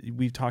is,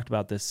 we've talked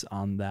about this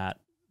on that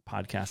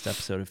podcast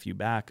episode a few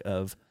back,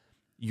 of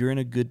you're in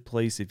a good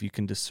place if you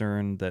can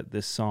discern that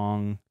this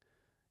song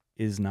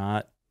is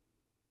not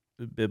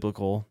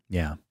biblical.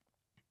 Yeah.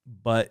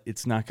 But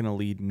it's not going to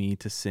lead me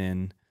to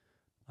sin.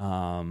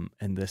 And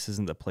this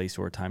isn't the place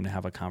or time to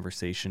have a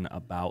conversation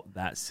about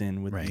that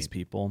sin with these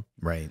people.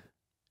 Right.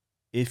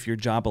 If your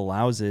job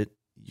allows it,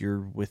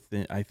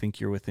 I think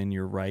you're within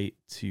your right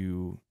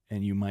to,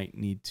 and you might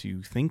need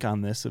to think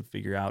on this and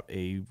figure out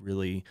a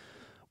really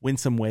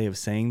winsome way of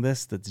saying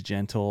this that's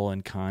gentle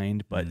and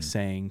kind, but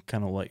saying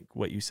kind of like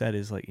what you said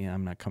is like,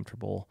 I'm not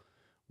comfortable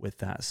with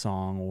that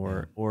song,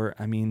 or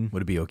I mean,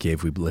 would it be okay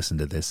if we listen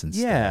to this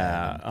instead?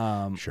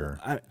 Yeah. Sure.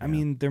 I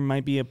mean, there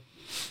might be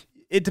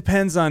it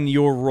depends on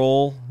your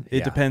role.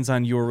 It depends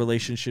on your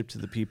relationship to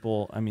the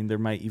people. I mean, there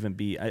might even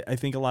be, I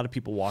think a lot of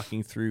people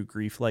walking through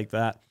grief like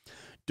that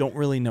don't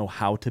really know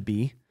how to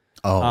be.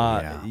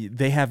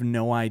 They have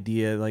no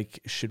idea, like,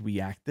 should we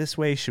act this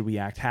way? Should we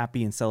act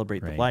happy and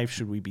celebrate the life?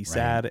 Should we be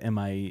sad? Am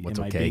I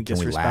being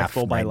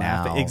disrespectful by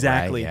laughing?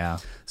 Exactly. Right, yeah.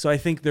 So I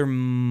think there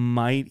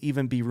might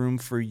even be room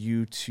for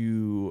you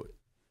to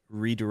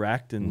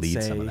redirect and lead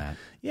say, some of that.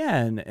 Yeah,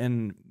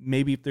 and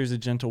maybe if there's a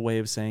gentle way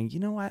of saying,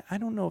 I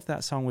don't know if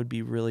that song would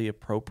be really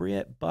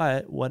appropriate,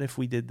 but what if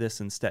we did this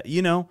instead?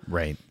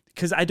 Right.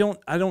 Because I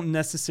don't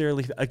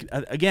necessarily,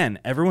 again,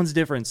 everyone's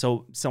different,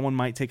 so someone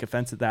might take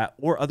offense at that,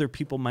 or other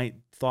people might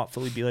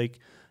thoughtfully be like,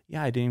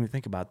 yeah, I didn't even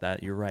think about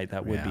that. You're right.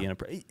 That would be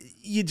inappropriate.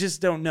 You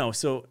just don't know.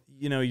 So,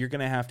 you're going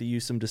to have to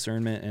use some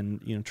discernment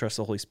and, trust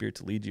the Holy Spirit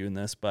to lead you in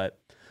this. But,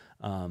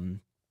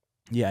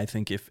 I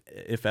think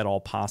if at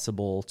all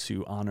possible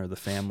to honor the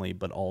family,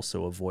 but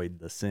also avoid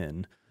the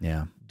sin,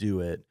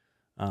 do it.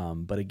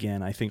 But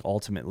again, I think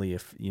ultimately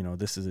if,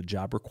 this is a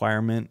job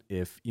requirement,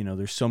 if,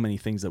 there's so many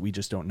things that we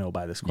just don't know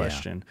by this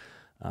question.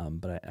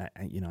 But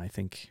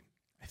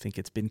I think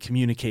it's been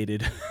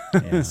communicated.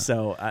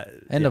 So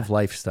end of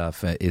life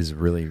stuff is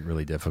really,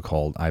 really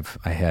difficult. I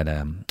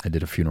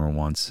did a funeral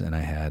once, and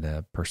I had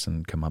a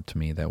person come up to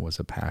me that was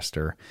a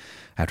pastor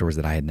afterwards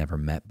that I had never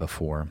met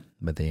before,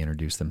 but they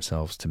introduced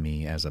themselves to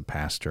me as a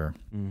pastor.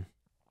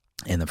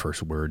 And the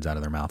first words out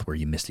of their mouth were,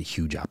 "You missed a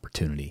huge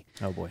opportunity."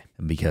 Oh boy.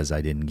 Because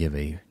I didn't give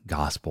a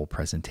gospel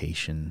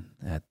presentation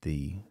at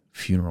the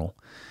funeral.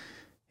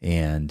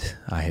 And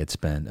I had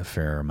spent a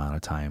fair amount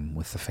of time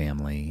with the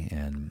family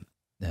and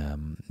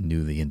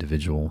knew the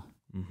individual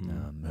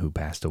who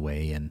passed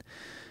away, and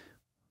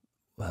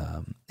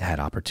had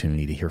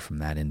opportunity to hear from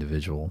that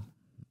individual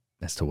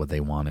as to what they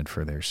wanted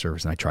for their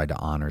service. And I tried to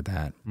honor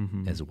that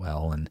as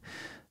well, and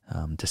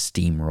to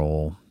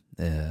steamroll,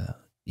 a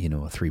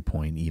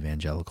 3-point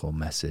evangelical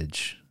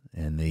message.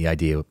 And the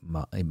idea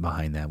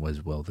behind that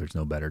was, well, there's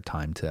no better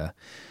time to,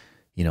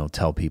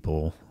 tell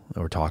people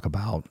or talk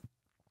about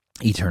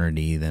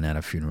eternity than at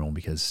a funeral,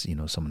 because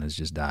someone has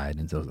just died,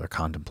 and so they're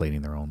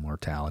contemplating their own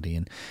mortality,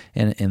 and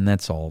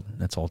that's all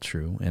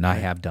true. And I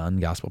have done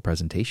gospel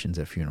presentations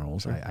at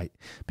funerals, I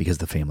because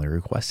the family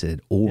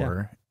requested,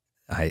 or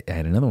I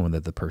had another one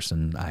that the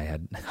person, I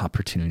had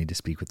opportunity to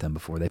speak with them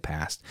before they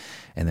passed,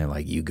 and they're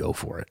like, "You go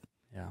for it."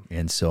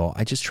 And so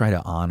I just try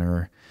to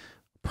honor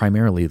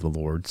primarily the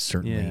Lord,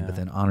 certainly, but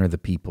then honor the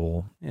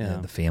people,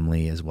 the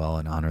family as well,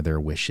 and honor their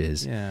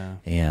wishes.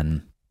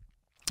 And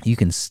you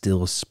can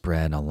still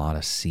spread a lot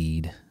of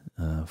seed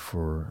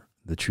for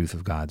the truth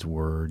of God's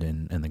word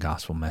and the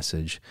gospel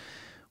message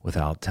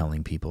without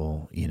telling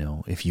people,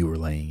 if you were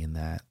laying in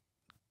that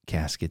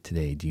casket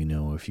today, do you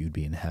know if you'd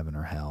be in heaven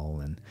or hell?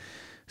 And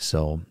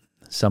so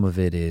some of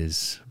it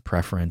is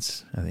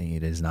preference. I think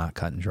it is not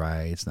cut and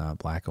dry. It's not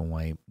black and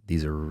white.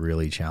 These are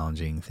really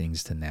challenging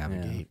things to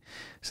navigate.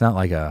 It's not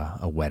like a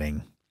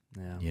wedding.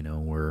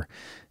 Where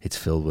it's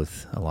filled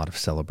with a lot of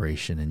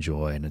celebration and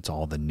joy, and it's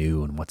all the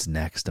new and what's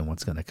next and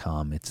what's going to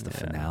come. It's the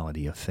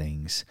finality of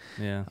things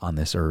on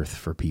this earth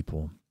for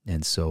people.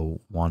 And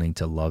so wanting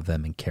to love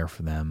them and care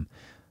for them.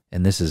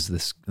 And this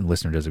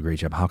listener does a great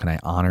job. How can I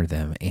honor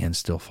them and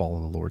still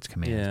follow the Lord's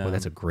commands? Well,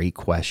 that's a great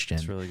question.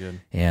 It's really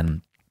good.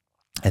 And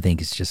I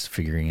think it's just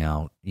figuring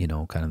out,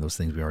 kind of those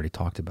things we already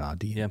talked about.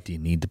 Do you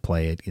need to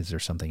play it? Is there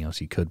something else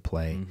you could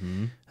play?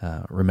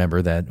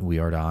 Remember that we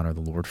are to honor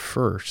the Lord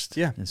first.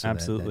 And so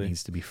absolutely. That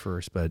needs to be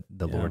first. But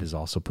the Lord is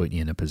also putting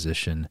you in a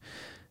position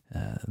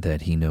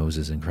that He knows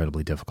is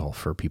incredibly difficult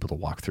for people to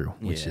walk through,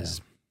 which is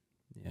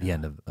the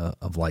end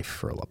of life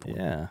for a loved one.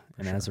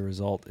 And as a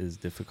result, is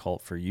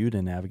difficult for you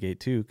to navigate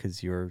too,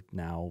 because you're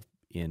now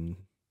in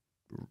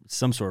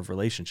some sort of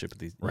relationship with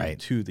these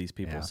to these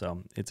people.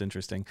 So it's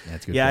interesting.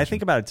 That's a good question. I question.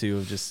 think about it too,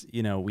 of just,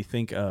 we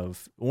think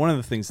of, one of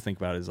the things to think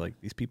about is like,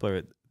 these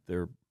people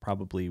they're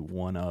probably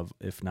one of,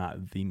 if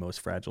not the most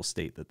fragile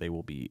state that they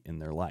will be in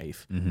their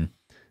life.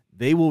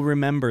 They will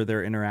remember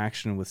their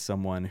interaction with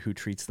someone who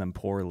treats them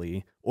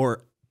poorly,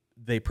 or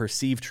they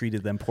perceive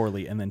treated them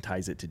poorly, and then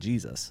ties it to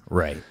Jesus.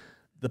 Right.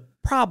 The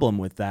problem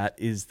with that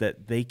is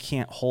that they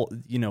can't hold,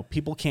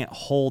 people can't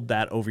hold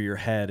that over your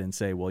head and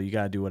say, well, you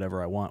got to do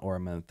whatever I want, or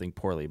I'm going to think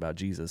poorly about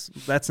Jesus.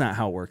 That's not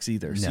how it works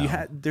either. So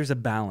there's a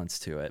balance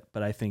to it,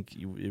 but I think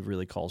it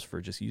really calls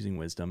for just using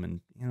wisdom,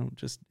 and,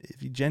 just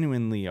if you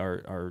genuinely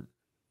are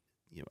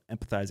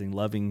empathizing,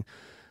 loving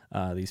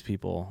these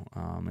people,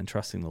 and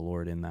trusting the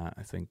Lord in that,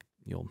 I think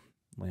you'll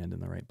land in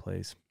the right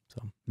place.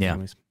 So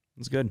anyways,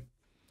 it's good.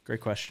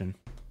 Great question.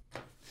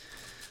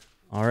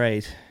 All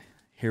right.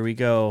 Here we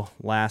go.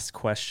 Last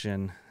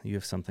question. You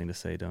have something to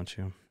say, don't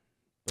you?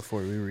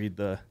 Before we read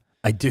the...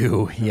 I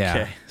do, yeah.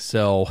 Okay.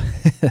 So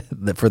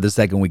for the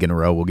second week in a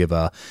row, we'll give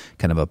a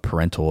kind of a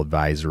parental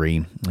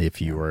advisory.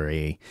 If you are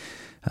a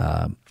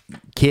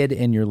kid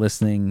and you're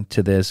listening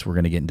to this, we're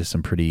going to get into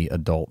some pretty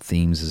adult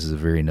themes. This is a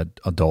very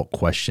adult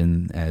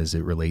question as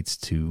it relates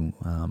to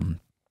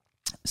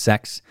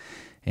sex.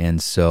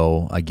 And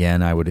so,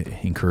 again, I would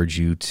encourage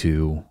you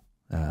to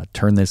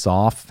turn this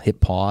off, hit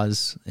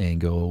pause,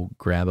 and go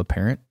grab a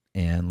parent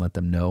and let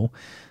them know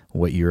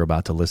what you're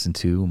about to listen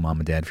to. Mom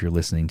and Dad, if you're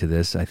listening to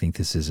this, I think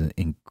this is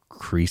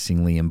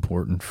increasingly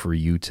important for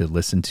you to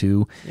listen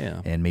to.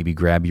 And maybe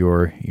grab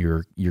your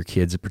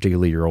kids,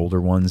 particularly your older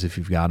ones, if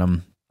you've got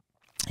them.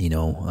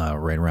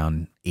 Right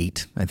around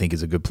 8, I think,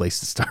 is a good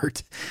place to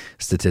start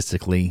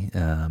statistically,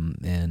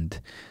 and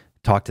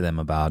talk to them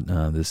about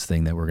this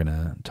thing that we're going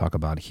to talk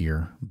about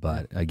here.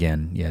 But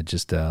again,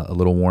 just a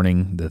little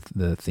warning: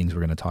 the things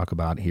we're going to talk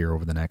about here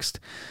over the next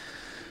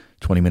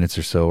 20 minutes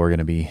or so are going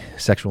to be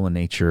sexual in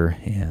nature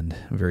and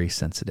very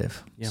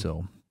sensitive. Yeah.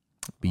 So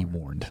be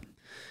warned.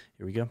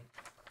 Here we go.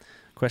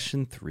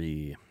 Question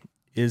 3.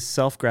 Is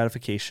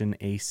self-gratification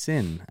a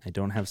sin? I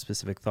don't have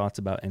specific thoughts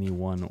about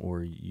anyone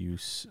or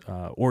use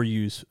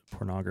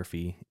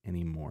pornography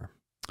anymore.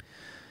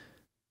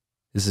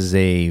 This is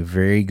a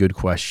very good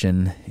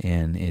question,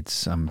 and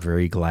I'm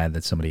very glad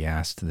that somebody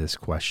asked this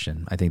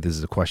question. I think this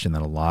is a question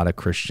that a lot of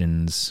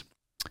Christians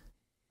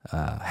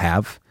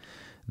have,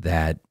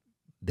 that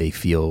they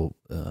feel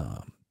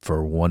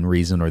for one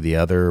reason or the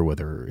other,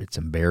 whether it's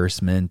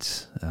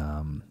embarrassment,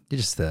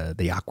 just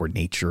the awkward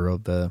nature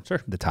of the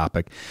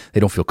topic,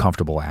 they don't feel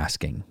comfortable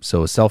asking.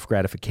 So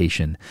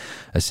self-gratification,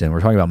 a sin.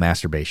 We're talking about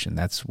masturbation.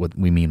 That's what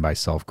we mean by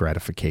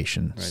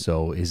self-gratification. Right.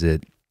 So is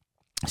it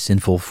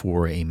sinful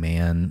for a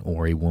man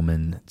or a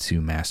woman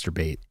to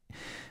masturbate?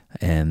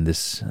 And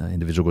this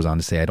individual goes on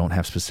to say, I don't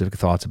have specific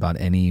thoughts about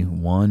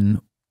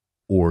anyone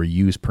or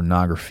use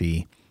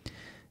pornography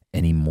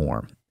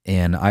anymore.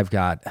 And I've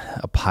got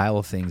a pile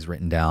of things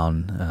written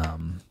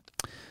down.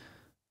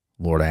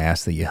 Lord, I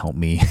ask that you help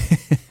me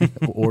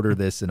order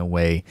this in a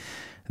way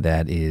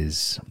that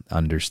is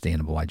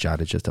understandable. I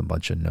jotted just a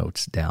bunch of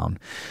notes down.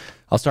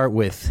 I'll start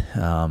with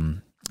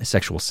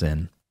sexual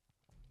sin,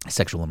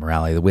 sexual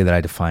immorality. The way that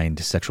I defined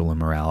sexual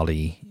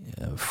immorality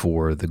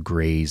for the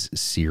Grays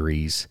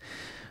series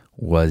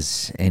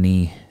was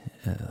any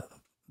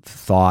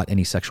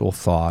sexual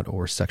thought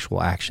or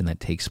sexual action that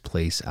takes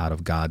place out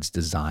of God's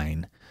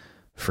design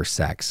for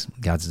sex.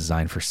 God's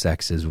design for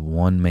sex is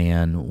one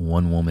man,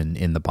 one woman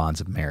in the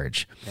bonds of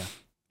marriage. Yeah.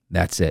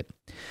 That's it.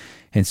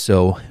 And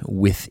so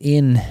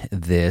within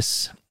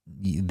this,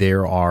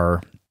 there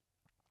are,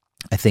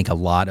 I think, a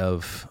lot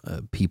of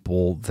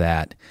people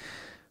that,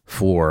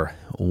 for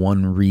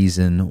one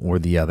reason or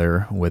the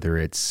other, whether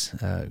it's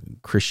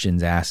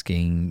Christians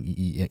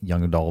asking,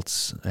 young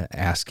adults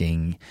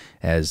asking,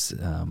 as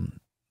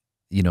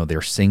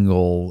they're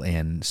single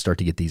and start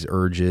to get these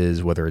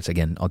urges, whether it's,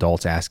 again,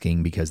 adults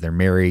asking because they're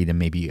married and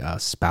maybe a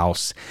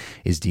spouse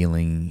is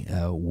dealing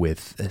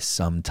with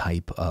some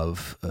type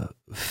of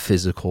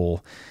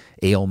physical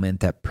ailment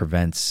that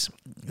prevents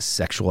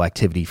sexual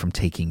activity from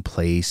taking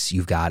place.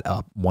 You've got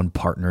one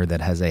partner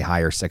that has a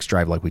higher sex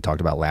drive, like we talked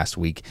about last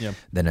week,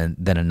 than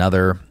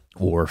another,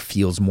 or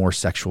feels more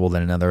sexual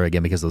than another,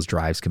 again, because those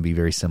drives can be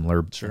very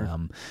similar. Sure.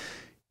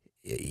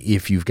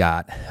 If you've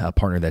got a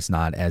partner that's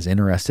not as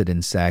interested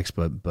in sex,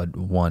 but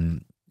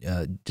one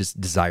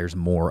just desires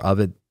more of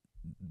it,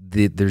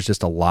 there's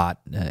just a lot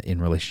in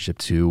relationship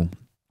to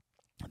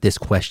this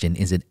question: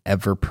 is it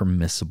ever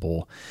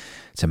permissible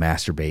to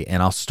masturbate?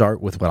 And I'll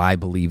start with what I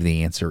believe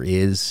the answer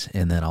is,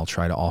 and then I'll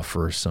try to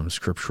offer some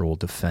scriptural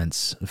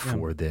defense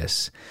for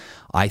this.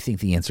 I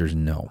think the answer is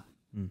no.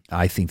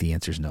 I think the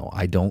answer is no.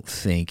 I don't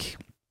think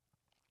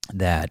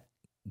that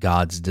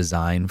God's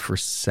design for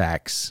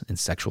sex and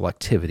sexual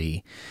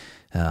activity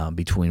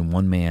between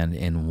one man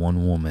and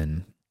one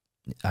woman,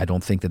 I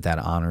don't think that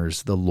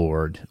honors the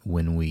Lord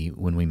when we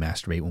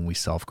masturbate, when we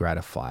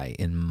self-gratify.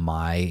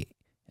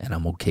 And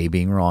I'm okay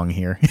being wrong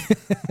here,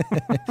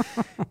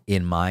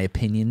 in my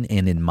opinion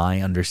and in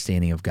my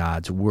understanding of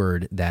God's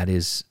word, that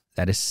is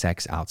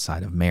sex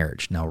outside of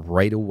marriage. Now,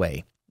 right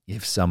away,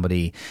 if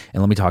somebody,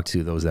 and let me talk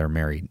to those that are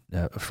married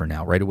for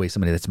now, right away,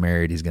 somebody that's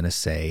married is going to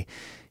say,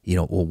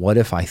 well, what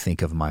if I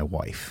think of my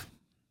wife?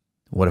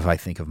 What if I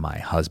think of my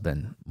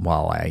husband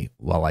while I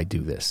do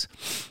this?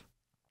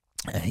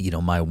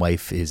 My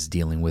wife is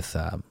dealing with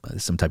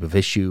some type of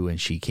issue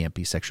and she can't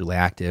be sexually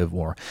active,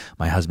 or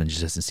my husband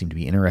just doesn't seem to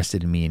be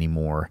interested in me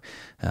anymore.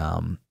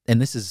 And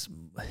this is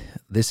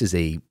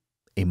a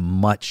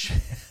much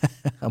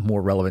a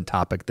more relevant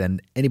topic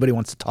than anybody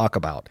wants to talk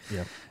about.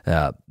 Yeah.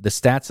 The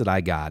stats that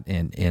I got,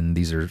 and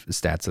these are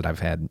stats that I've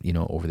had,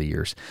 over the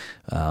years,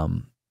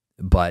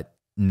 but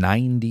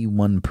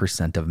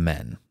 91% of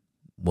men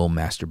will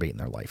masturbate in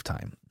their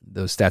lifetime.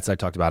 Those stats I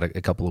talked about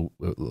a couple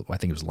of, I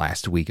think it was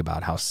last week,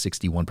 about how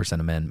 61%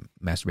 of men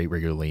masturbate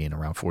regularly and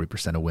around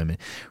 40% of women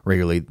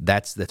regularly.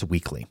 That's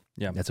weekly.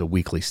 Yeah. That's a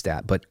weekly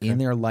stat. But in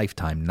their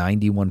lifetime,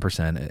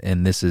 91%,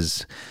 and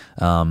this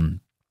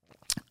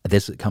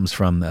comes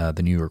from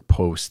the New York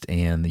Post,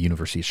 and the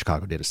University of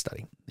Chicago did a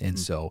study. And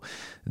so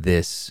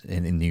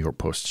and the New York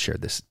Post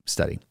shared this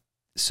study.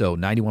 So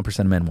 91%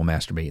 of men will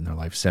masturbate in their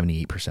life.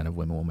 78% of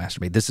women will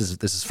masturbate. This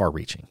is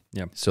far-reaching.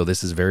 Yeah. So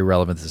this is very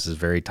relevant. This is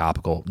very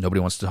topical. Nobody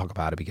wants to talk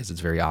about it because it's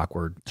very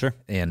awkward. Sure.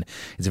 And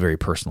it's a very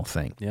personal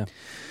thing. Yeah.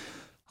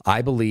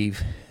 I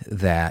believe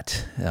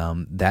that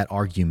that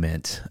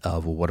argument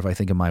of, well, what if I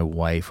think of my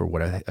wife, or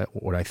what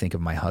I think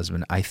of my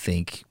husband? I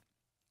think,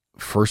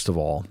 first of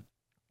all,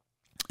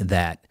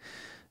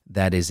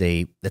 that's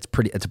a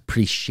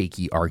pretty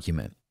shaky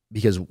argument,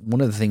 because one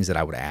of the things that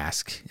I would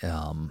ask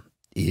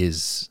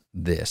is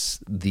this: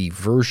 the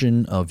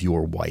version of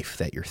your wife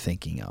that you're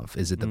thinking of,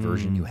 is it the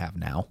version you have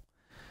now?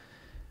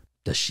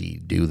 Does she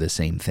do the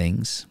same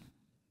things?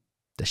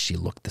 Does she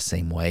look the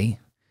same way?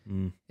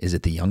 Mm. Is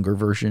it the younger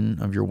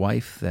version of your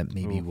wife that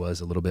maybe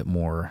was a little bit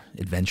more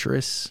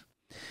adventurous?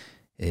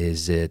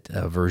 Is it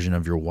a version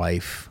of your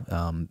wife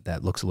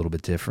that looks a little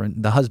bit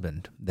different? The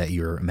husband that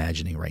you're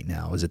imagining right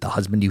now, is it the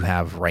husband you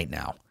have right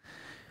now?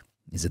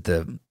 Is it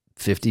the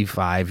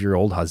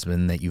 55-year-old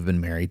husband that you've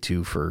been married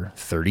to for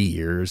 30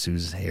 years,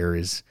 whose hair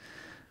is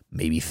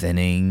maybe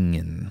thinning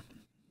and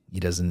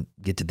he doesn't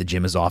get to the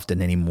gym as often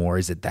anymore?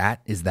 Is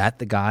that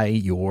the guy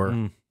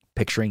you're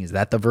picturing? Is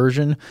that the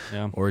version?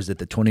 Yeah. Or is it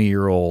the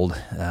 20-year-old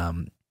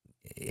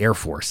Air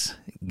Force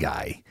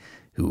guy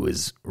who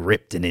is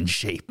ripped and in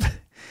shape?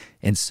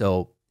 And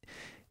so,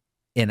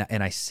 and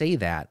I say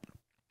that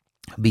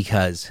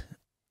because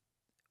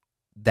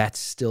that's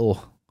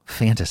still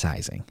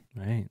fantasizing.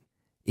 Right.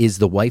 Is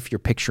the wife you're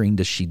picturing,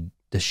 does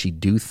she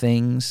do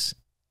things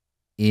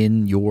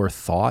in your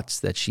thoughts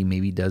that she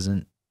maybe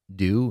doesn't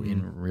do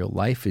in real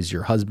life? Is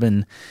your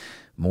husband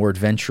more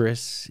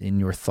adventurous in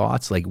your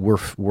thoughts? Like we're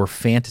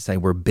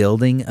fantasizing, we're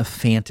building a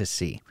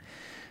fantasy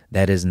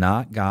that is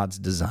not God's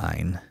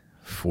design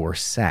for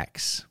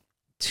sex,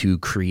 to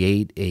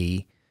create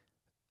a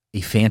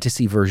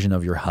fantasy version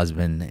of your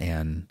husband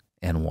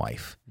and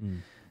wife.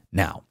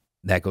 Now,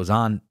 that goes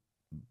on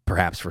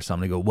perhaps for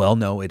some to go, well,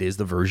 no, it is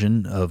the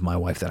version of my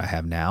wife that I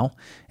have now,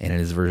 and it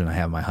is the version I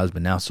have of my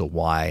husband now, so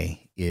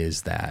why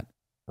is that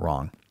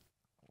wrong?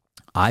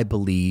 I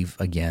believe,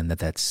 again, that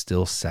that's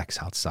still sex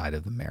outside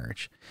of the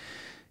marriage.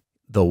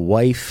 The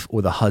wife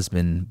or the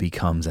husband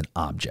becomes an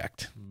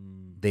object.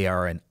 They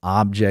are an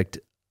object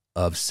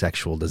of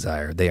sexual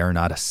desire. They are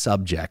not a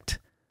subject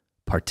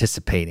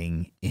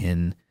participating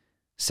in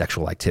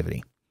sexual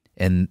activity.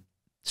 And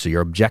so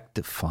you're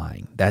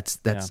objectifying. That's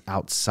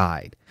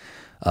outside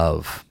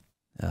of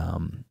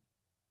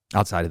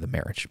the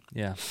marriage.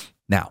 Yeah.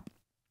 Now,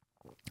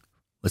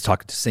 let's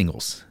talk to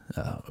singles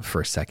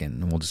for a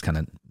second, and we'll just kind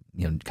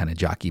of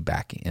jockey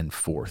back and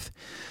forth.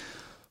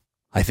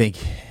 I think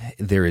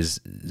there is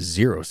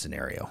zero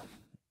scenario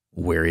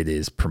where it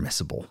is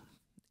permissible,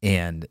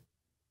 and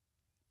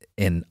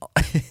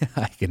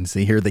I can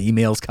hear the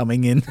emails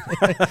coming in.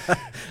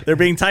 They're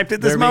being typed at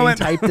this moment.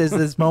 They're being typed at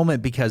this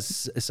moment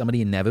because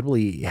somebody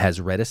inevitably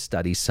has read a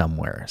study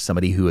somewhere.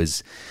 Somebody who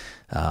is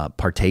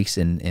partakes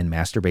in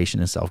masturbation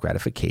and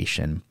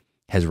self-gratification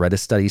has read a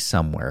study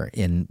somewhere,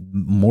 and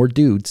more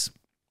dudes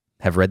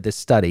have read this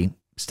study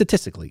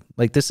statistically.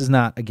 Like, this is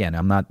not, again,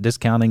 I'm not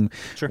discounting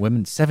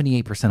women,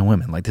 78% of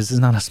women. Like, this is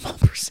not a small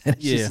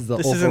percentage. Yeah,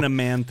 this isn't a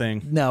man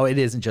thing. No, it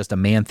isn't just a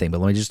man thing,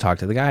 but let me just talk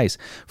to the guys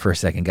for a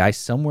second. Guys,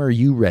 somewhere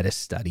you read a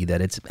study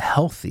that it's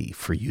healthy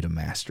for you to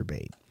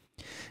masturbate.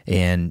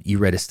 And you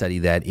read a study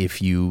that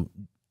if you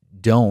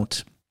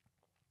don't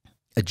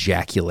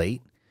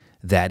ejaculate,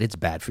 that it's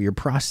bad for your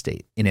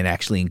prostate, and it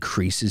actually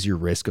increases your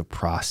risk of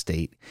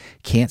prostate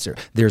cancer.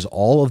 There's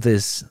all of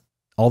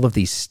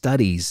these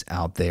studies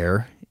out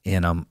there,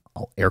 and I'll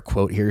air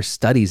quote here,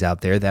 studies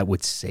out there that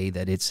would say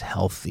that it's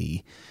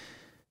healthy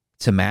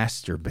to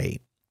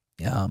masturbate.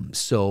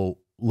 So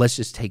let's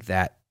say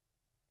that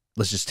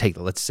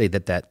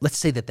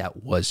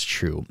was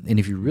true. And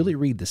if you really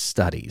read the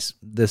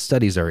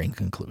studies are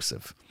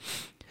inconclusive.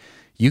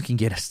 You can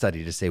get a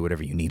study to say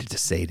whatever you need it to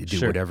say, to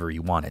do whatever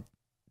you want it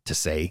to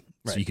say,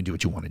 so you can do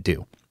what you want to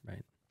do.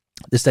 Right.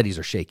 The studies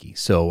are shaky.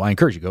 So I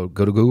encourage you,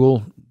 go to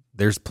Google.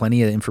 There's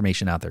plenty of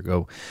information out there.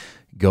 Go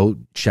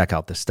check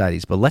out the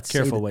studies. But let's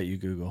careful what you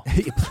Google.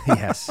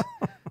 Yes,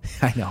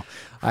 I know.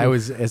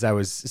 As I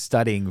was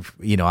studying,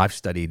 I've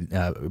studied,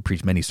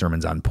 preached many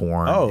sermons on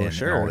porn and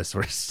all this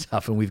sort of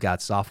stuff. And we've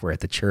got software at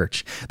the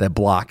church that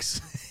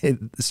blocks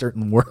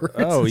certain words.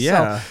 Oh,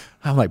 yeah. So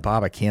I'm like,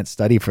 Bob, I can't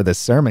study for this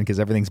sermon because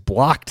everything's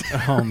blocked.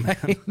 Oh, man.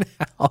 Right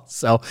now.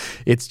 So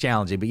it's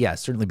challenging. But yeah,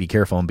 certainly be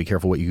careful, and be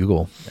careful what you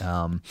Google.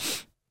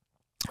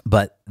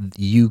 But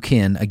you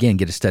can, again,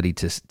 get a study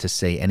to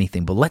say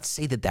anything. But let's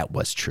say that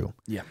was true.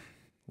 Yeah.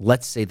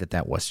 Let's say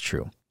that was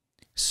true.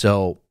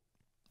 So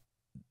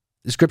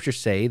the scriptures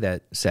say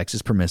that sex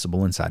is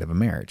permissible inside of a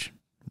marriage.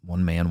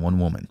 One man, one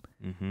woman,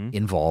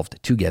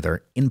 involved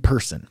together in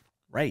person.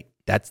 Right.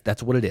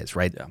 That's what it is,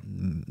 right? Yeah.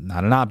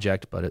 Not an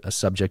object, but a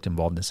subject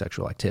involved in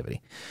sexual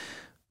activity.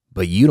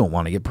 But you don't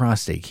want to get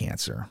prostate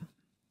cancer.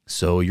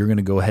 So you're going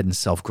to go ahead and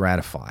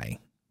self-gratify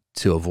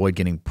to avoid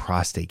getting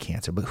prostate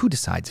cancer. But who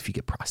decides if you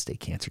get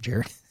prostate cancer,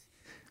 Jared?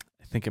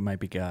 I think it might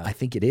be God. I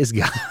think it is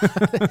God.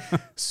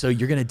 So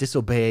you're going to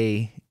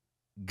disobey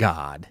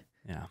God.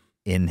 Yeah.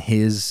 In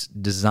his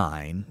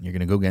design. You're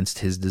going to go against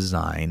his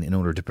design in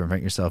order to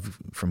prevent yourself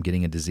from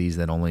getting a disease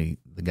that only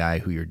the guy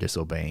who you're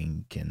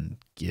disobeying can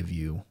give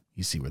you.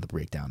 You see where the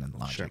breakdown in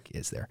logic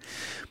is there.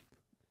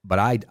 But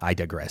I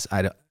digress.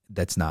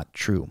 That's not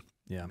true.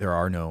 Yeah. There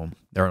are no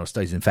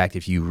studies. In fact,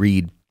 if you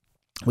read,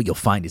 what you'll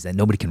find is that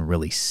nobody can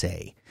really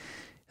say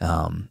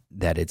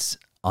that it's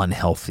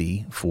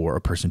unhealthy for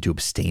a person to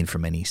abstain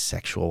from any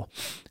sexual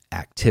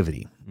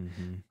activity.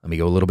 Let me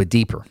go a little bit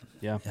deeper.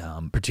 Yeah.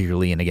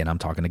 Particularly, and again, I'm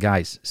talking to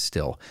guys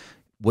still.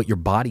 What your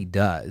body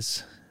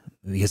does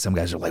because some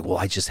guys are like, well,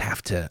 I just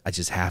have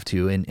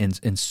to.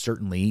 And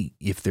certainly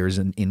if there's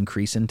an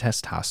increase in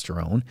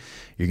testosterone,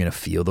 you're going to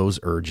feel those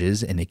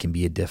urges and it can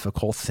be a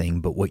difficult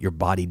thing. But what your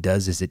body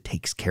does is it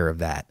takes care of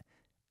that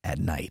at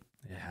night.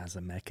 It has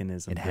a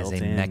mechanism.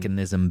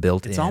 Mechanism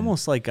built in. It's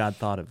almost like God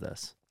thought of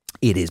this.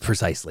 It is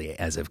precisely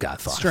as if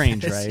God thought.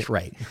 Strange, right?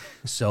 Right.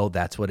 So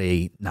that's what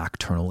a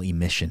nocturnal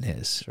emission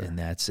is. Sure.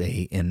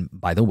 And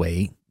by the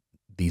way,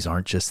 these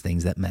aren't just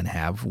things that men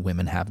have.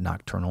 Women have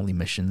nocturnal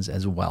emissions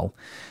as well.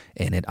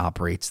 And it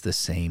operates the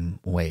same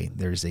way.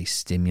 There's a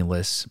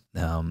stimulus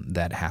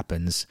that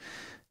happens,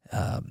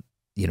 in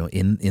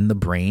the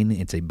brain.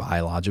 It's a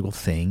biological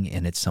thing,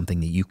 and it's something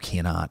that you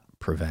cannot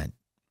prevent.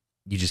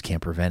 You just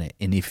can't prevent it.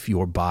 And if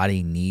your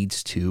body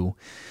needs to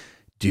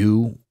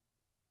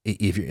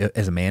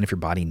if your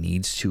body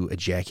needs to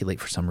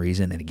ejaculate for some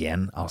reason, and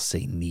again, I'll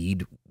say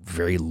need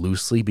very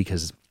loosely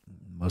because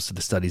most of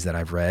the studies that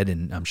I've read,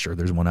 and I'm sure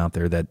there's one out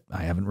there that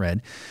I haven't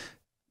read,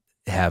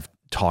 have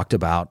talked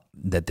about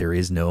that there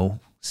is no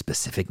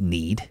specific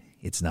need.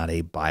 It's not a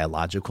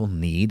biological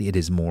need. It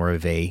is more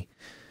of a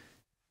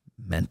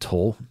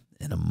mental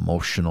and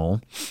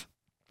emotional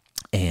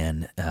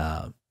and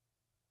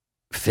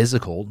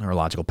physical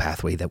neurological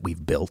pathway that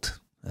we've built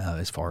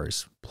as far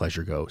as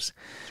pleasure goes.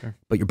 Sure.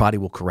 But your body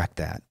will correct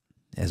that.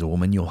 As a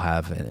woman, you'll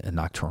have a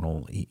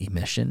nocturnal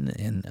emission,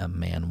 and a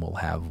man will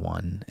have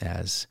one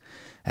as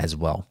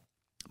well.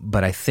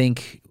 But I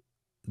think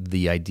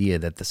the idea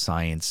that the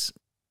science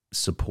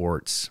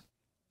supports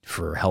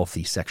for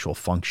healthy sexual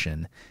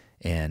function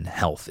and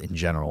health in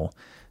general,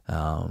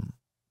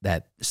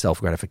 that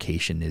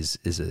self-gratification is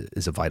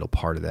a vital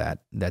part of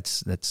that.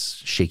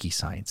 That's shaky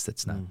science.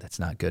 That's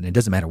not good. And it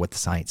doesn't matter what the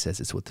science says;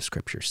 it's what the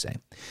scriptures say.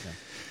 Yeah.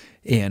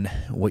 And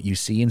what you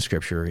see in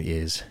Scripture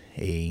is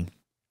any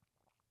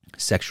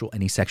sexual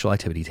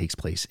activity takes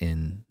place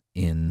in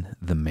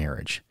the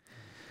marriage.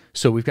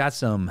 So we've got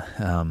some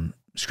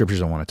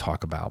scriptures I want to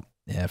talk about.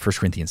 1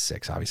 Corinthians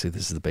 6, obviously,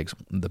 this is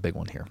the big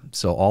one here.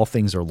 So all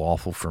things are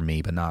lawful for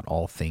me, but not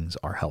all things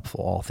are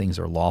helpful. All things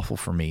are lawful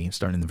for me,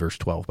 starting in verse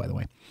 12, by the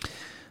way.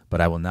 But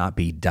I will not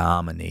be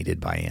dominated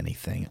by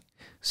anything.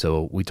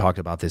 So we talked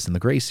about this in the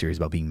Grace series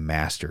about being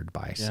mastered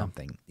by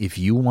something. If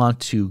you want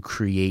to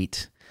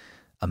create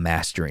a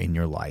master in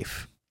your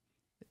life,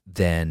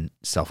 then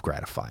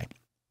self-gratify.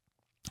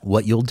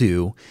 What you'll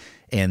do,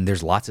 and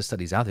there's lots of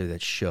studies out there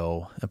that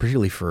show,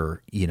 particularly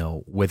for,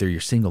 whether you're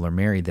single or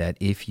married, that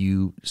if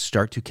you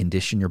start to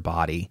condition your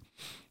body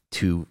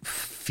to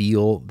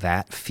feel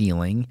that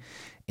feeling,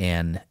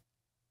 and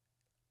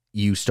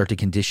you start to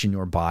condition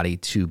your body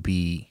to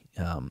be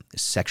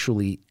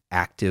sexually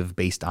active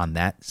based on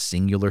that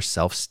singular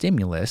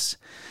self-stimulus,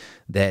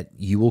 that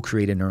you will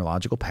create a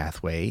neurological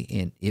pathway,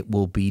 and it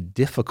will be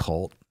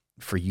difficult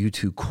for you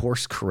to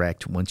course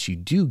correct once you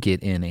do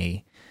get in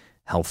a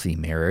healthy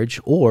marriage,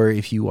 or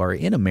if you are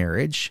in a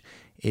marriage,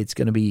 it's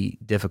going to be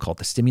difficult.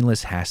 The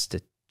stimulus has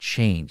to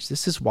change.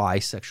 This is why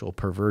sexual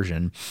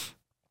perversion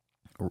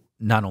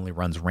not only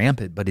runs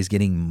rampant, but is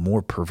getting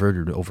more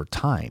perverted over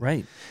time.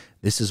 Right.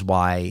 This is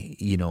why,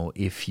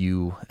 if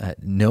you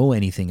know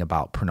anything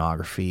about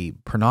pornography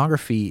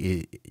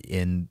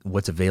in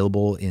what's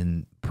available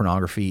in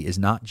pornography is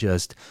not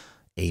just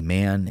a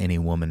man and a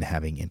woman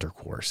having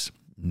intercourse,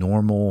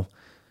 normal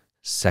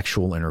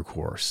sexual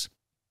intercourse.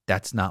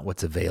 That's not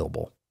what's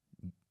available.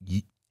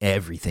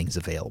 Everything's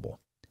available.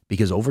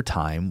 Because over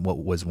time,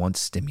 what was once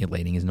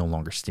stimulating is no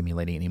longer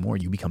stimulating anymore.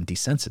 You become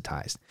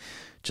desensitized.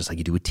 Just like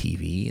you do with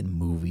TV and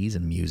movies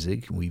and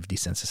music. We've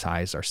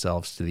desensitized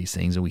ourselves to these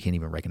things and we can't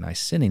even recognize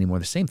sin anymore.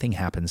 The same thing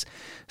happens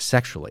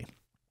sexually.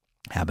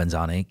 Happens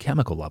on a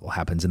chemical level.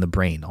 Happens in the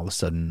brain. All of a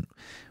sudden,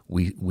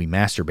 we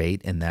masturbate,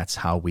 and that's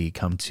how we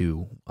come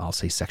to, I'll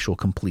say, sexual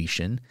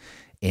completion.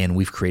 And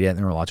we've created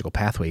a neurological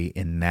pathway,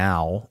 and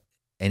now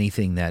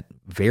anything that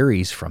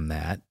varies from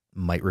that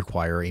might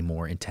require a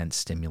more intense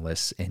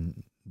stimulus,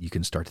 and you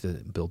can start to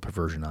build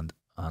perversion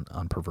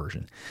on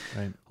perversion.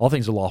 Right. All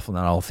things are lawful,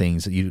 not all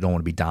things. You don't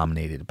want to be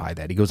dominated by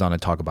that. He goes on to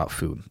talk about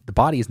food. The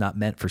body is not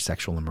meant for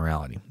sexual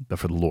immorality, but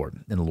for the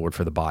Lord, and the Lord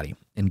for the body.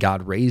 And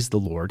God raised the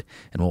Lord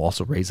and will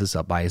also raise us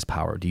up by his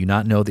power. Do you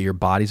not know that your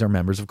bodies are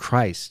members of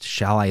Christ?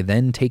 Shall I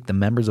then take the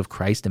members of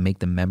Christ and make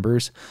them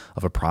members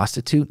of a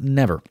prostitute?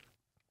 Never.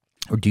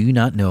 Or do you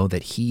not know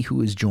that he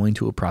who is joined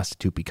to a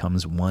prostitute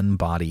becomes one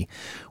body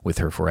with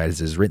her? For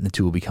as it is written, the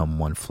two will become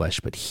one flesh.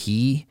 But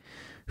he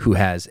who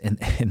has, and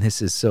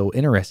this is so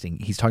interesting,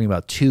 he's talking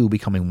about two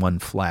becoming one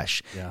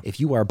flesh. Yeah. If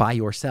you are by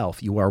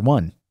yourself, you are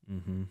one.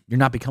 Mm-hmm. You're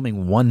not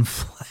becoming one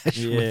flesh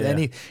with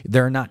any.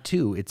 There are not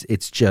two.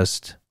 It's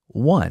just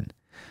one.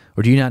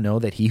 Or do you not know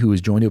that he who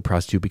is joined to a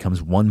prostitute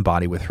becomes one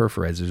body with her?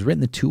 For as it is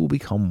written, the two will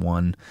become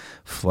one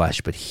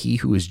flesh. But he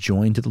who is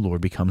joined to the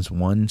Lord becomes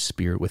one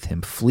spirit with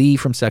him. Flee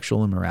from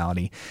sexual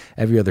immorality.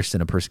 Every other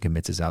sin a person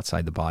commits is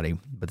outside the body,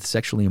 but the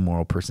sexually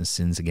immoral person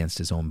sins against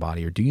his own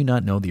body. Or do you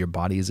not know that your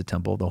body is a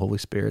temple of the Holy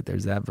Spirit?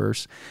 There's that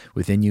verse.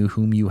 Within you,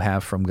 whom you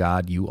have from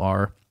God, you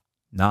are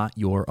not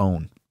your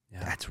own.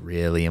 Yeah. That's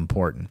really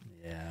important.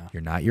 Yeah.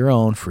 You're not your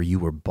own, for you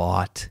were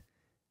bought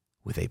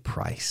with a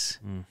price.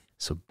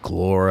 So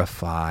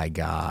glorify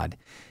God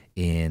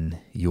in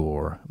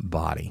your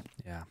body.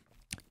 Yeah.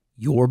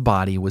 Your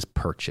body was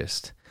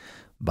purchased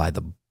by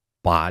the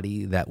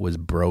body that was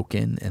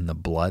broken and the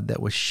blood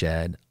that was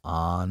shed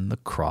on the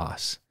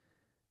cross.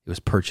 It was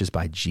purchased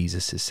by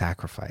Jesus'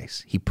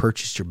 sacrifice. He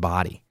purchased your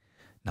body,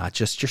 not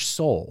just your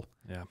soul.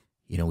 Yeah.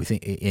 You know, we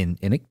think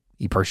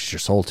he purchased your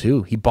soul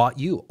too. He bought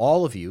you,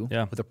 all of you,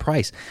 with a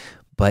price.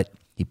 But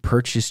he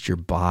purchased your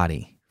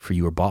body, for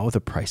you were bought with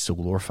a price, so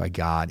glorify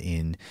God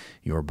in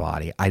your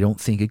body. I don't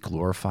think it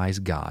glorifies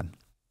God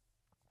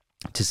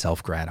to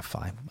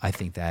self-gratify. I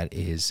think that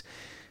is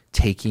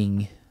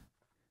taking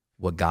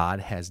what God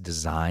has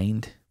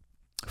designed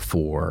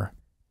for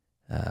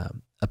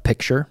a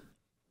picture.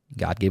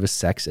 God gave us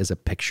sex as a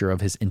picture of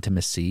his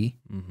intimacy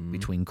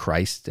between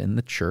Christ and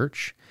the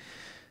church.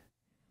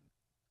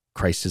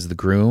 Christ is the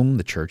groom,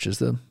 the church is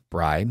the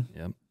bride.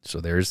 Yep. So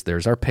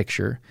there's our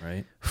picture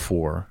right.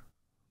 for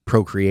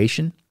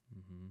procreation,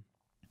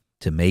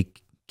 to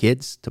make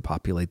kids, to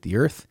populate the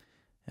earth,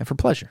 and for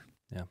pleasure.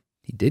 Yeah.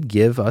 He did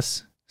give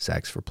us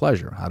sex for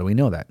pleasure. How do we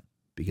know that?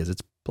 Because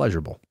it's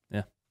pleasurable.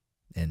 Yeah.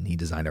 And he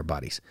designed our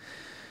bodies.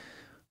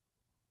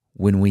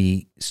 When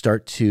we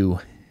start to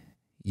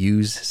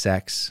use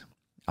sex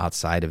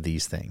outside of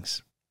these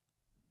things,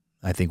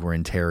 I think we're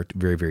in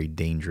very, very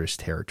dangerous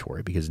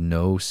territory, because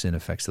no sin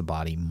affects the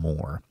body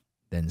more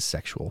than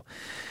sexual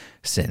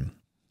sin.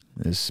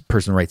 This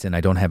person writes in,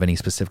 I don't have any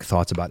specific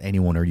thoughts about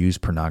anyone or use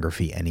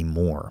pornography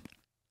anymore.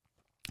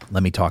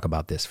 Let me talk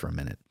about this for a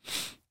minute.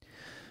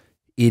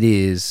 It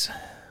is,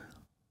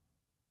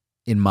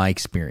 in my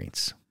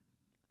experience,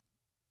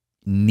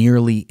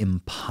 nearly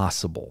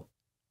impossible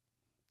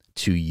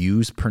to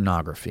use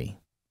pornography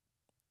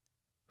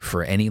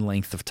for any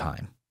length of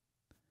time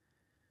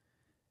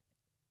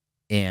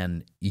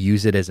and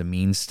use it as a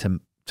means to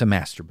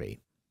masturbate,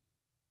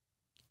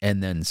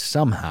 and then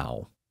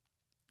somehow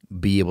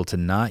be able to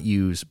not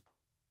use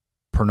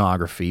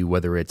pornography,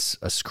 whether it's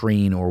a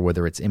screen or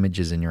whether it's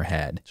images in your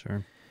head,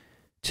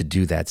 to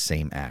do that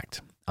same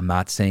act. I'm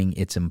not saying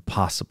it's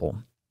impossible.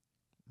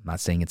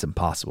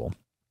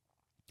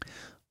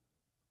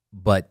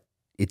 But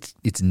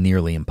it's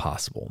nearly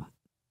impossible.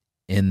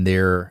 And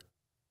there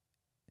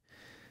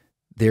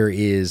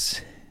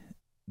is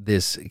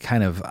this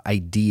kind of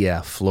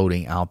idea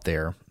floating out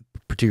there,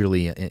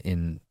 particularly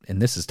and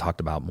this is talked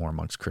about more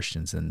amongst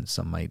Christians than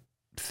some might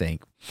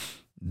think,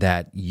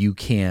 that you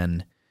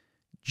can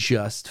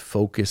just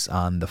focus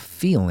on the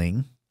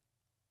feeling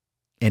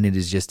and it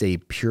is just a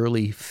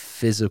purely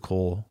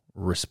physical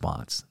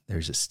response.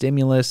 There's a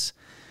stimulus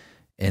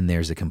and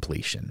there's a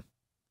completion.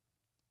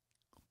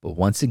 But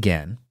once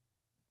again,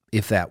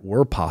 if that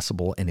were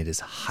possible, and it is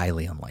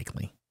highly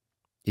unlikely,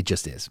 it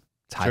just is.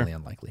 It's highly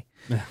unlikely.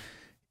 Yeah.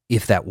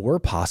 If that were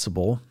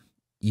possible,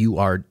 you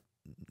are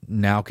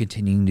now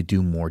continuing to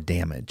do more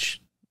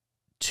damage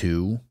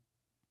to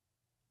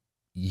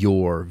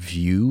your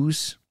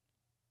views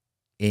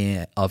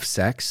of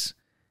sex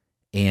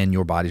and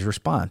your body's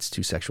response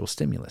to sexual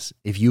stimulus.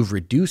 If you've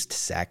reduced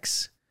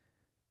sex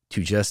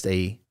to just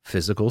a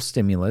physical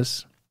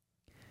stimulus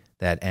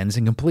that ends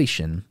in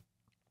completion,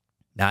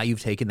 now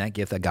you've taken that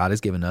gift that God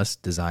has given us,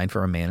 designed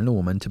for a man and a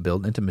woman to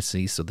build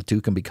intimacy so the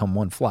two can become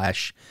one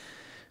flesh,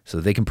 so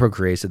that they can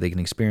procreate, so they can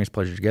experience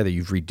pleasure together.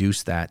 You've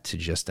reduced that to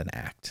just an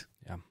act.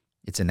 Yeah.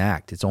 It's an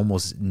act. It's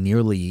almost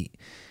nearly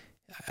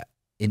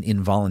an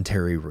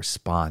involuntary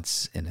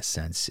response in a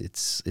sense.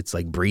 It's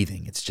like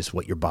breathing. It's just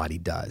what your body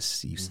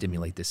does. You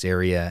stimulate this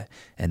area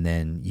and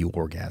then you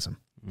orgasm.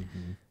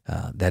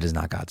 That is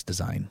not God's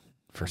design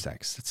for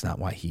sex. That's not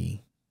why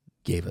he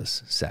gave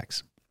us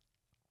sex.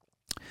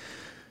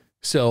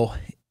 So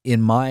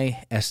in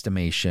my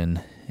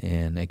estimation,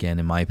 and again,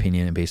 in my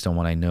opinion, and based on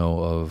what I know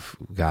of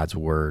God's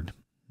word,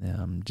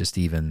 just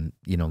even,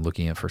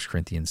 looking at 1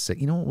 Corinthians 6,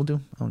 you know what we'll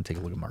do? I want to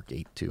take a look at Mark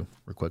 8 too,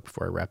 real quick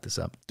before I wrap this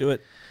up. Do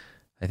it.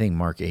 I think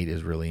Mark 8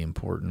 is really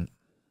important.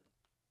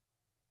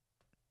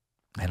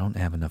 I don't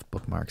have enough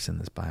bookmarks in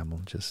this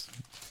Bible, just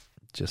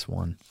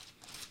one.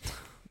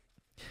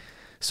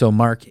 So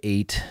Mark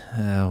 8,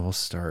 we'll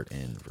start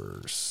in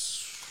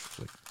verse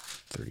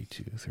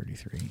 32,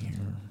 33 here.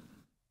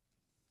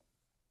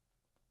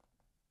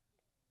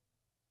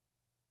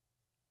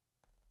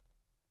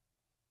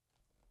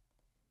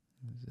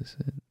 Is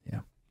this it?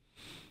 Yeah.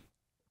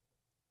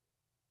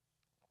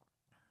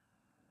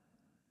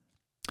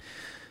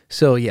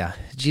 So yeah,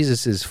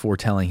 Jesus is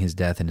foretelling his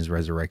death and his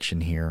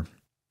resurrection here.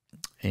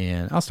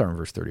 And I'll start in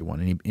verse 31,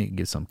 and he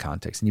gives some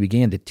context. And he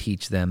began to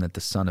teach them that the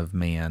Son of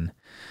Man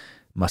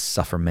must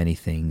suffer many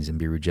things and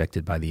be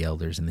rejected by the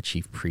elders and the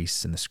chief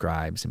priests and the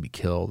scribes and be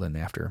killed, and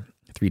after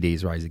 3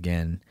 days rise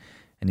again.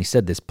 And he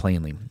said this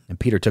plainly. And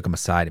Peter took him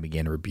aside and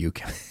began to rebuke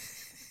him.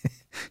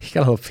 You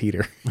gotta love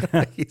Peter.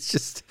 He's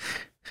just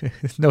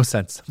no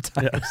sense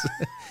sometimes.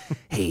 Yeah.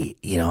 Hey,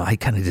 I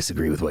kind of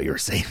disagree with what you were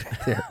saying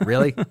back there.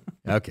 Really?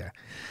 Okay.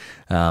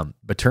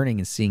 But turning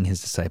and seeing his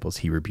disciples,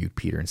 he rebuked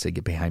Peter and said,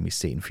 "Get behind me,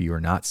 Satan, for you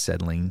are not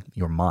settling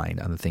your mind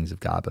on the things of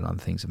God, but on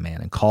the things of man."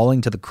 And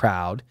calling to the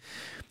crowd,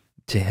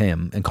 to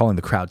him and calling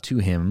the crowd to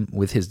him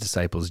with his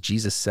disciples,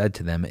 Jesus said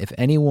to them, "If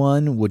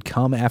anyone would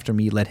come after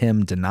me, let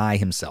him deny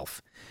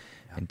himself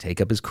and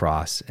take up his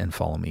cross and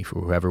follow me.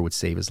 For whoever would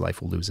save his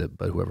life will lose it,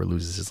 but whoever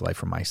loses his life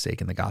for my sake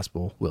and the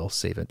gospel will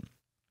save it.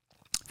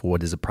 For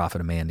what does it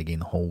profit a man to gain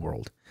the whole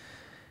world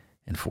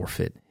and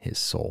forfeit his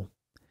soul?"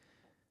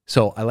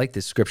 So I like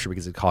this scripture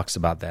because it talks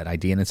about that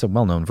idea, and it's a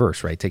well-known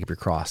verse, right? Take up your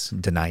cross,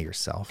 deny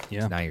yourself,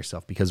 deny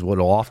yourself. Because what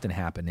will often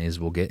happen is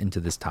we'll get into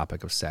this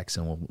topic of sex,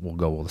 and we'll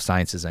go, well, the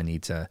science says I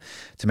need to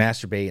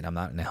masturbate, and I'm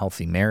not in a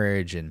healthy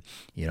marriage, and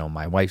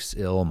my wife's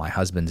ill, my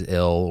husband's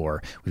ill,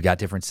 or we've got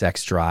different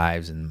sex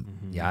drives, and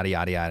yada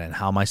yada yada. And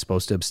how am I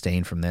supposed to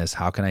abstain from this?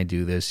 How can I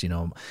do this?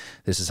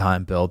 This is how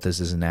I'm built. This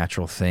is a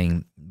natural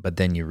thing. But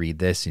then you read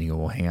this, and you go,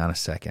 well, hang on a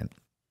second.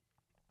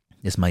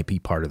 This might be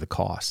part of the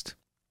cost.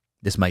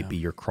 This might be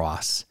your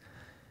cross.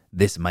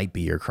 This might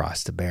be your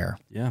cross to bear.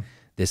 Yeah.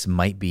 This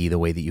might be the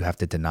way that you have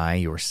to deny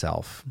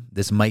yourself.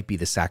 This might be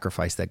the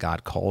sacrifice that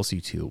God calls you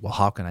to. Well,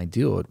 how can I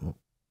do it? What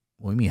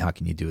do you mean, how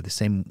can you do it? The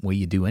same way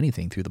you do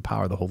anything, through the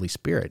power of the Holy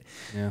Spirit.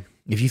 Yeah.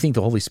 If you think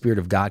the Holy Spirit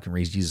of God can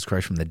raise Jesus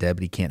Christ from the dead,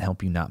 but he can't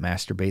help you not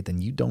masturbate,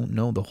 then you don't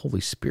know the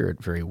Holy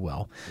Spirit very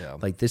well. Yeah.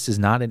 Like, this is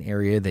not an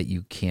area that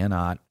you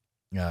cannot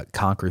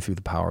conquer through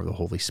the power of the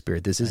Holy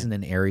Spirit. This isn't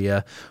an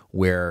area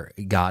where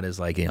God is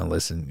like,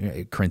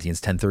 listen,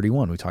 Corinthians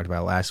 10:31, we talked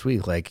about last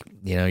week, like,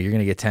 you're going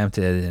to get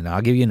tempted and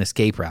I'll give you an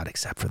escape route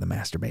except for the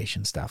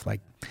masturbation stuff.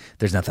 Like,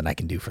 there's nothing I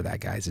can do for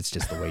that, guys. It's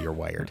just the way you're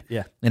wired.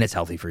 Yeah. And it's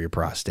healthy for your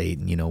prostate,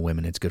 and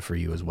women, it's good for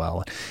you as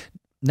well.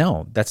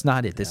 No, that's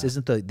not it. This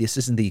isn't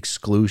the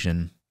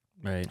exclusion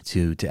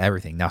to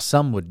everything. Now,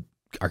 some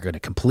are going to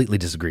completely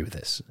disagree with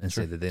this and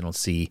say that they don't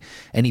see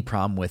any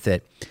problem with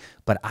it.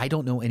 But I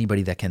don't know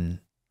anybody that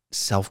can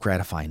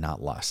self-gratify,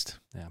 not lust.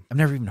 Yeah. I've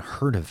never even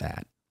heard of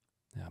that.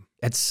 Yeah.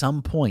 At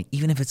some point,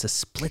 even if it's a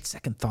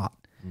split-second thought,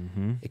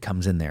 it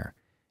comes in there.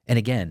 And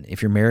again,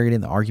 if you're married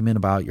in the argument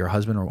about your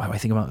husband, or I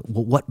think about,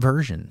 well, what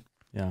version?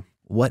 Yeah.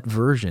 What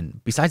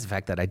version? Besides the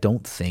fact that I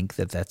don't think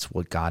that that's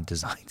what God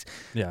designs.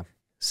 Yeah.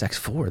 Sex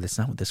for, that's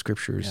not what the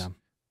scriptures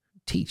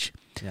teach.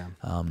 Yeah.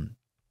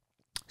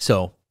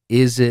 So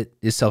is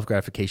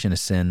self-gratification a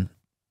sin?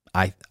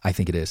 I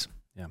think it is.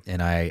 Yeah.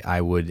 And I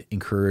would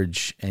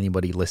encourage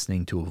anybody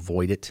listening to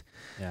avoid it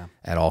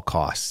at all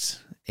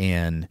costs.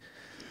 And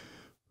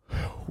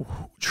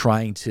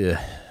trying to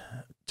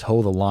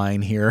toe the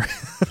line here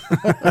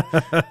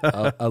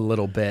a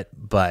little bit,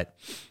 but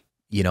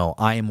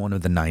I am one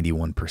of the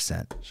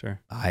 91%. Sure.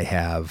 I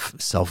have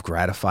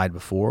self-gratified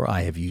before.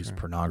 I have used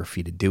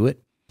pornography to do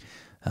it.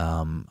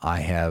 I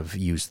have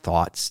used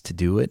thoughts to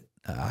do it.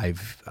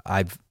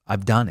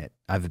 I've done it.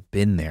 I've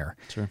been there.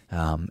 Sure.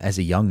 As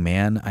a young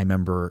man, I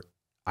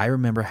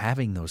remember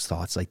having those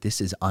thoughts like, this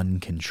is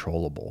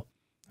uncontrollable.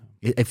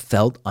 It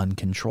felt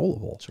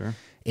uncontrollable. Sure.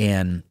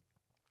 And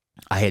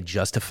I had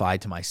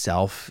justified to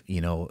myself,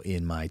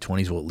 in my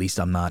 20s, well, at least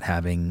I'm not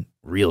having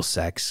real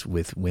sex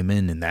with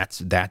women, and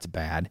that's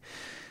bad.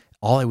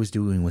 All I was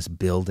doing was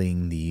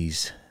building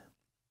these,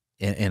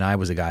 and I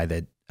was a guy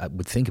that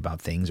would think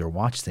about things or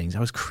watch things. I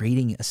was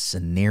creating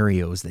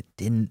scenarios that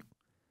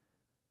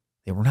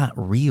they were not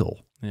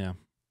real. Yeah.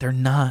 They're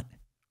not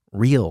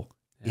real.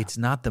 Yeah. It's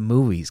not the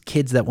movies.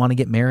 Kids that want to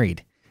get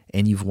married,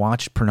 and you've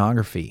watched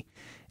pornography,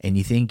 and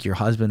you think your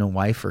husband and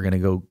wife are going to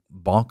go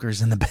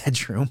bonkers in the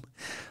bedroom.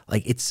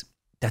 Like,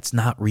 that's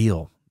not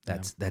real.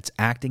 That's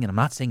acting. And I'm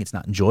not saying it's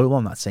not enjoyable.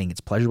 I'm not saying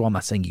it's pleasurable. I'm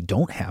not saying you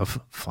don't have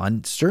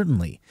fun,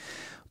 certainly.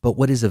 But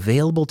what is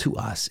available to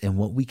us and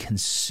what we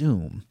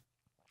consume,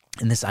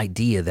 and this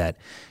idea that,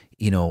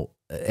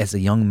 as a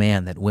young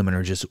man, that women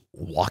are just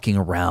walking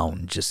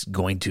around, just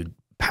going to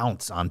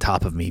pounce on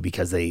top of me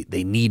because they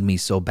need me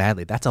so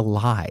badly. That's a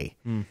lie.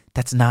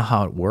 That's not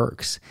how it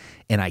works.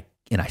 And I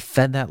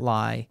fed that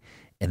lie,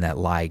 and that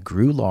lie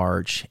grew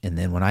large. And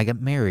then when I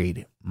got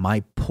married,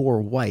 my poor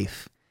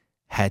wife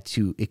had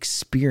to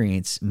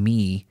experience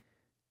me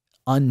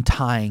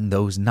untying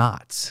those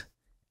knots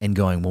and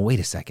going, well, wait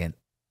a second.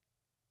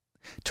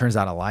 Turns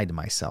out I lied to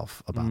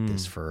myself about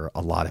this for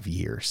a lot of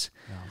years.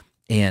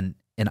 Yeah.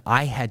 And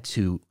I had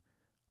to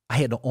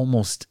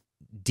almost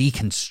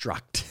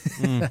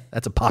deconstruct.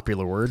 That's a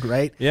popular word,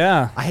 right?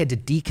 Yeah. I had to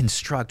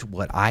deconstruct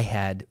what I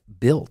had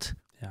built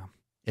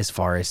as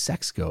far as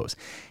sex goes.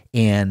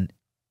 And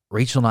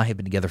Rachel and I have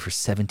been together for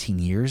 17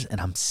 years, and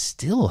I'm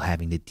still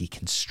having to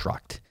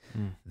deconstruct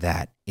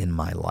that in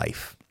my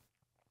life.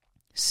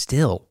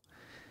 Still,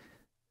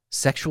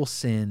 sexual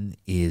sin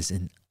is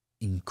an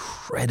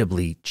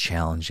incredibly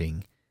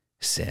challenging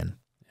sin.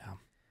 Yeah.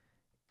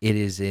 It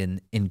is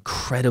an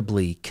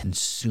incredibly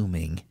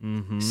consuming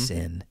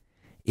sin.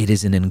 It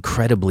is an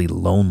incredibly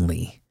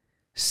lonely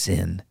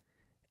sin.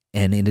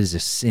 And it is a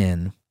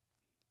sin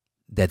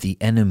that the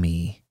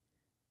enemy,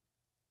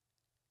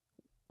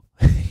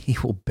 he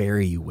will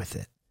bury you with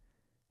it.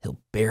 He'll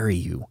bury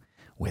you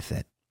with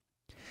it.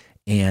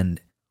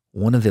 And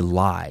one of the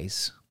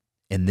lies,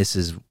 and this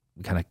is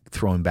kind of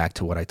throwing back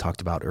to what I talked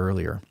about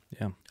earlier,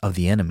 of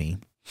the enemy,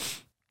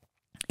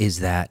 is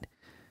that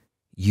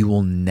you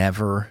will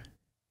never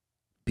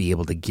be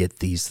able to get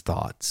these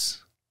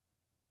thoughts.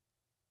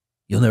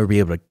 You'll never be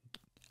able to,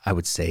 I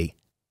would say,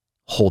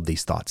 hold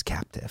these thoughts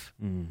captive.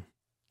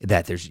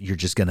 That you're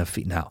just going to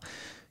feel. Now,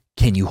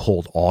 can you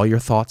hold all your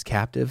thoughts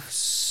captive?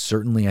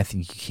 Certainly, I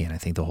think you can. I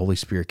think the Holy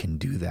Spirit can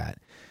do that.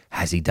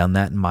 Has he done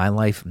that in my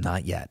life?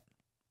 Not yet.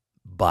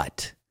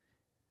 But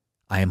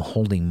I am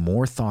holding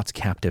more thoughts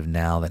captive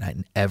now than I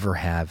ever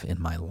have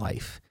in my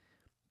life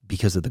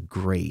because of the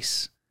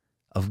grace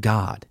of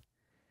God.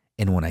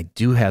 And when I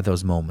do have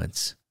those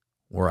moments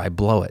where I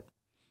blow it,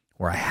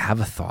 where I have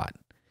a thought,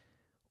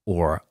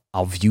 or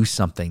I'll view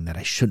something that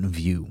I shouldn't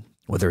view,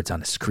 whether it's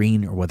on a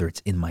screen or whether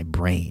it's in my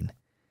brain,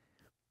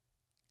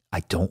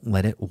 I don't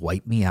let it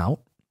wipe me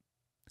out.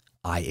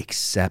 I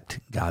accept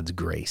God's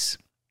grace.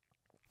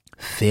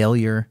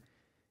 Failure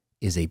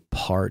is a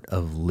part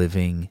of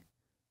living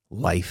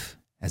life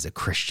as a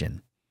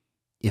Christian.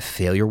 If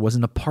failure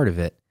wasn't a part of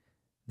it,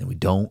 then we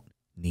don't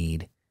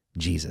need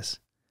Jesus.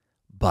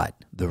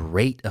 But the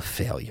rate of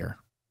failure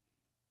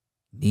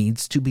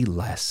needs to be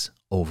less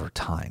over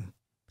time.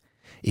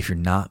 If you're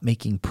not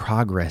making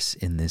progress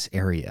in this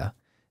area,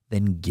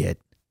 then get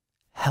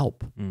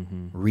help.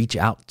 Reach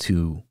out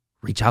to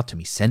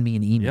me. Send me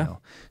an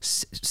email.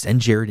 Send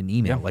Jared an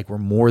email. Like, we're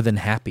more than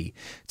happy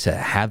to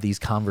have these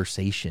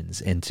conversations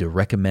and to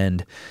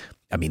recommend.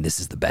 I mean, this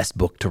is the best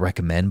book to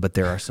recommend, but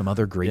there are some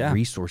other great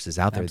resources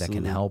out there that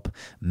can help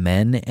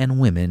men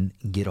and women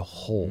get a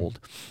hold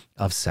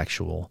of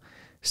sexual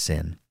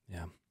sin.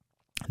 Yeah.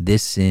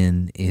 This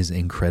sin is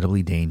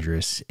incredibly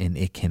dangerous, and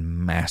it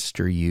can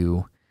master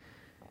you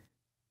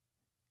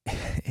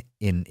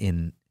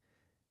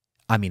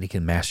it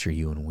can master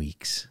you in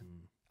weeks.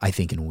 I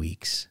think in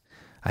weeks.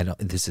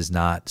 This is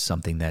not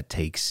something that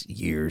takes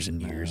years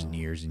and years and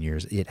years and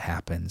years. It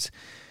happens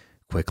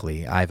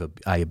quickly. I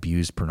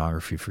abused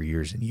pornography for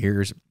years and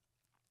years,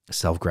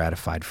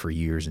 self-gratified for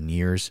years and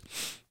years,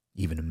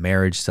 even in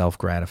marriage,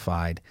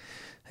 self-gratified,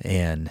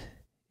 and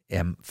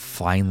am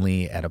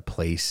finally at a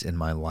place in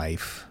my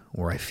life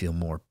where I feel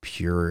more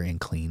pure and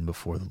clean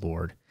before the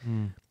Lord.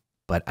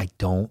 But I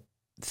don't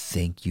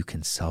think you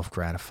can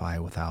self-gratify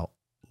without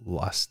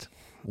lust.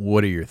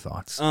 What are your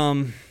thoughts?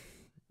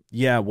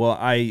 Yeah, well,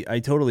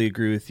 I totally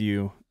agree with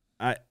you.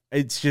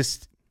 It's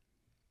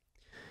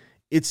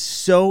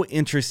so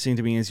interesting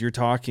to me as you're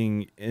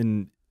talking,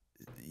 and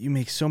you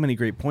make so many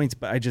great points,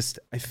 but I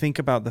think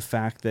about the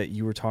fact that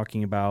you were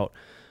talking about,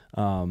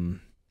 how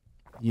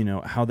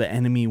the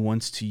enemy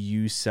wants to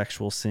use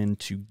sexual sin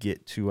to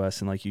get to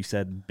us, and like you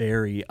said,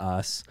 bury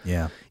us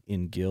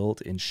in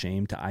guilt and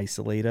shame, to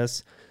isolate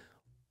us.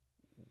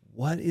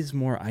 What is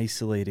more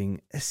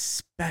isolating,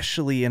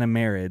 especially in a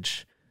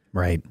marriage,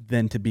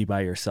 than to be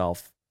by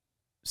yourself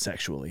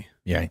sexually?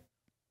 Yeah.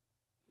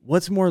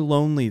 What's more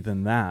lonely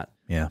than that?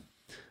 Yeah.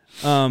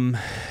 And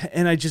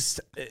I just,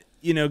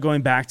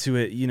 going back to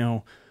it,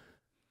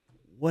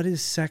 what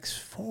is sex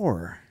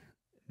for?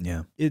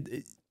 Yeah.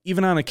 It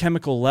even on a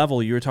chemical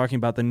level, you were talking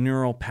about the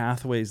neural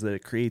pathways that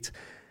it creates.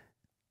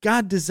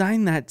 God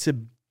designed that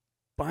to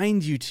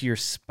bind you to your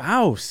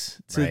spouse,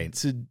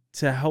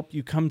 to help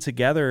you come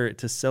together,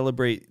 to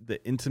celebrate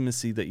the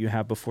intimacy that you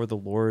have before the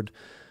Lord,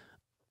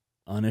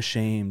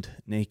 unashamed,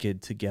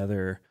 naked,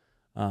 together,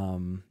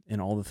 and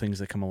all the things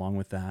that come along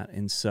with that.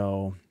 And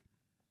so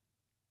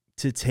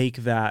to take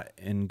that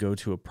and go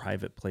to a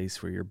private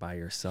place where you're by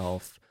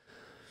yourself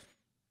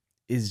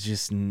is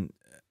just,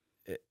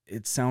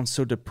 it sounds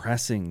so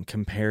depressing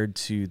compared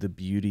to the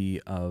beauty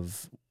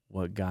of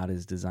what God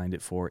has designed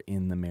it for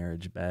in the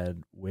marriage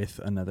bed with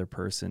another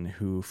person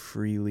who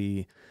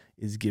freely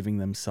is giving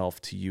themselves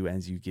to you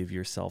as you give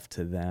yourself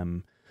to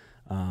them.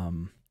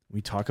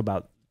 We talk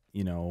about,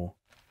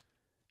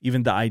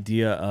 even the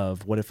idea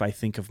of, what if I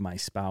think of my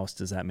spouse,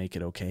 does that make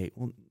it okay?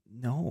 Well,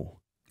 no.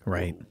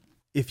 Right.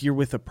 If you're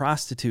with a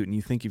prostitute and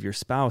you think of your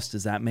spouse,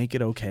 does that make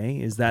it okay?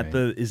 Is that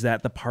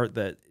the part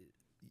that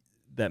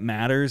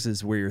matters,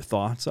 is where your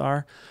thoughts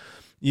are?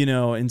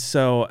 And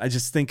so I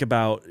just think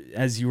about,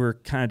 as you were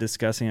kind of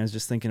discussing, I was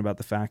just thinking about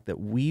the fact that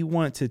we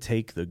want to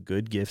take the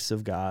good gifts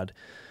of God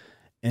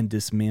and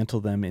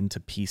dismantle them into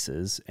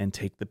pieces, and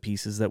take the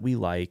pieces that we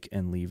like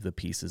and leave the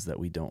pieces that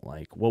we don't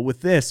like. Well,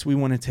 with this, we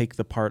want to take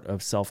the part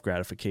of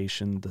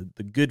self-gratification,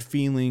 the good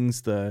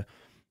feelings, the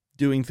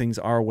doing things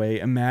our way,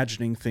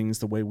 imagining things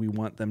the way we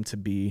want them to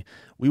be.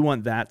 We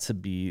want that to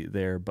be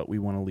there, but we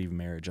want to leave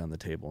marriage on the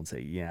table and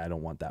say, yeah, I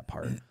don't want that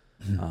part.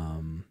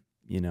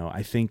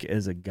 I think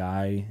as a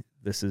guy,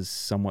 this is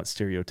somewhat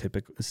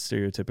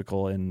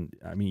stereotypical. And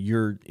I mean,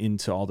 you're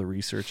into all the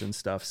research and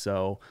stuff.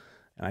 So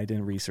I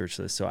didn't research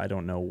this, so I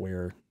don't know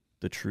where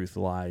the truth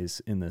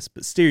lies in this,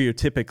 but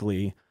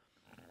stereotypically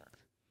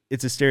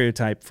it's a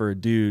stereotype for a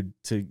dude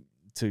to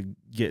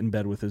get in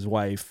bed with his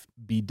wife,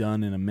 be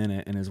done in a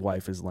minute, and his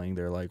wife is laying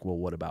there like, well,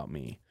 what about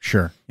me?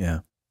 Sure. Yeah.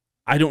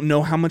 I don't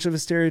know how much of a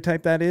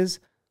stereotype that is.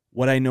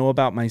 What I know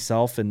about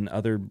myself and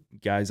other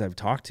guys I've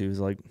talked to is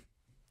like,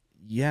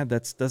 yeah,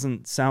 that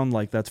doesn't sound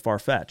like that's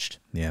far-fetched.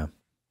 Yeah.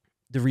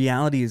 The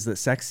reality is that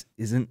sex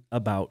isn't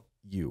about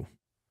you.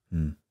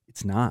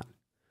 It's not.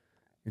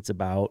 It's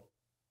about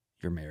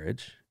your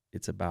marriage.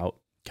 It's about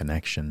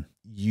connection.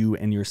 You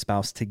and your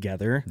spouse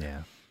together.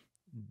 Yeah.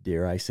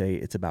 Dare I say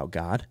it's about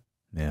God?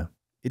 Yeah.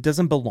 It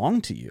doesn't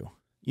belong to you.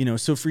 You know,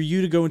 so for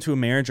you to go into a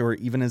marriage, or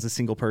even as a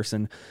single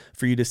person,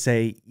 for you to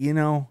say, you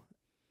know,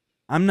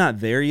 I'm not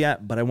there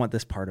yet, but I want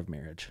this part of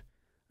marriage.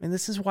 And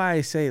this is why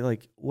I say,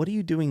 like, what are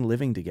you doing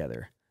living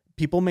together?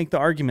 People make the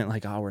argument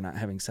like, oh, we're not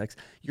having sex.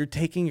 You're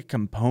taking a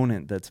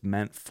component that's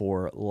meant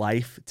for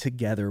life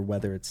together,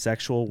 whether it's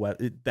sexual,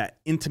 that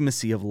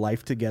intimacy of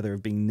life together,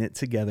 of being knit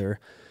together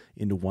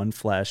into one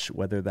flesh,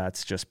 whether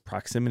that's just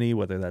proximity,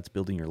 whether that's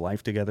building your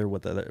life together,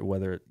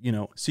 whether, you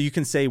know, so you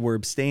can say we're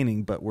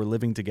abstaining, but we're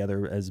living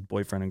together as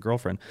boyfriend and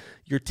girlfriend.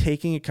 You're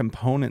taking a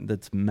component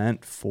that's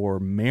meant for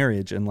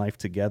marriage and life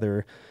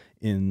together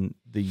in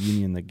the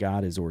union that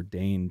God has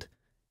ordained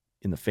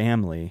in the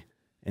family,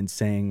 and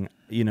saying,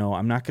 you know,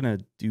 I'm not going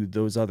to do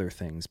those other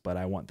things, but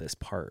I want this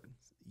part.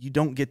 You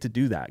don't get to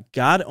do that.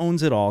 God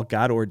owns it all.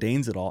 God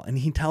ordains it all. And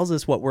he tells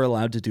us what we're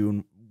allowed to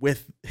do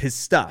with his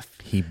stuff.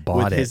 He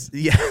bought it.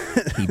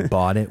 He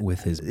bought it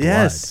with his blood.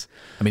 Yes.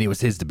 I mean, it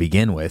was his to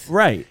begin with.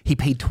 Right. He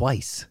paid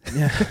twice.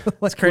 Yeah.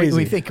 That's crazy.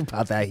 When we think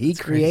about that. He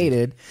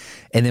created,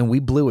 and then we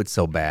blew it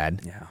so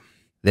bad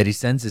that he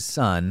sends his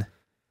son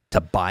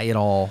to buy it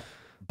all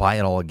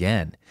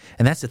again.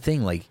 And that's the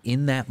thing, like,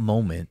 in that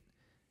moment,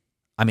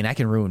 I mean, I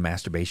can ruin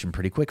masturbation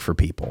pretty quick for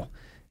people.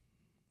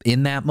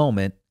 In that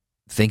moment,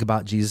 think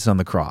about Jesus on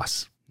the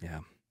cross. Yeah.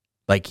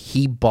 Like,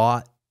 he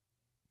bought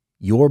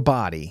your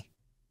body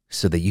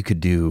so that you could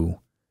do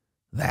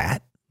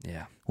that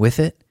with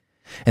it.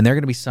 And there are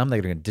going to be some that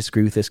are going to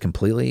disagree with this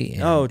completely.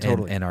 And,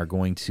 totally. And are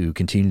going to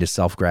continue to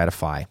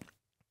self-gratify.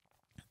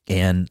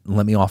 And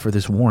let me offer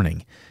this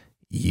warning.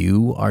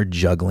 You are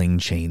juggling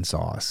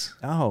chainsaws.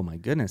 Oh, my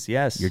goodness,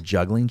 yes. You're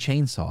juggling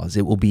chainsaws.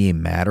 It will be a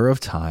matter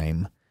of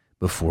time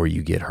before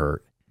you get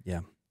hurt.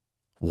 Yeah.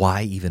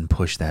 Why even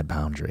push that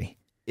boundary?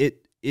 It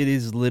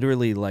is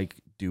literally like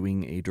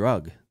doing a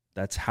drug.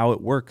 That's how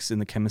it works in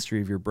the chemistry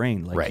of your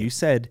brain. Like you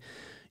said,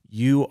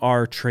 you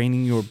are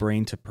training your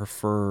brain to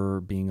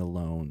prefer being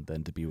alone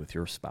than to be with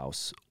your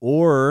spouse.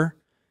 Or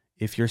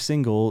if you're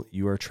single,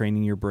 you are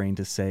training your brain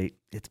to say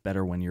it's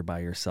better when you're by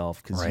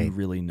yourself, because you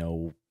really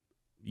know,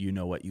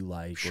 what you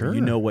like, or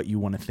you know what you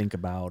want to think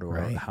about, or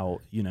how,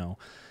 you know.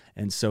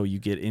 And so you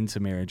get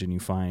into marriage and you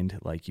find,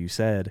 like you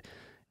said,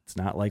 it's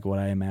not like what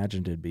I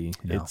imagined it'd be.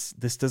 No.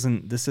 This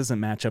doesn't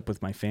match up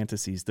with my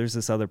fantasies. There's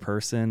this other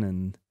person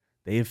and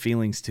they have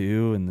feelings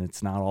too, and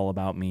it's not all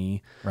about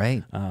me.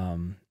 Right.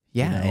 And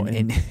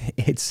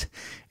it's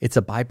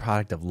a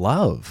byproduct of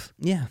love.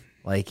 Yeah.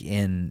 Like,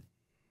 in,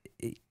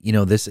 you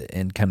know, this,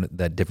 and kind of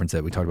that difference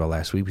that we talked about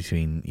last week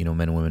between, you know,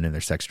 men and women and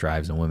their sex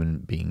drives, and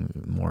women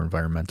being more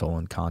environmental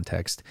and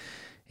context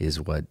is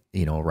what,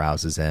 you know,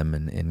 arouses them.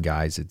 And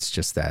guys, it's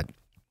just that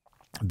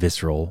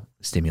visceral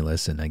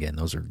stimulus. And again,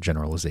 those are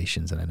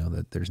generalizations. And I know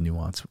that there's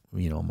nuance,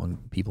 you know, among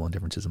people and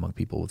differences among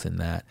people within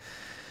that.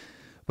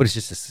 But it's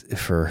just this,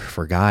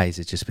 for guys,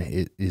 it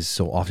is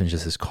so often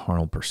just this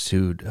carnal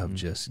pursuit of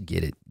just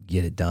get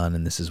it done.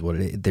 And this is what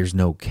it is. There's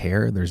no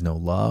care. There's no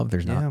love.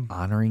 There's not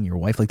honoring your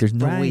wife. Like, there's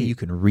no way you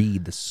can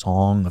read the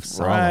Song of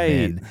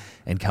Solomon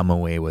and come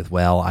away with,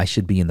 well, I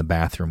should be in the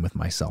bathroom with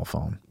my cell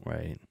phone.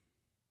 Right.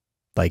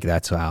 Like,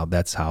 that's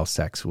how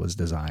sex was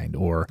designed.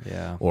 Or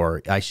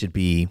I should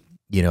be,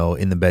 you know,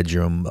 in the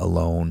bedroom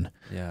alone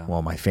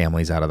while my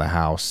family's out of the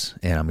house,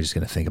 and I'm just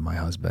going to think of my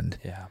husband.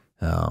 Yeah.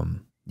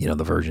 You know,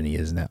 the version he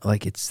is now.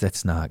 Like,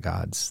 that's not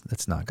God's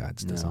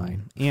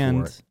design.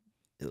 And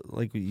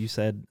like what you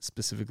said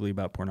specifically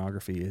about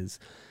pornography is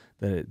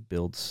that it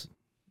builds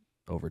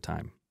over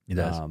time. It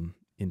does.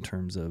 In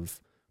terms of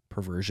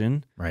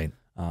perversion. Right.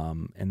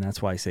 And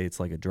that's why I say it's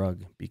like a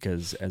drug,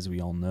 because as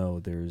we all know,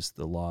 there's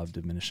the law of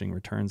diminishing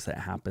returns that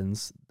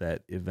happens,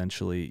 that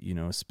eventually, you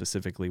know,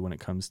 specifically when it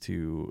comes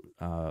to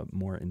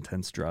more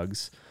intense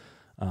drugs,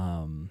 you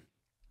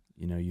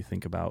know, you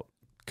think about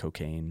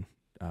cocaine,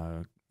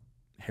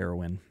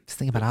 heroin. Just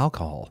think about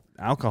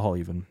alcohol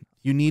Even.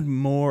 You need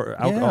more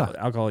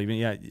alcohol even.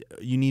 Yeah.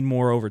 You need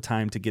more over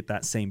time to get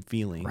that same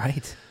feeling.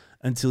 Right.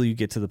 Until you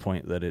get to the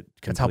point that it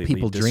completely That's how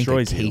people drink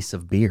a case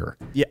of beer.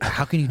 Yeah.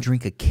 How can you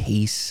drink a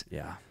case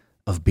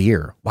of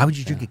beer? Why would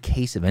you drink a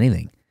case of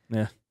anything?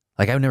 Yeah.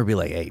 Like, I would never be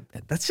like, hey.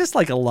 That's just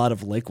like a lot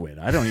of liquid.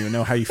 I don't even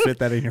know how you fit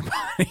that in your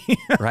body.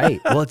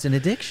 Right. Well, it's an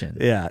addiction.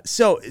 Yeah.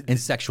 So. And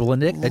sexual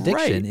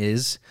addiction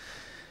is,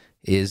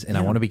 and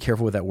I want to be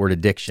careful with that word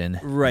addiction.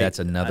 Right. That's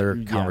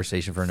another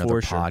conversation for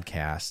another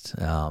podcast.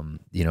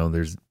 You know,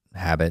 there's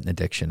habit and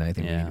addiction. I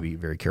think we need to be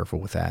very careful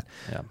with that.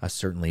 Yeah.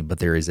 Certainly, but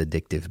there is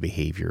addictive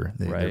behavior.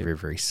 They're very,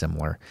 very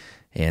similar.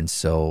 And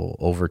so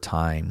over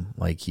time,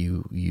 like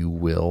you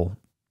will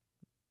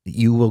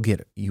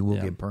get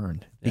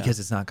burned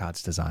because it's not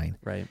God's design.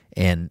 Right.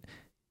 And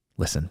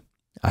listen,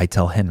 I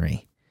tell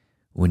Henry,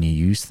 when you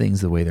use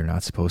things the way they're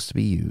not supposed to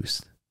be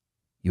used,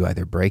 you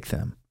either break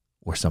them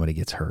or somebody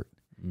gets hurt.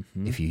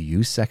 Mm-hmm. If you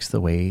use sex the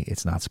way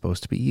it's not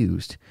supposed to be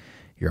used,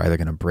 you're either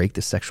going to break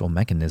the sexual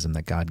mechanism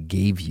that God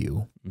gave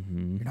you.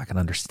 Mm-hmm. You're not going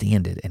to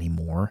understand it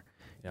anymore.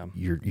 Yeah.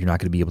 You're not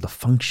going to be able to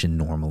function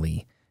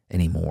normally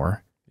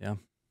anymore. Yeah.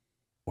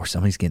 Or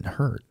somebody's getting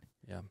hurt.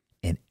 Yeah.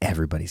 And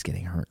everybody's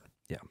getting hurt.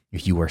 Yeah.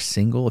 If you are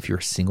single, if you're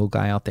a single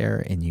guy out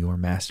there and you are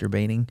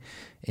masturbating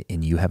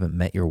and you haven't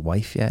met your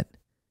wife yet,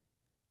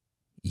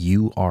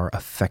 you are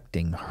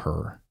affecting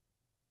her.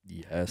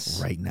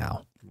 Yes. Right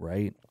now.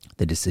 Right.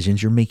 The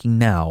decisions you're making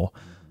now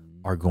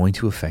are going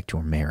to affect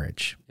your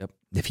marriage. Yep.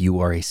 If you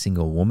are a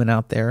single woman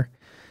out there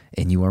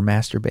and you are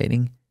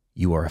masturbating,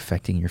 you are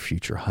affecting your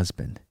future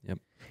husband. Yep.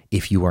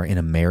 If you are in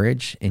a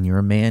marriage and you're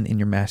a man and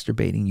you're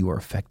masturbating, you are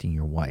affecting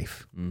your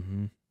wife.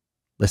 Mm-hmm.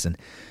 Listen,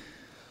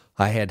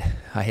 I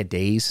had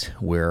days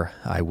where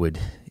I would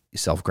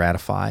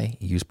self-gratify,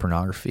 use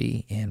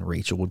pornography, and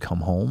Rachel would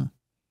come home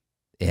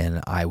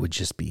and I would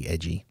just be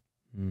edgy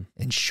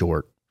and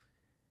short.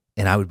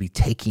 And I would be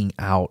taking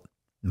out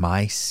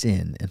my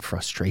sin and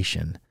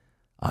frustration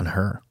on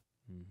her.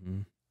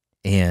 Mm-hmm.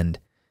 And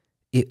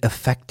it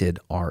affected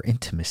our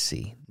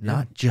intimacy,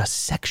 not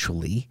just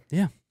sexually,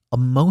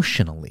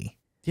 emotionally,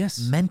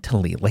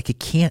 mentally. Like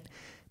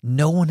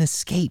no one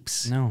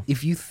escapes. No.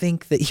 If you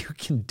think that you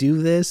can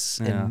do this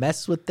and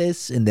mess with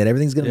this and that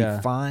everything's going to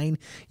be fine,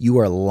 you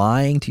are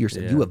lying to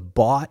yourself. You have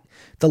bought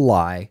the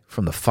lie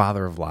from the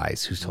father of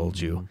lies who's told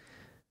you,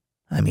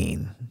 I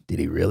mean, did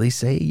he really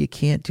say you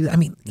can't do that? I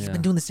mean, he's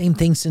been doing the same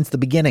thing since the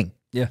beginning.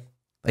 Yeah.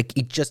 Like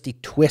he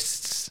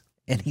twists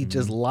and he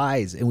just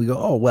lies. And we go,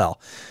 oh, well,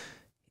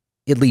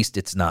 at least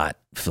it's not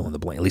fill in the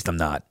blank. At least I'm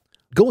not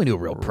going to a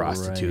real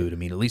prostitute. Right. I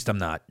mean, at least I'm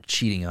not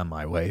cheating on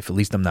my wife. At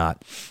least I'm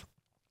not.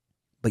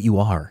 But you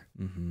are.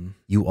 Mm-hmm.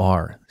 You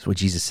are. That's what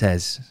Jesus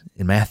says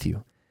in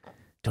Matthew.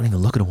 Don't even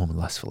look at a woman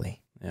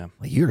lustfully. Yeah.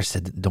 Like you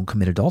said, don't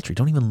commit adultery.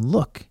 Don't even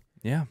look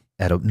at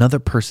another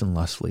person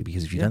lustfully,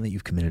 because if you've done that,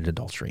 you've committed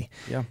adultery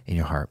in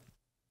your heart.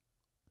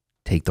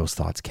 Take those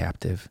thoughts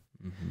captive.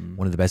 Mm-hmm.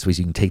 One of the best ways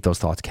you can take those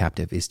thoughts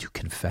captive is to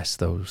confess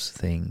those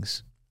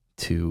things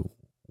to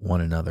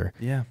one another.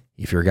 Yeah.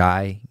 If you're a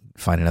guy,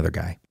 find another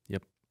guy.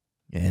 Yep.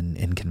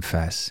 And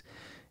confess.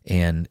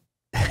 And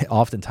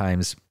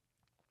oftentimes,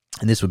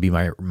 and this would be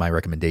my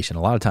recommendation,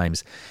 a lot of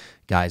times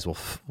guys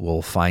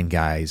will find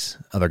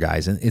other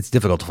guys, and it's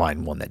difficult to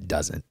find one that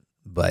doesn't.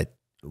 But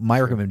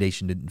my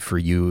recommendation for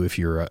you, if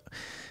you're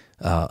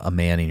a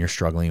man and you're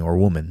struggling, or a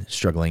woman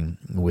struggling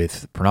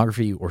with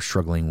pornography or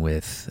struggling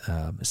with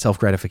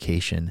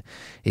self-gratification,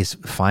 is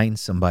find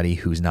somebody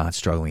who's not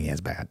struggling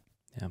as bad.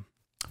 Yeah.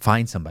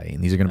 Find somebody,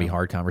 and these are going to be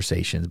hard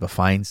conversations, but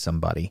find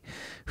somebody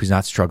who's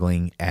not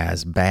struggling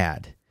as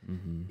bad.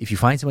 Mm-hmm. If you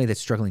find somebody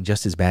that's struggling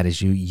just as bad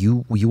as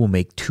you will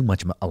make too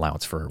much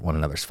allowance for one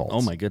another's faults.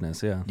 Oh my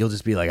goodness, yeah. You'll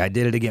just be like, I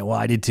did it again. Well,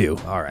 I did too.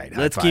 All right.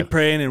 Let's keep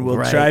praying and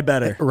we'll try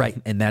better. Right.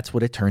 And that's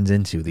what it turns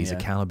into, these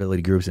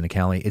accountability groups and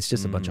accountability. It's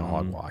just a bunch of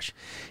hogwash.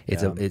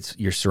 It's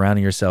you're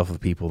surrounding yourself with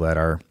people that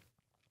are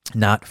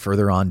not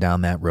further on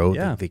down that road.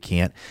 Yeah. They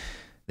can't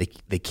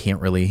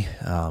really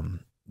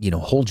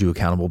hold you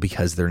accountable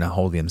because they're not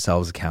holding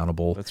themselves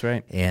accountable. That's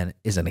right. And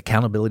is an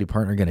accountability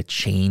partner going to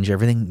change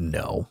everything?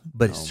 No,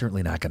 but it's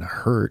certainly not going to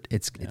hurt.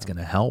 It's going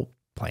to help.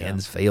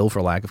 Plans fail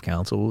for lack of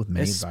counsel. With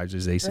many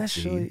advisors, they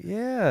succeed.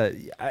 Yeah.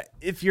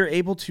 If you're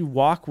able to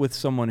walk with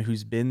someone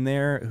who's been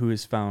there, who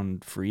has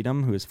found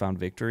freedom, who has found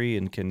victory,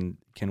 and can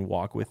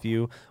walk with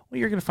you, well,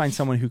 you're going to find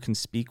someone who can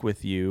speak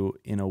with you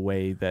in a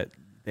way that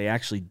they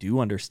actually do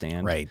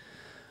understand. Right.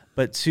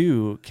 But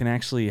two, can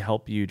actually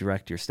help you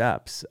direct your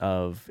steps.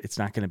 It's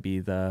not going to be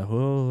I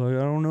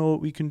don't know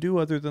what we can do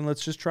other than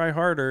let's just try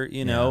harder.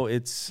 When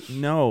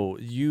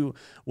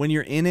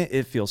you're in it,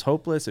 it feels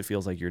hopeless. It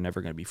feels like you're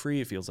never going to be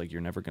free. It feels like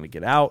you're never going to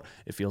get out.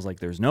 It feels like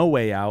there's no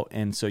way out.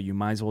 And so you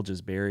might as well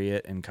just bury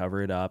it and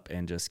cover it up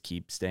and just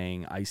keep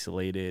staying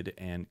isolated,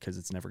 and because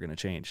it's never going to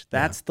change.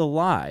 That's the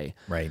lie.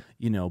 Right.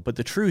 But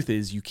the truth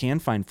is you can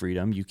find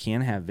freedom. You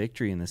can have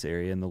victory in this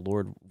area, and the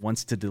Lord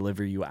wants to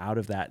deliver you out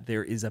of that.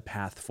 There is a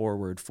path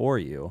forward for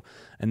you,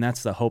 and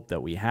that's the hope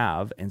that we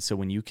have. And so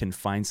when you can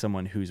find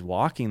someone who's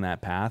walking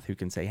that path, who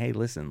can say, hey,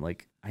 listen,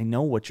 like, I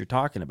know what you're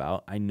talking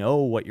about. I know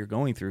what you're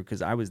going through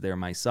because I was there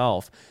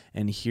myself,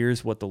 and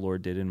here's what the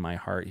Lord did in my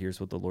heart. Here's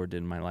what the Lord did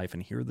in my life,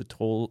 and here are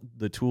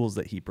the tools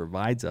that he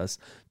provides us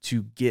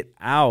to get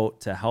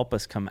out, to help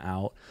us come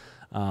out.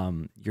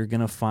 You're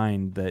going to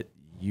find that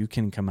you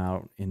can come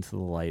out into the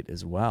light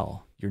as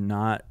well. You're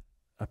not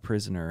a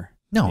prisoner.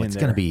 No, it's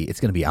going to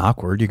be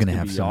awkward. You're going to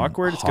have some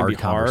awkward. It's going to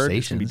be hard.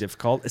 It's going to be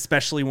difficult,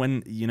 especially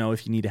when,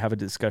 if you need to have a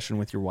discussion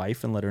with your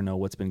wife and let her know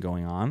what's been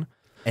going on.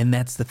 And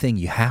that's the thing.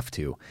 You have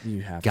to.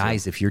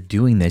 Guys, if you're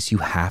doing this, you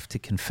have to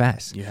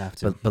confess. You have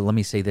to. But let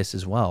me say this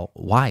as well.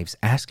 Wives,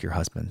 ask your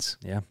husbands.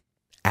 Yeah.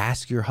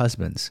 Ask your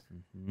husbands.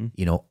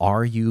 Mm-hmm.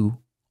 Are you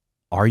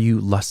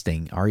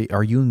lusting?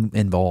 Are you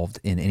involved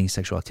in any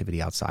sexual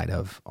activity outside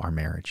of our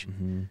marriage?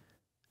 Mm-hmm.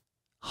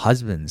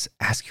 Husbands,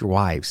 ask your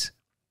wives.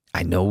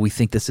 I know we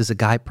think this is a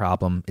guy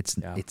problem. It's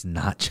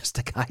not just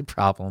a guy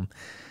problem.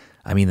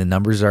 I mean, the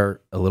numbers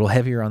are a little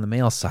heavier on the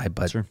male side,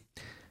 but sure.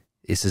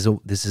 This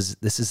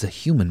is a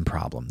human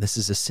problem. This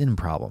is a sin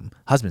problem.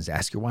 Husbands,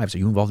 ask your wives, are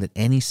you involved in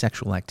any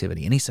sexual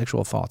activity, any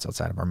sexual thoughts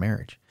outside of our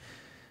marriage?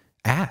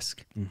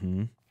 Ask.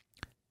 Mm-hmm.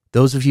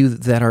 Those of you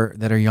that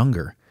are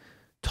younger,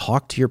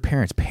 Talk to your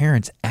parents.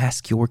 Parents,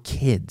 ask your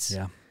kids.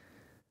 Yeah.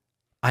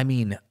 I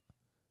mean,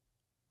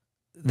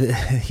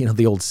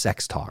 the old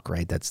sex talk,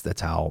 right?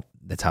 That's how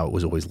it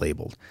was always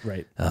labeled.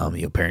 Right. Parents,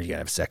 you gotta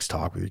have sex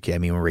talk with your kid. I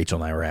mean, when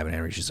Rachel and I were having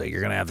it, she's like,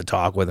 "You're gonna have to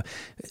talk with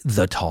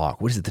the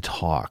talk." What is it? The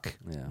talk,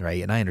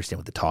 right? And I understand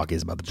what the talk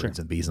is about the birds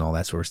and the bees and all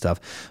that sort of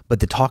stuff.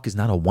 But the talk is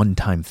not a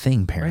one-time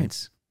thing,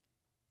 parents. Right.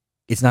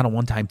 It's not a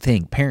one-time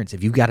thing. Parents,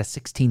 if you've got a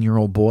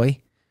 16-year-old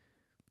boy,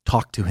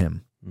 talk to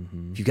him.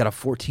 If you've got a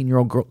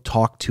 14-year-old girl,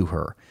 talk to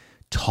her.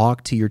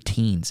 Talk to your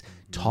teens.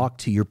 Talk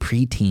to your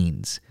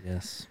preteens.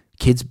 Yes.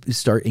 Kids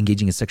start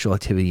engaging in sexual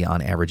activity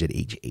on average at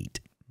age 8.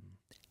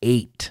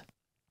 8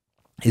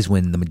 is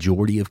when the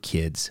majority of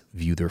kids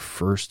view their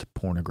first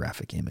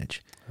pornographic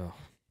image.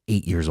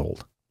 8 years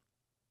old.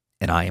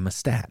 And I am a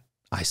stat.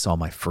 I saw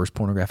my first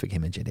pornographic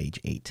image at age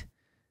 8.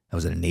 I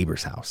was at a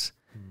neighbor's house.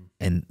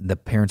 And the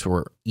parents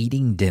were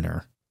eating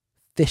dinner,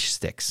 fish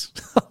sticks.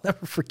 I'll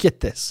never forget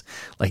this.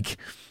 Like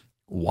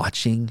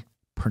watching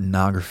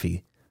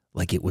pornography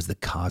like it was the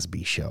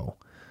Cosby Show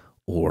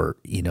or,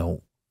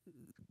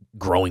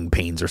 Growing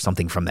Pains or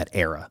something from that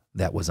era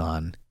that was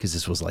on, because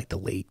this was like the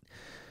late,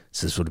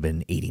 so this would have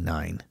been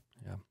 89.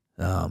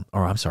 Yeah.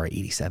 Or I'm sorry,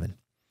 87.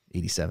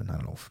 87. I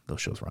don't know if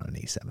those shows were on in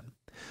 87.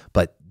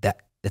 But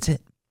that's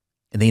it.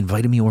 And they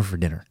invited me over for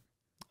dinner.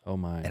 Oh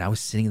my. And I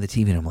was sitting at the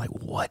TV and I'm like,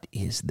 what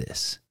is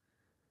this?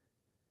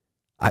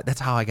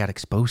 That's how I got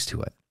exposed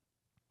to it.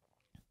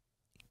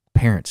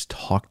 Parents,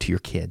 talk to your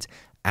kids.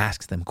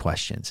 Ask them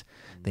questions.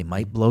 They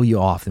might blow you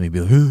off. They may be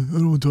like, I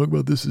don't want to talk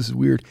about this. This is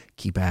weird.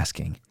 Keep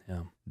asking.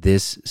 Yeah.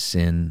 This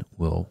sin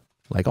will,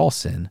 like all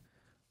sin,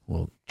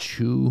 will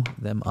chew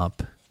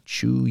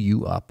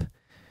you up,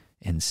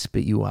 and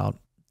spit you out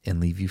and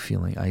leave you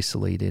feeling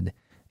isolated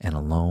and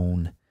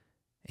alone.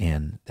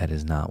 And that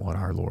is not what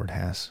our Lord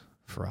has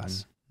for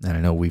us. And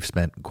I know we've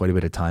spent quite a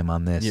bit of time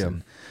on this. Yeah.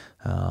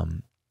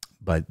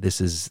 But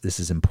this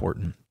is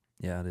important.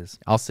 Yeah, it is.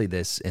 I'll say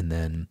this, and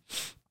then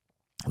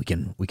we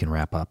can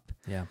wrap up.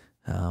 Yeah.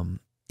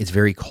 It's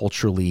very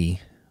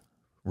culturally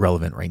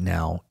relevant right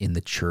now in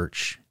the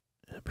church,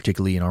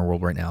 particularly in our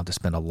world right now, to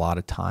spend a lot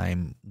of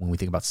time when we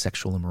think about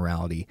sexual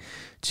immorality,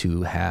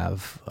 to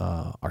have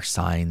our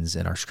signs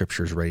and our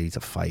scriptures ready to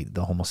fight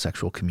the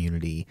homosexual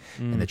community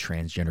and the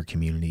transgender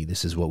community.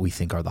 This is what we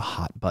think are the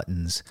hot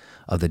buttons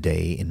of the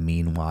day. And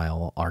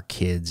meanwhile, our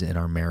kids and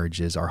our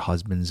marriages, our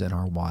husbands and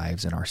our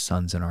wives and our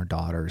sons and our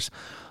daughters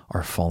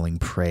are falling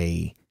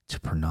prey to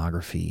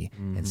pornography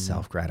and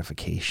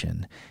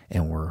self-gratification,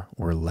 and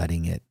we're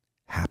letting it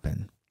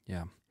happen.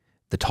 Yeah.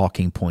 The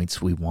talking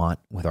points we want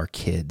with our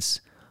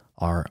kids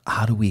are,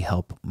 how do we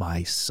help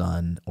my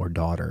son or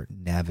daughter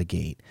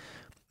navigate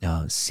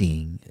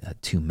seeing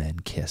two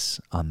men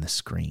kiss on the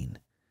screen?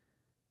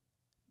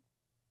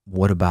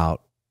 What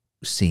about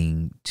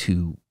seeing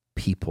two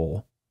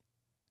people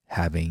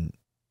having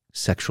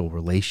sexual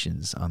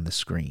relations on the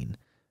screen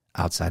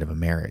outside of a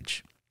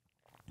marriage?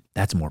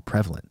 That's more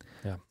prevalent.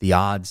 Yeah. The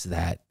odds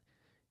that,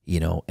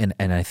 and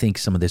I think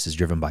some of this is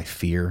driven by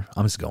fear.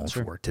 I'm just going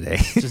for it today.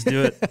 Just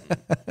do it.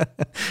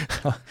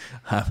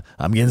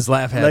 I'm getting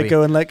slap happy. Let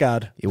go and let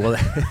God. Well,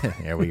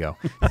 there we go.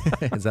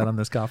 Is that on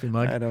this coffee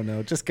mug? I don't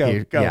know. Just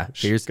go. Go. Yeah.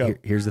 Here's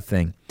the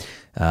thing.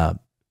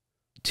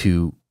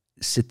 To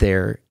sit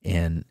there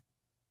and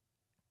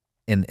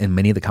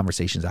many of the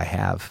conversations I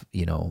have,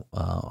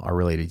 are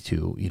related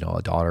to,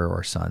 a daughter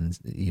or a son,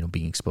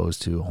 being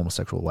exposed to a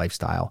homosexual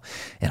lifestyle.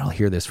 And I'll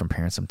hear this from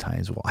parents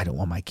sometimes. Well, I don't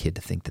want my kid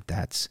to think that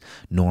that's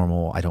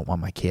normal. I don't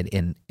want my kid.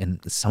 And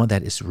some of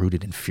that is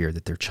rooted in fear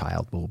that their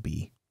child will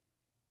be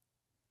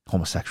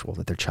homosexual,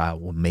 that their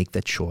child will make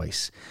the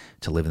choice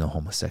to live in the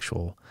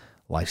homosexual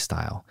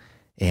lifestyle.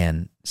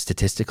 And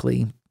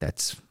statistically,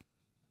 that's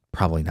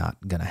probably not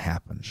going to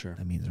happen. Sure.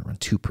 That means around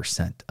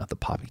 2% of the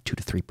 2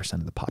 to 3%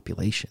 of the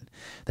population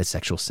that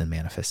sexual sin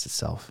manifests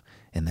itself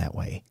in that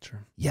way.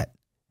 Sure. Yet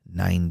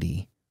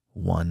 91%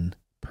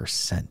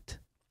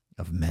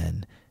 of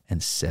men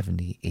and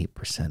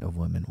 78% of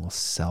women will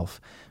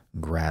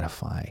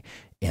self-gratify.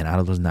 And out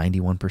of those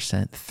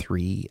 91%,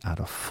 3 out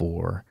of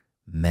 4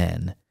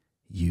 men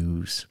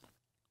use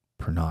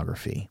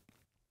pornography.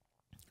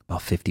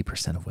 About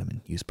 50% of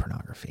women use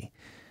pornography.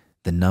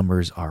 The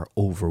numbers are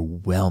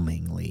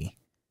overwhelmingly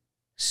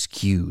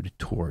skewed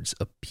towards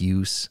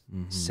abuse,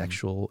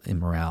 sexual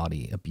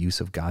immorality,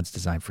 abuse of God's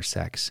design for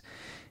sex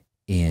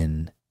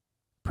in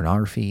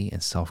pornography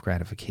and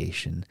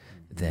self-gratification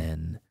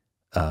than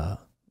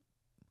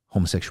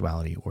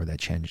homosexuality or that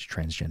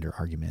transgender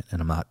argument.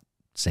 And I'm not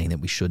saying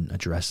that we shouldn't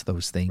address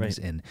those things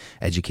and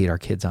educate our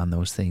kids on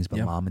those things, but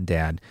mom and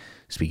dad,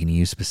 speaking to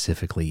you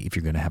specifically, if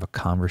you're going to have a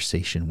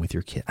conversation with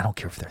your kid, I don't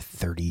care if they're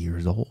 30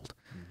 years old,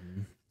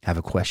 have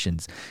a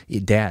questions.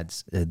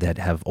 Dads that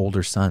have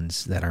older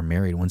sons that are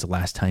married, when's the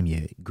last time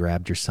you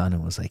grabbed your son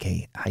and was like,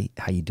 hey,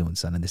 how you doing,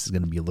 son? And this is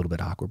going to be a little bit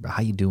awkward, but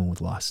how you doing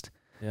with lust?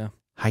 Yeah.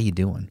 How you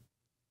doing?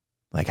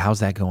 Like, how's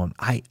that going?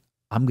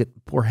 I'm good.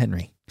 Poor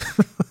Henry.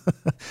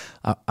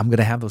 I'm going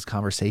to have those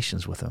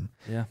conversations with him.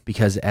 Yeah.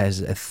 Because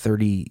as a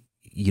 30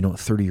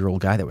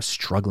 30-year-old guy that was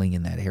struggling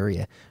in that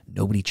area.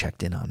 Nobody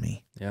checked in on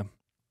me. Yeah.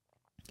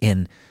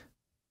 And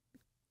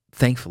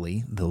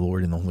thankfully, the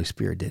Lord and the Holy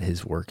Spirit did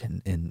his work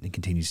and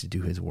continues to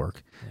do his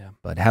work. Yeah.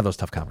 But have those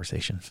tough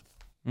conversations.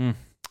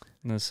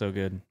 That's so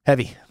good.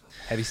 Heavy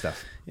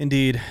stuff.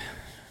 Indeed.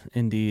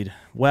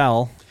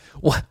 Well,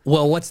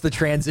 what's the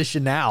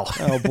transition now?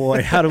 Oh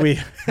boy, how do we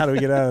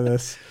get out of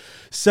this?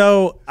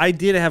 So I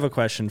did have a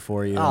question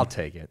for you. I'll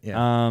take it.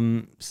 Yeah.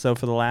 So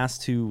for the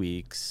last 2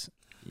 weeks,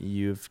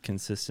 you've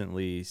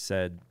consistently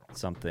said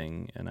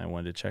something, and I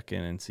wanted to check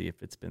in and see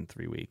if it's been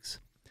 3 weeks.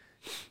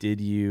 Did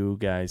you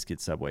guys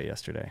get Subway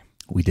yesterday?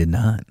 We did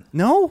not.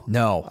 No?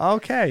 No.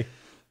 Okay.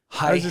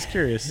 I was just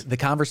curious.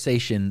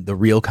 The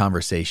real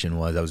conversation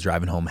was I was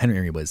driving home.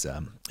 Henry was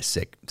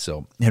sick.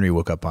 So Henry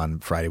woke up on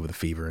Friday with a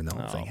fever and the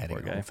whole thing, headache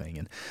and the whole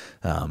thing.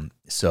 And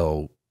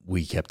so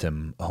we kept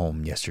him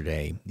home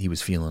yesterday. He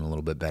was feeling a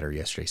little bit better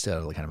yesterday.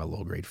 Still had kind of a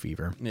low-grade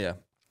fever. Yeah.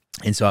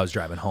 And so I was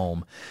driving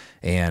home,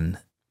 and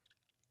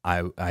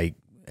I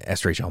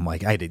asked Rachel, I'm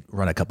like, I had to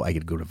run I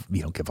could go to,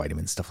 get vitamins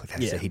and stuff like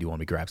that. I said, hey, do you want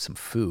me to grab some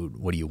food?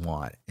 What do you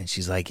want? And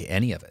she's like,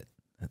 any of it.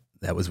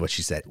 That was what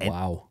she said.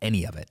 Wow.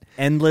 Any of it.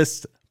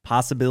 Endless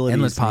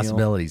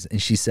possibilities.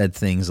 And she said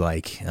things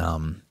like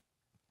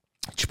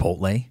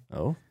Chipotle.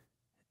 Oh.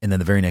 And then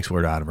the very next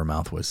word out of her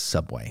mouth was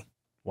Subway.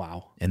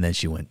 Wow. And then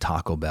she went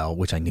Taco Bell,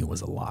 which I knew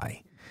was a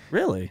lie.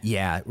 Really?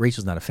 Yeah.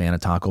 Rachel's not a fan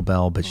of Taco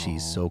Bell, but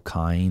she's so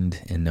kind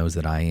and knows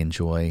that I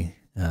enjoy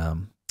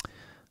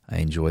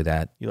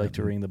that. You like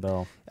to ring the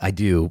bell. I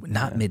do.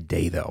 Not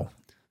midday, though.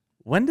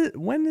 When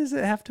does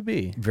it have to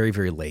be? Very,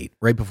 very late.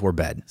 Right before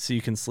bed. So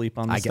you can sleep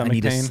on the stomach I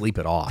need pain? to sleep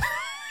it off.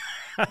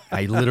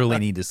 I literally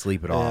need to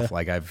sleep it off.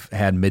 Like I've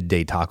had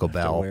midday Taco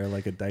Bell. Wear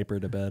like a diper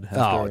to bed.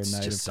 It's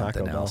just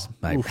something else.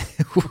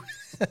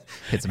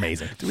 It's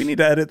amazing. Do we need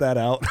to edit that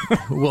out?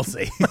 We'll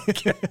see.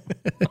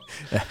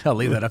 I'll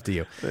leave that up to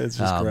you. It's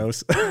just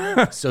gross.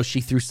 So she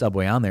threw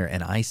Subway on there,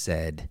 and I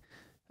said,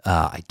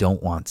 I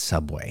don't want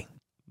Subway.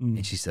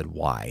 And she said,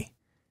 why?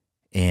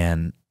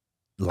 And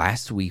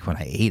last week when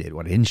I ate it,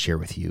 what I didn't share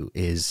with you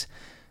is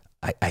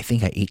I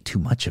think I ate too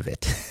much of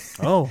it.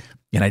 Oh.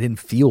 And I didn't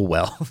feel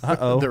well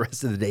the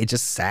rest of the day. It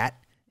just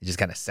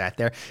kind of sat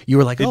there. You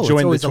were like, Did oh,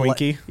 join it's the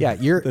Twinkie? Yeah,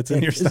 that's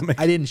in your stomach.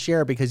 I didn't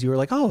share it because you were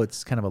like, oh,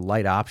 it's kind of a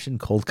light option.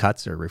 Cold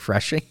cuts are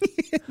refreshing.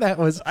 That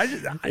was,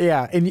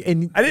 yeah.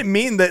 And I didn't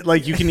mean that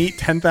like you can eat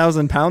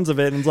 10,000 pounds of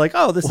it and it's like,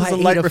 oh, this is a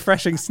light,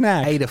 refreshing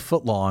snack. I ate a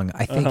foot long.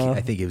 I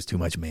think it was too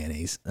much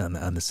mayonnaise on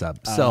the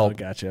sub. So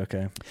gotcha.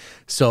 Okay.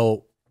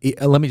 So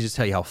let me just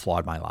tell you how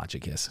flawed my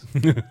logic is.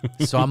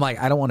 So I'm like,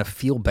 I don't want to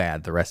feel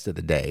bad the rest of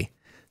the day.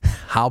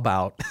 How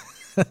about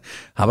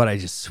I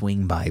just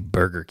swing by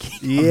Burger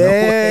King?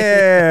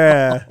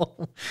 Yeah.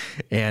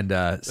 And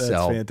that's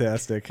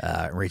fantastic.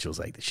 Rachel was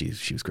like, she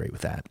was great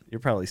with that. You're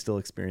probably still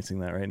experiencing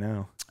that right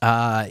now.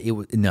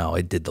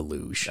 It did the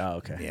Luge. Oh,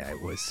 okay. Yeah,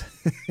 it was.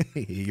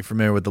 You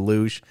familiar with the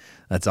Luge?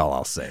 That's all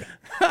I'll say.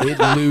 It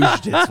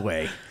luged its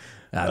way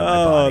out of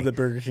my body. The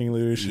Burger King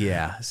Luge.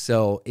 Yeah.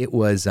 So it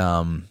was.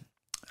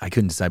 I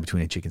couldn't decide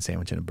between a chicken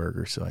sandwich and a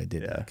burger, so I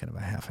did kind of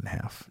a half and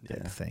half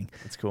type of thing.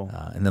 That's cool.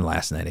 And then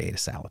last night I ate a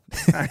salad.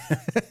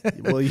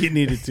 Well, you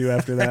needed to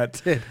after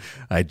that.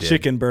 I did.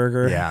 Chicken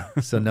burger. Yeah.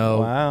 So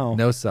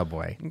no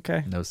Subway.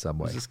 Okay. No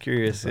Subway. I'm just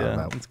curious.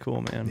 Yeah, that's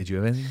cool, man. Did you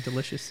have anything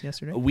delicious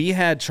yesterday? We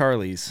had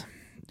Charlie's.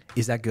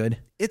 Is that good?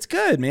 It's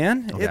good,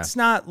 man. Okay. It's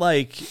not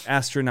like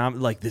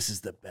astronomical. Like this is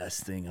the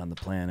best thing on the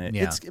planet.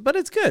 Yeah. But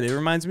it's good. It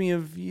reminds me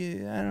of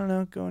I don't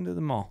know, going to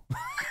the mall.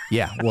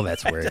 Yeah. Well,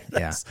 that's where.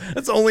 That's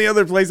the only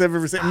other place I've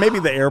ever seen. Maybe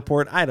the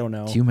airport. I don't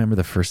know. Do you remember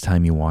the first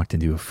time you walked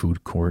into a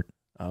food court?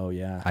 Oh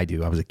yeah, I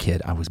do. I was a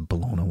kid. I was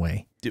blown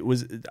away. It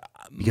was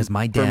because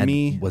my dad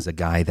was a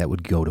guy that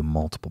would go to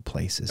multiple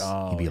places.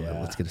 He'd be like,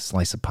 "Let's get a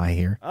slice of pie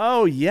here.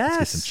 Oh yes, let's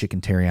get some chicken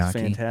teriyaki.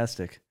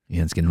 Fantastic.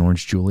 Yeah, let's get an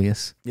orange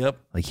Julius." Yep.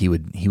 Like he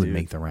would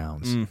make the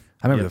rounds. I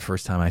remember the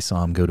first time I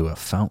saw him go to a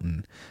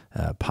fountain,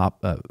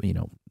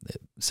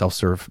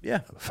 self-serve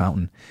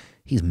fountain.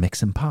 He's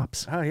mixing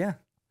pops. Oh yeah.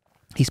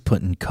 He's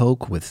putting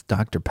Coke with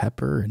Dr.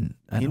 Pepper, and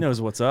he knows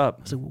what's up.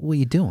 I was like, "What are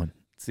you doing?"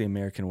 It's the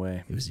American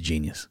way. It was a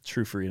genius.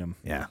 True freedom.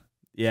 Yeah.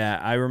 Yeah,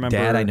 I remember.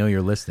 Dad, I know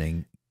you're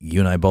listening. You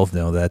and I both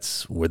know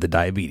that's where the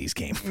diabetes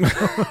came from.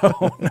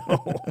 Oh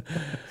no.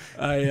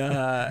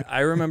 I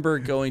remember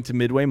going to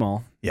Midway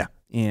Mall. Yeah.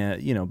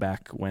 And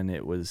back when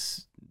it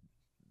was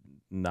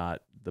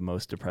not the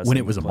most depressing when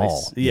it was place. a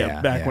mall.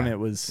 Yeah, back when it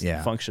was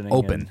functioning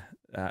open.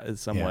 And,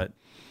 somewhat.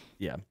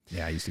 Yeah.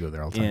 Yeah, I used to go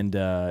there all the time.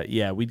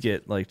 And we'd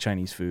get like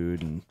Chinese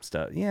food and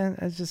stuff. Yeah,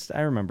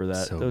 I remember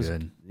that. So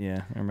good.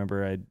 Yeah, I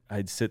remember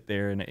I'd sit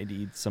there and I'd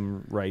eat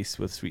some rice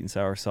with sweet and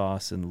sour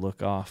sauce and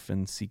look off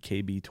and see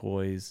KB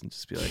toys and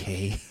just be like,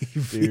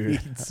 dude,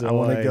 I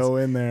want to go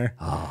in there.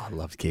 Oh, I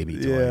loved KB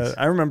toys. Yeah,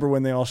 I remember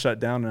when they all shut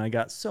down and I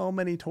got so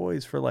many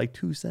toys for like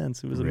 2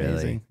 cents. It was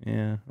amazing.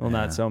 Yeah, well,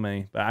 not so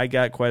many, but I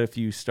got quite a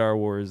few Star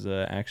Wars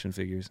action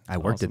figures. I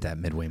worked at that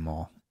Midway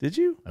Mall. Did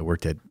you? I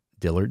worked at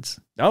Dillard's.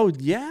 Oh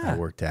yeah. I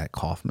worked at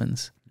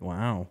Kaufman's.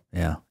 Wow.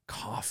 Yeah.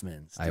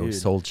 Kaufman's. I was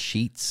sold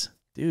sheets.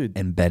 Dude,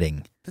 and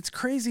bedding. That's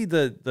crazy.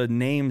 The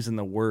names and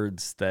the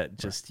words that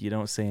just you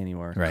don't say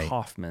anymore. Right.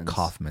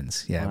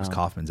 Kaufman's. Yeah, wow. It was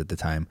Kaufman's at the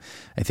time.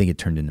 I think it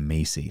turned into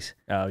Macy's.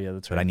 Oh, yeah,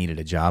 that's right. But I needed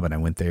a job, and I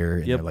went there,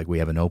 and they're like, we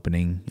have an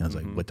opening. And I was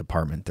like, what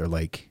department? They're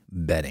like,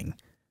 bedding.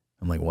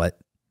 I'm like, what?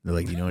 They're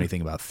like, do you know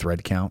anything about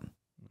thread count?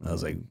 I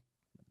was like,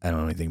 I don't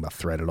know anything about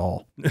thread at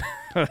all.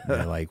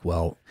 They're like,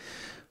 well,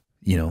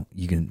 you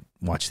can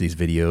watch these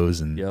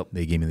videos, and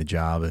they gave me the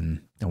job,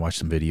 and I watched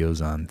some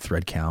videos on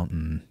thread count,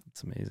 and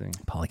it's amazing.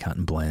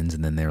 Polycotton blends,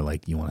 and then they're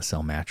like, you want to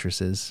sell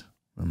mattresses?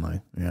 I'm like,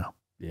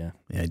 yeah,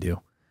 I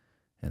do.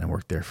 And I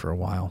worked there for a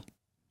while,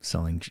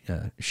 selling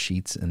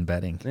sheets and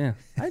bedding. Yeah,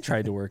 I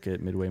tried to work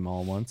at Midway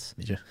Mall once.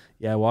 Did you?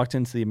 Yeah, I walked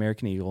into the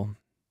American Eagle,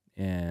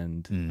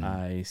 and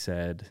I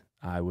said,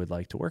 I would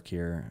like to work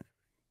here.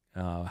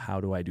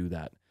 How do I do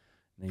that?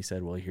 And he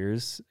said, well,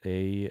 here's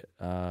a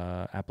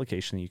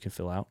application that you can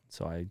fill out.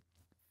 So I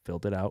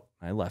filled it out.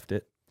 I left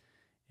it.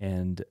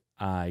 And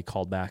I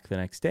called back the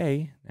next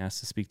day, asked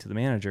to speak to the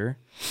manager.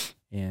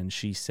 And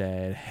she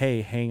said,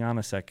 hey, hang on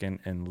a second,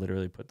 and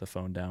literally put the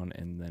phone down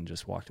and then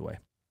just walked away.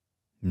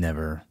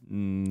 Never.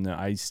 No,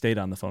 I stayed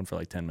on the phone for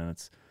like 10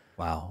 minutes.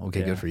 Wow.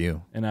 Okay, good for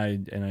you. And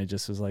I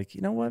just was like,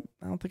 you know what?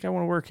 I don't think I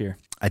want to work here.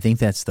 I think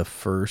that's the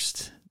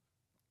first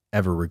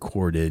ever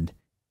recorded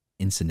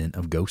incident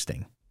of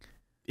ghosting.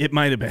 It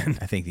might have been.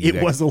 I think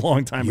it was a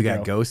long time ago. You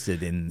got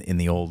ghosted in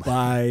the old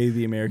by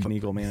the American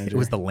Eagle manager. It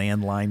was the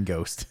landline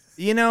ghost.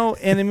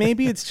 And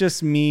maybe it's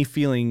just me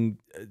feeling,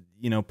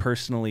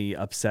 personally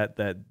upset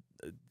that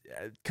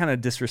kind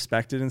of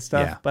disrespected and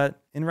stuff. Yeah.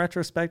 But in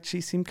retrospect, she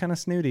seemed kind of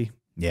snooty.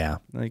 Yeah.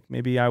 Like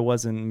maybe I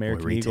wasn't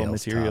American Eagle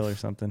material or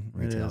something.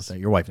 Retail.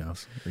 Your wife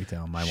knows.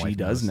 Retail. My wife knows. She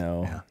does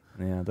know.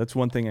 Yeah. That's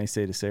one thing I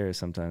say to Sarah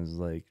sometimes is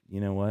like, you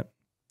know what?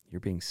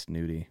 You're being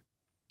snooty.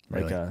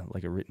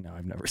 Like really? No,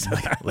 I've never said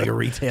that. Like a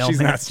retail. She's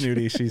not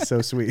snooty. She's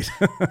so sweet.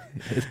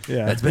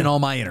 Yeah, that's been all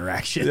my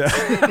interactions.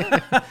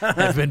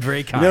 That's been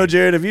very kind.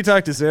 Jared, have you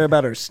talked to Sarah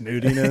about her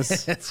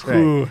snootiness? That's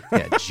right.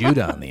 Yeah,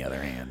 Judah, on the other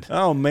hand.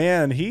 Oh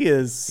man, he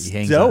is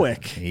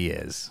stoic. He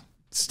is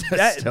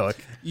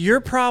stoic.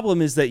 Your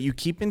problem is that you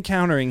keep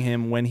encountering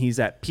him when he's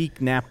at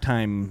peak nap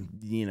time.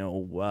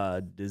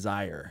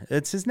 Desire.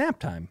 It's his nap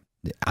time.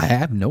 I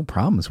have no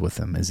problems with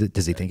him.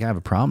 Does he think I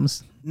have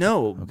problems?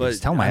 No, okay, but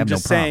just tell him I have no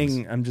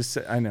problems.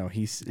 I know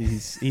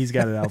he's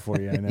got it out for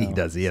you. I know he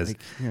does. He is.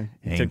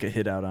 He took a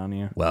hit out on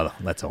you. Well,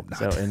 let's hope not.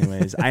 So,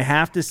 anyways, I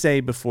have to say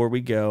before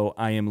we go,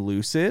 I am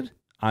lucid.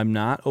 I'm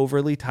not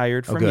overly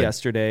tired from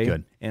yesterday.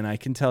 Good. And I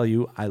can tell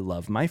you, I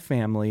love my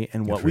family,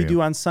 and what we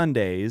do on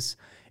Sundays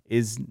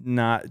is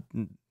not.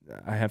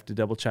 I have to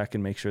double check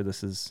and make sure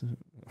this is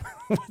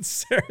what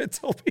Sarah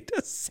told me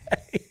to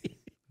say.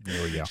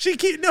 There we go.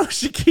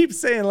 She keeps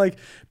saying like,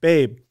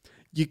 babe,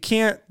 you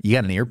can't. You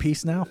got an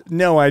earpiece now?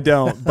 No, I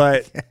don't.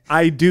 But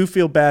I do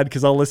feel bad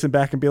because I'll listen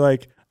back and be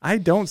like, I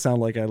don't sound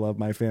like I love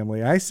my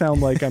family. I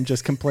sound like I'm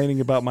just complaining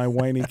about my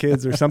whiny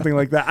kids or something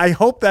like that. I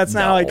hope that's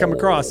not how I come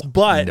across.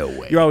 But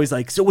you're always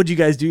like, so what'd you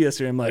guys do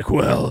yesterday? I'm like,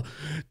 well,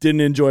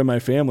 didn't enjoy my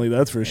family.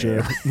 That's for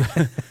sure.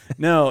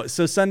 No.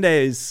 So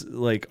Sundays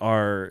like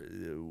are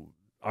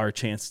our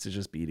chance to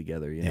just be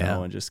together,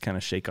 and just kind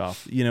of shake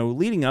off,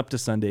 leading up to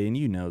Sunday.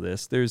 And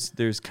this,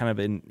 there's kind of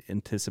an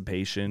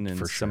anticipation,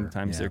 and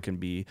sometimes there can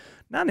be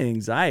not an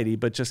anxiety,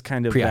 but just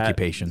kind of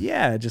preoccupation. You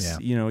want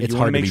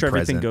to make sure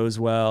everything goes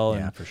well.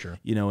 Yeah, and, for sure.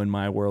 In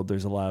my world,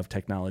 there's a lot of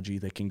technology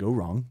that can go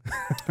wrong.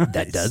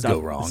 That does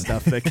go wrong.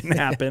 Stuff that can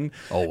happen.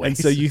 Always. And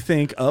so you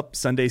think,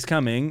 Sunday's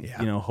coming,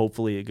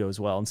 hopefully it goes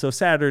well. And so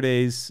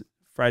Fridays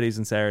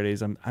and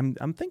Saturdays,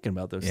 I'm thinking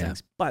about those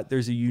things, but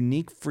there's a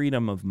unique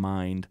freedom of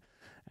mind.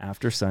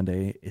 After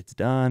Sunday, it's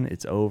done.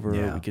 It's over.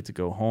 Yeah. We get to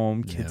go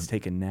home. Kids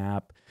take a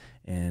nap.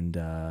 And,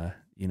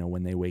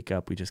 when they wake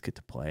up, we just get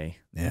to play.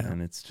 Yeah. And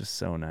it's just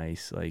so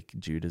nice. Like,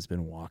 Judah's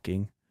been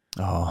walking.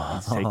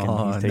 He's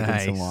taking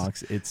some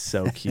walks. It's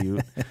so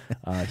cute.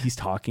 He's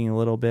talking a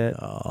little bit.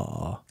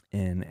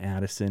 And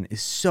Addison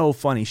is so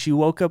funny. She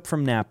woke up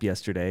from nap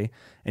yesterday,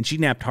 and she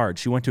napped hard.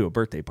 She went to a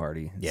birthday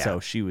party. Yeah. So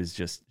she was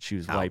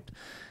wiped.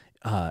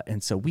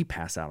 And so we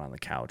pass out on the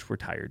couch. We're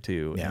tired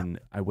too. Yeah. And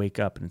I wake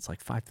up and it's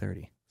like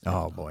 5:30.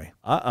 Oh boy.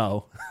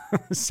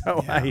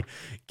 So I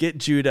get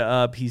Judah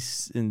up.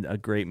 He's in a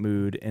great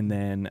mood. And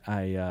then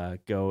I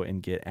go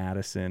and get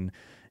Addison.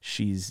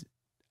 She's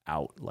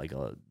out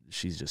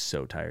she's just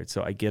so tired.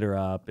 So I get her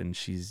up and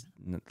she's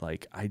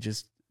like,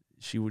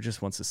 she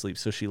just wants to sleep.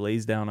 So she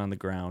lays down on the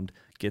ground,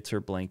 gets her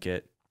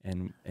blanket,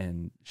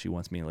 and she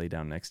wants me to lay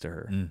down next to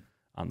her.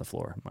 On the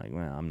floor. I'm like,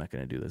 well, I'm not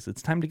going to do this.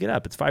 It's time to get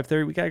up. It's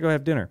 5:30. We got to go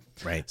have dinner.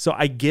 Right. So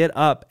I get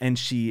up and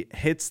she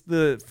hits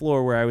the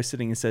floor where I was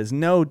sitting and says,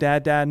 no,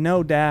 dad,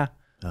 no, dad.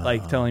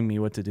 Like telling me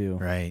what to do.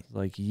 Right.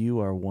 Like,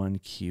 you are one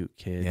cute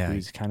kid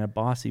who's kind of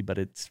bossy, but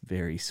it's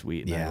very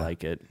sweet. And I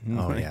like it.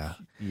 Oh, yeah.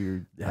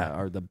 You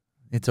are the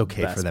It's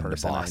okay for them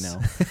to boss. I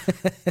know.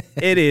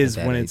 It is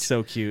when it's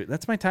so cute.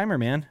 That's my timer,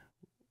 man.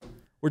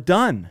 We're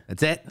done.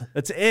 That's it.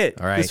 That's it.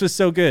 All right. This was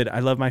so good. I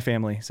love my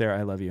family. Sarah,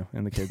 I love you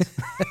and the kids.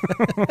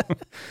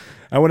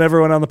 I want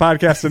everyone on the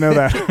podcast to know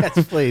that.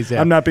 Yes, please.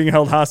 Yeah. I'm not being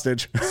held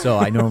hostage. So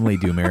I normally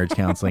do marriage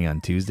counseling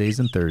on Tuesdays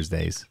and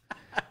Thursdays.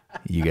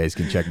 You guys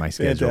can check my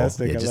schedule.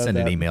 Fantastic. Yeah, I just love send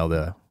an that. email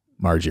to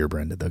Margie or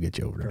Brenda. They'll get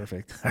you over there.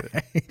 Perfect.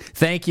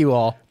 Thank you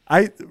all.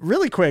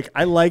 Really quick,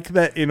 I like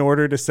that in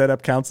order to set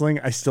up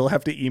counseling, I still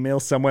have to email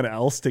someone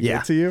else to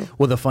get to you.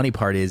 Well, the funny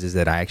part is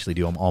that I actually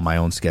do all my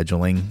own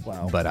scheduling,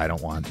 Wow. but I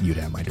don't want you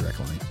to have my direct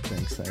line.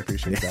 Thanks. I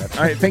appreciate that.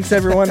 All right. Thanks,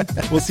 everyone.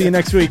 We'll see you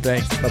next week.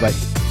 Thanks.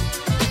 Bye-bye.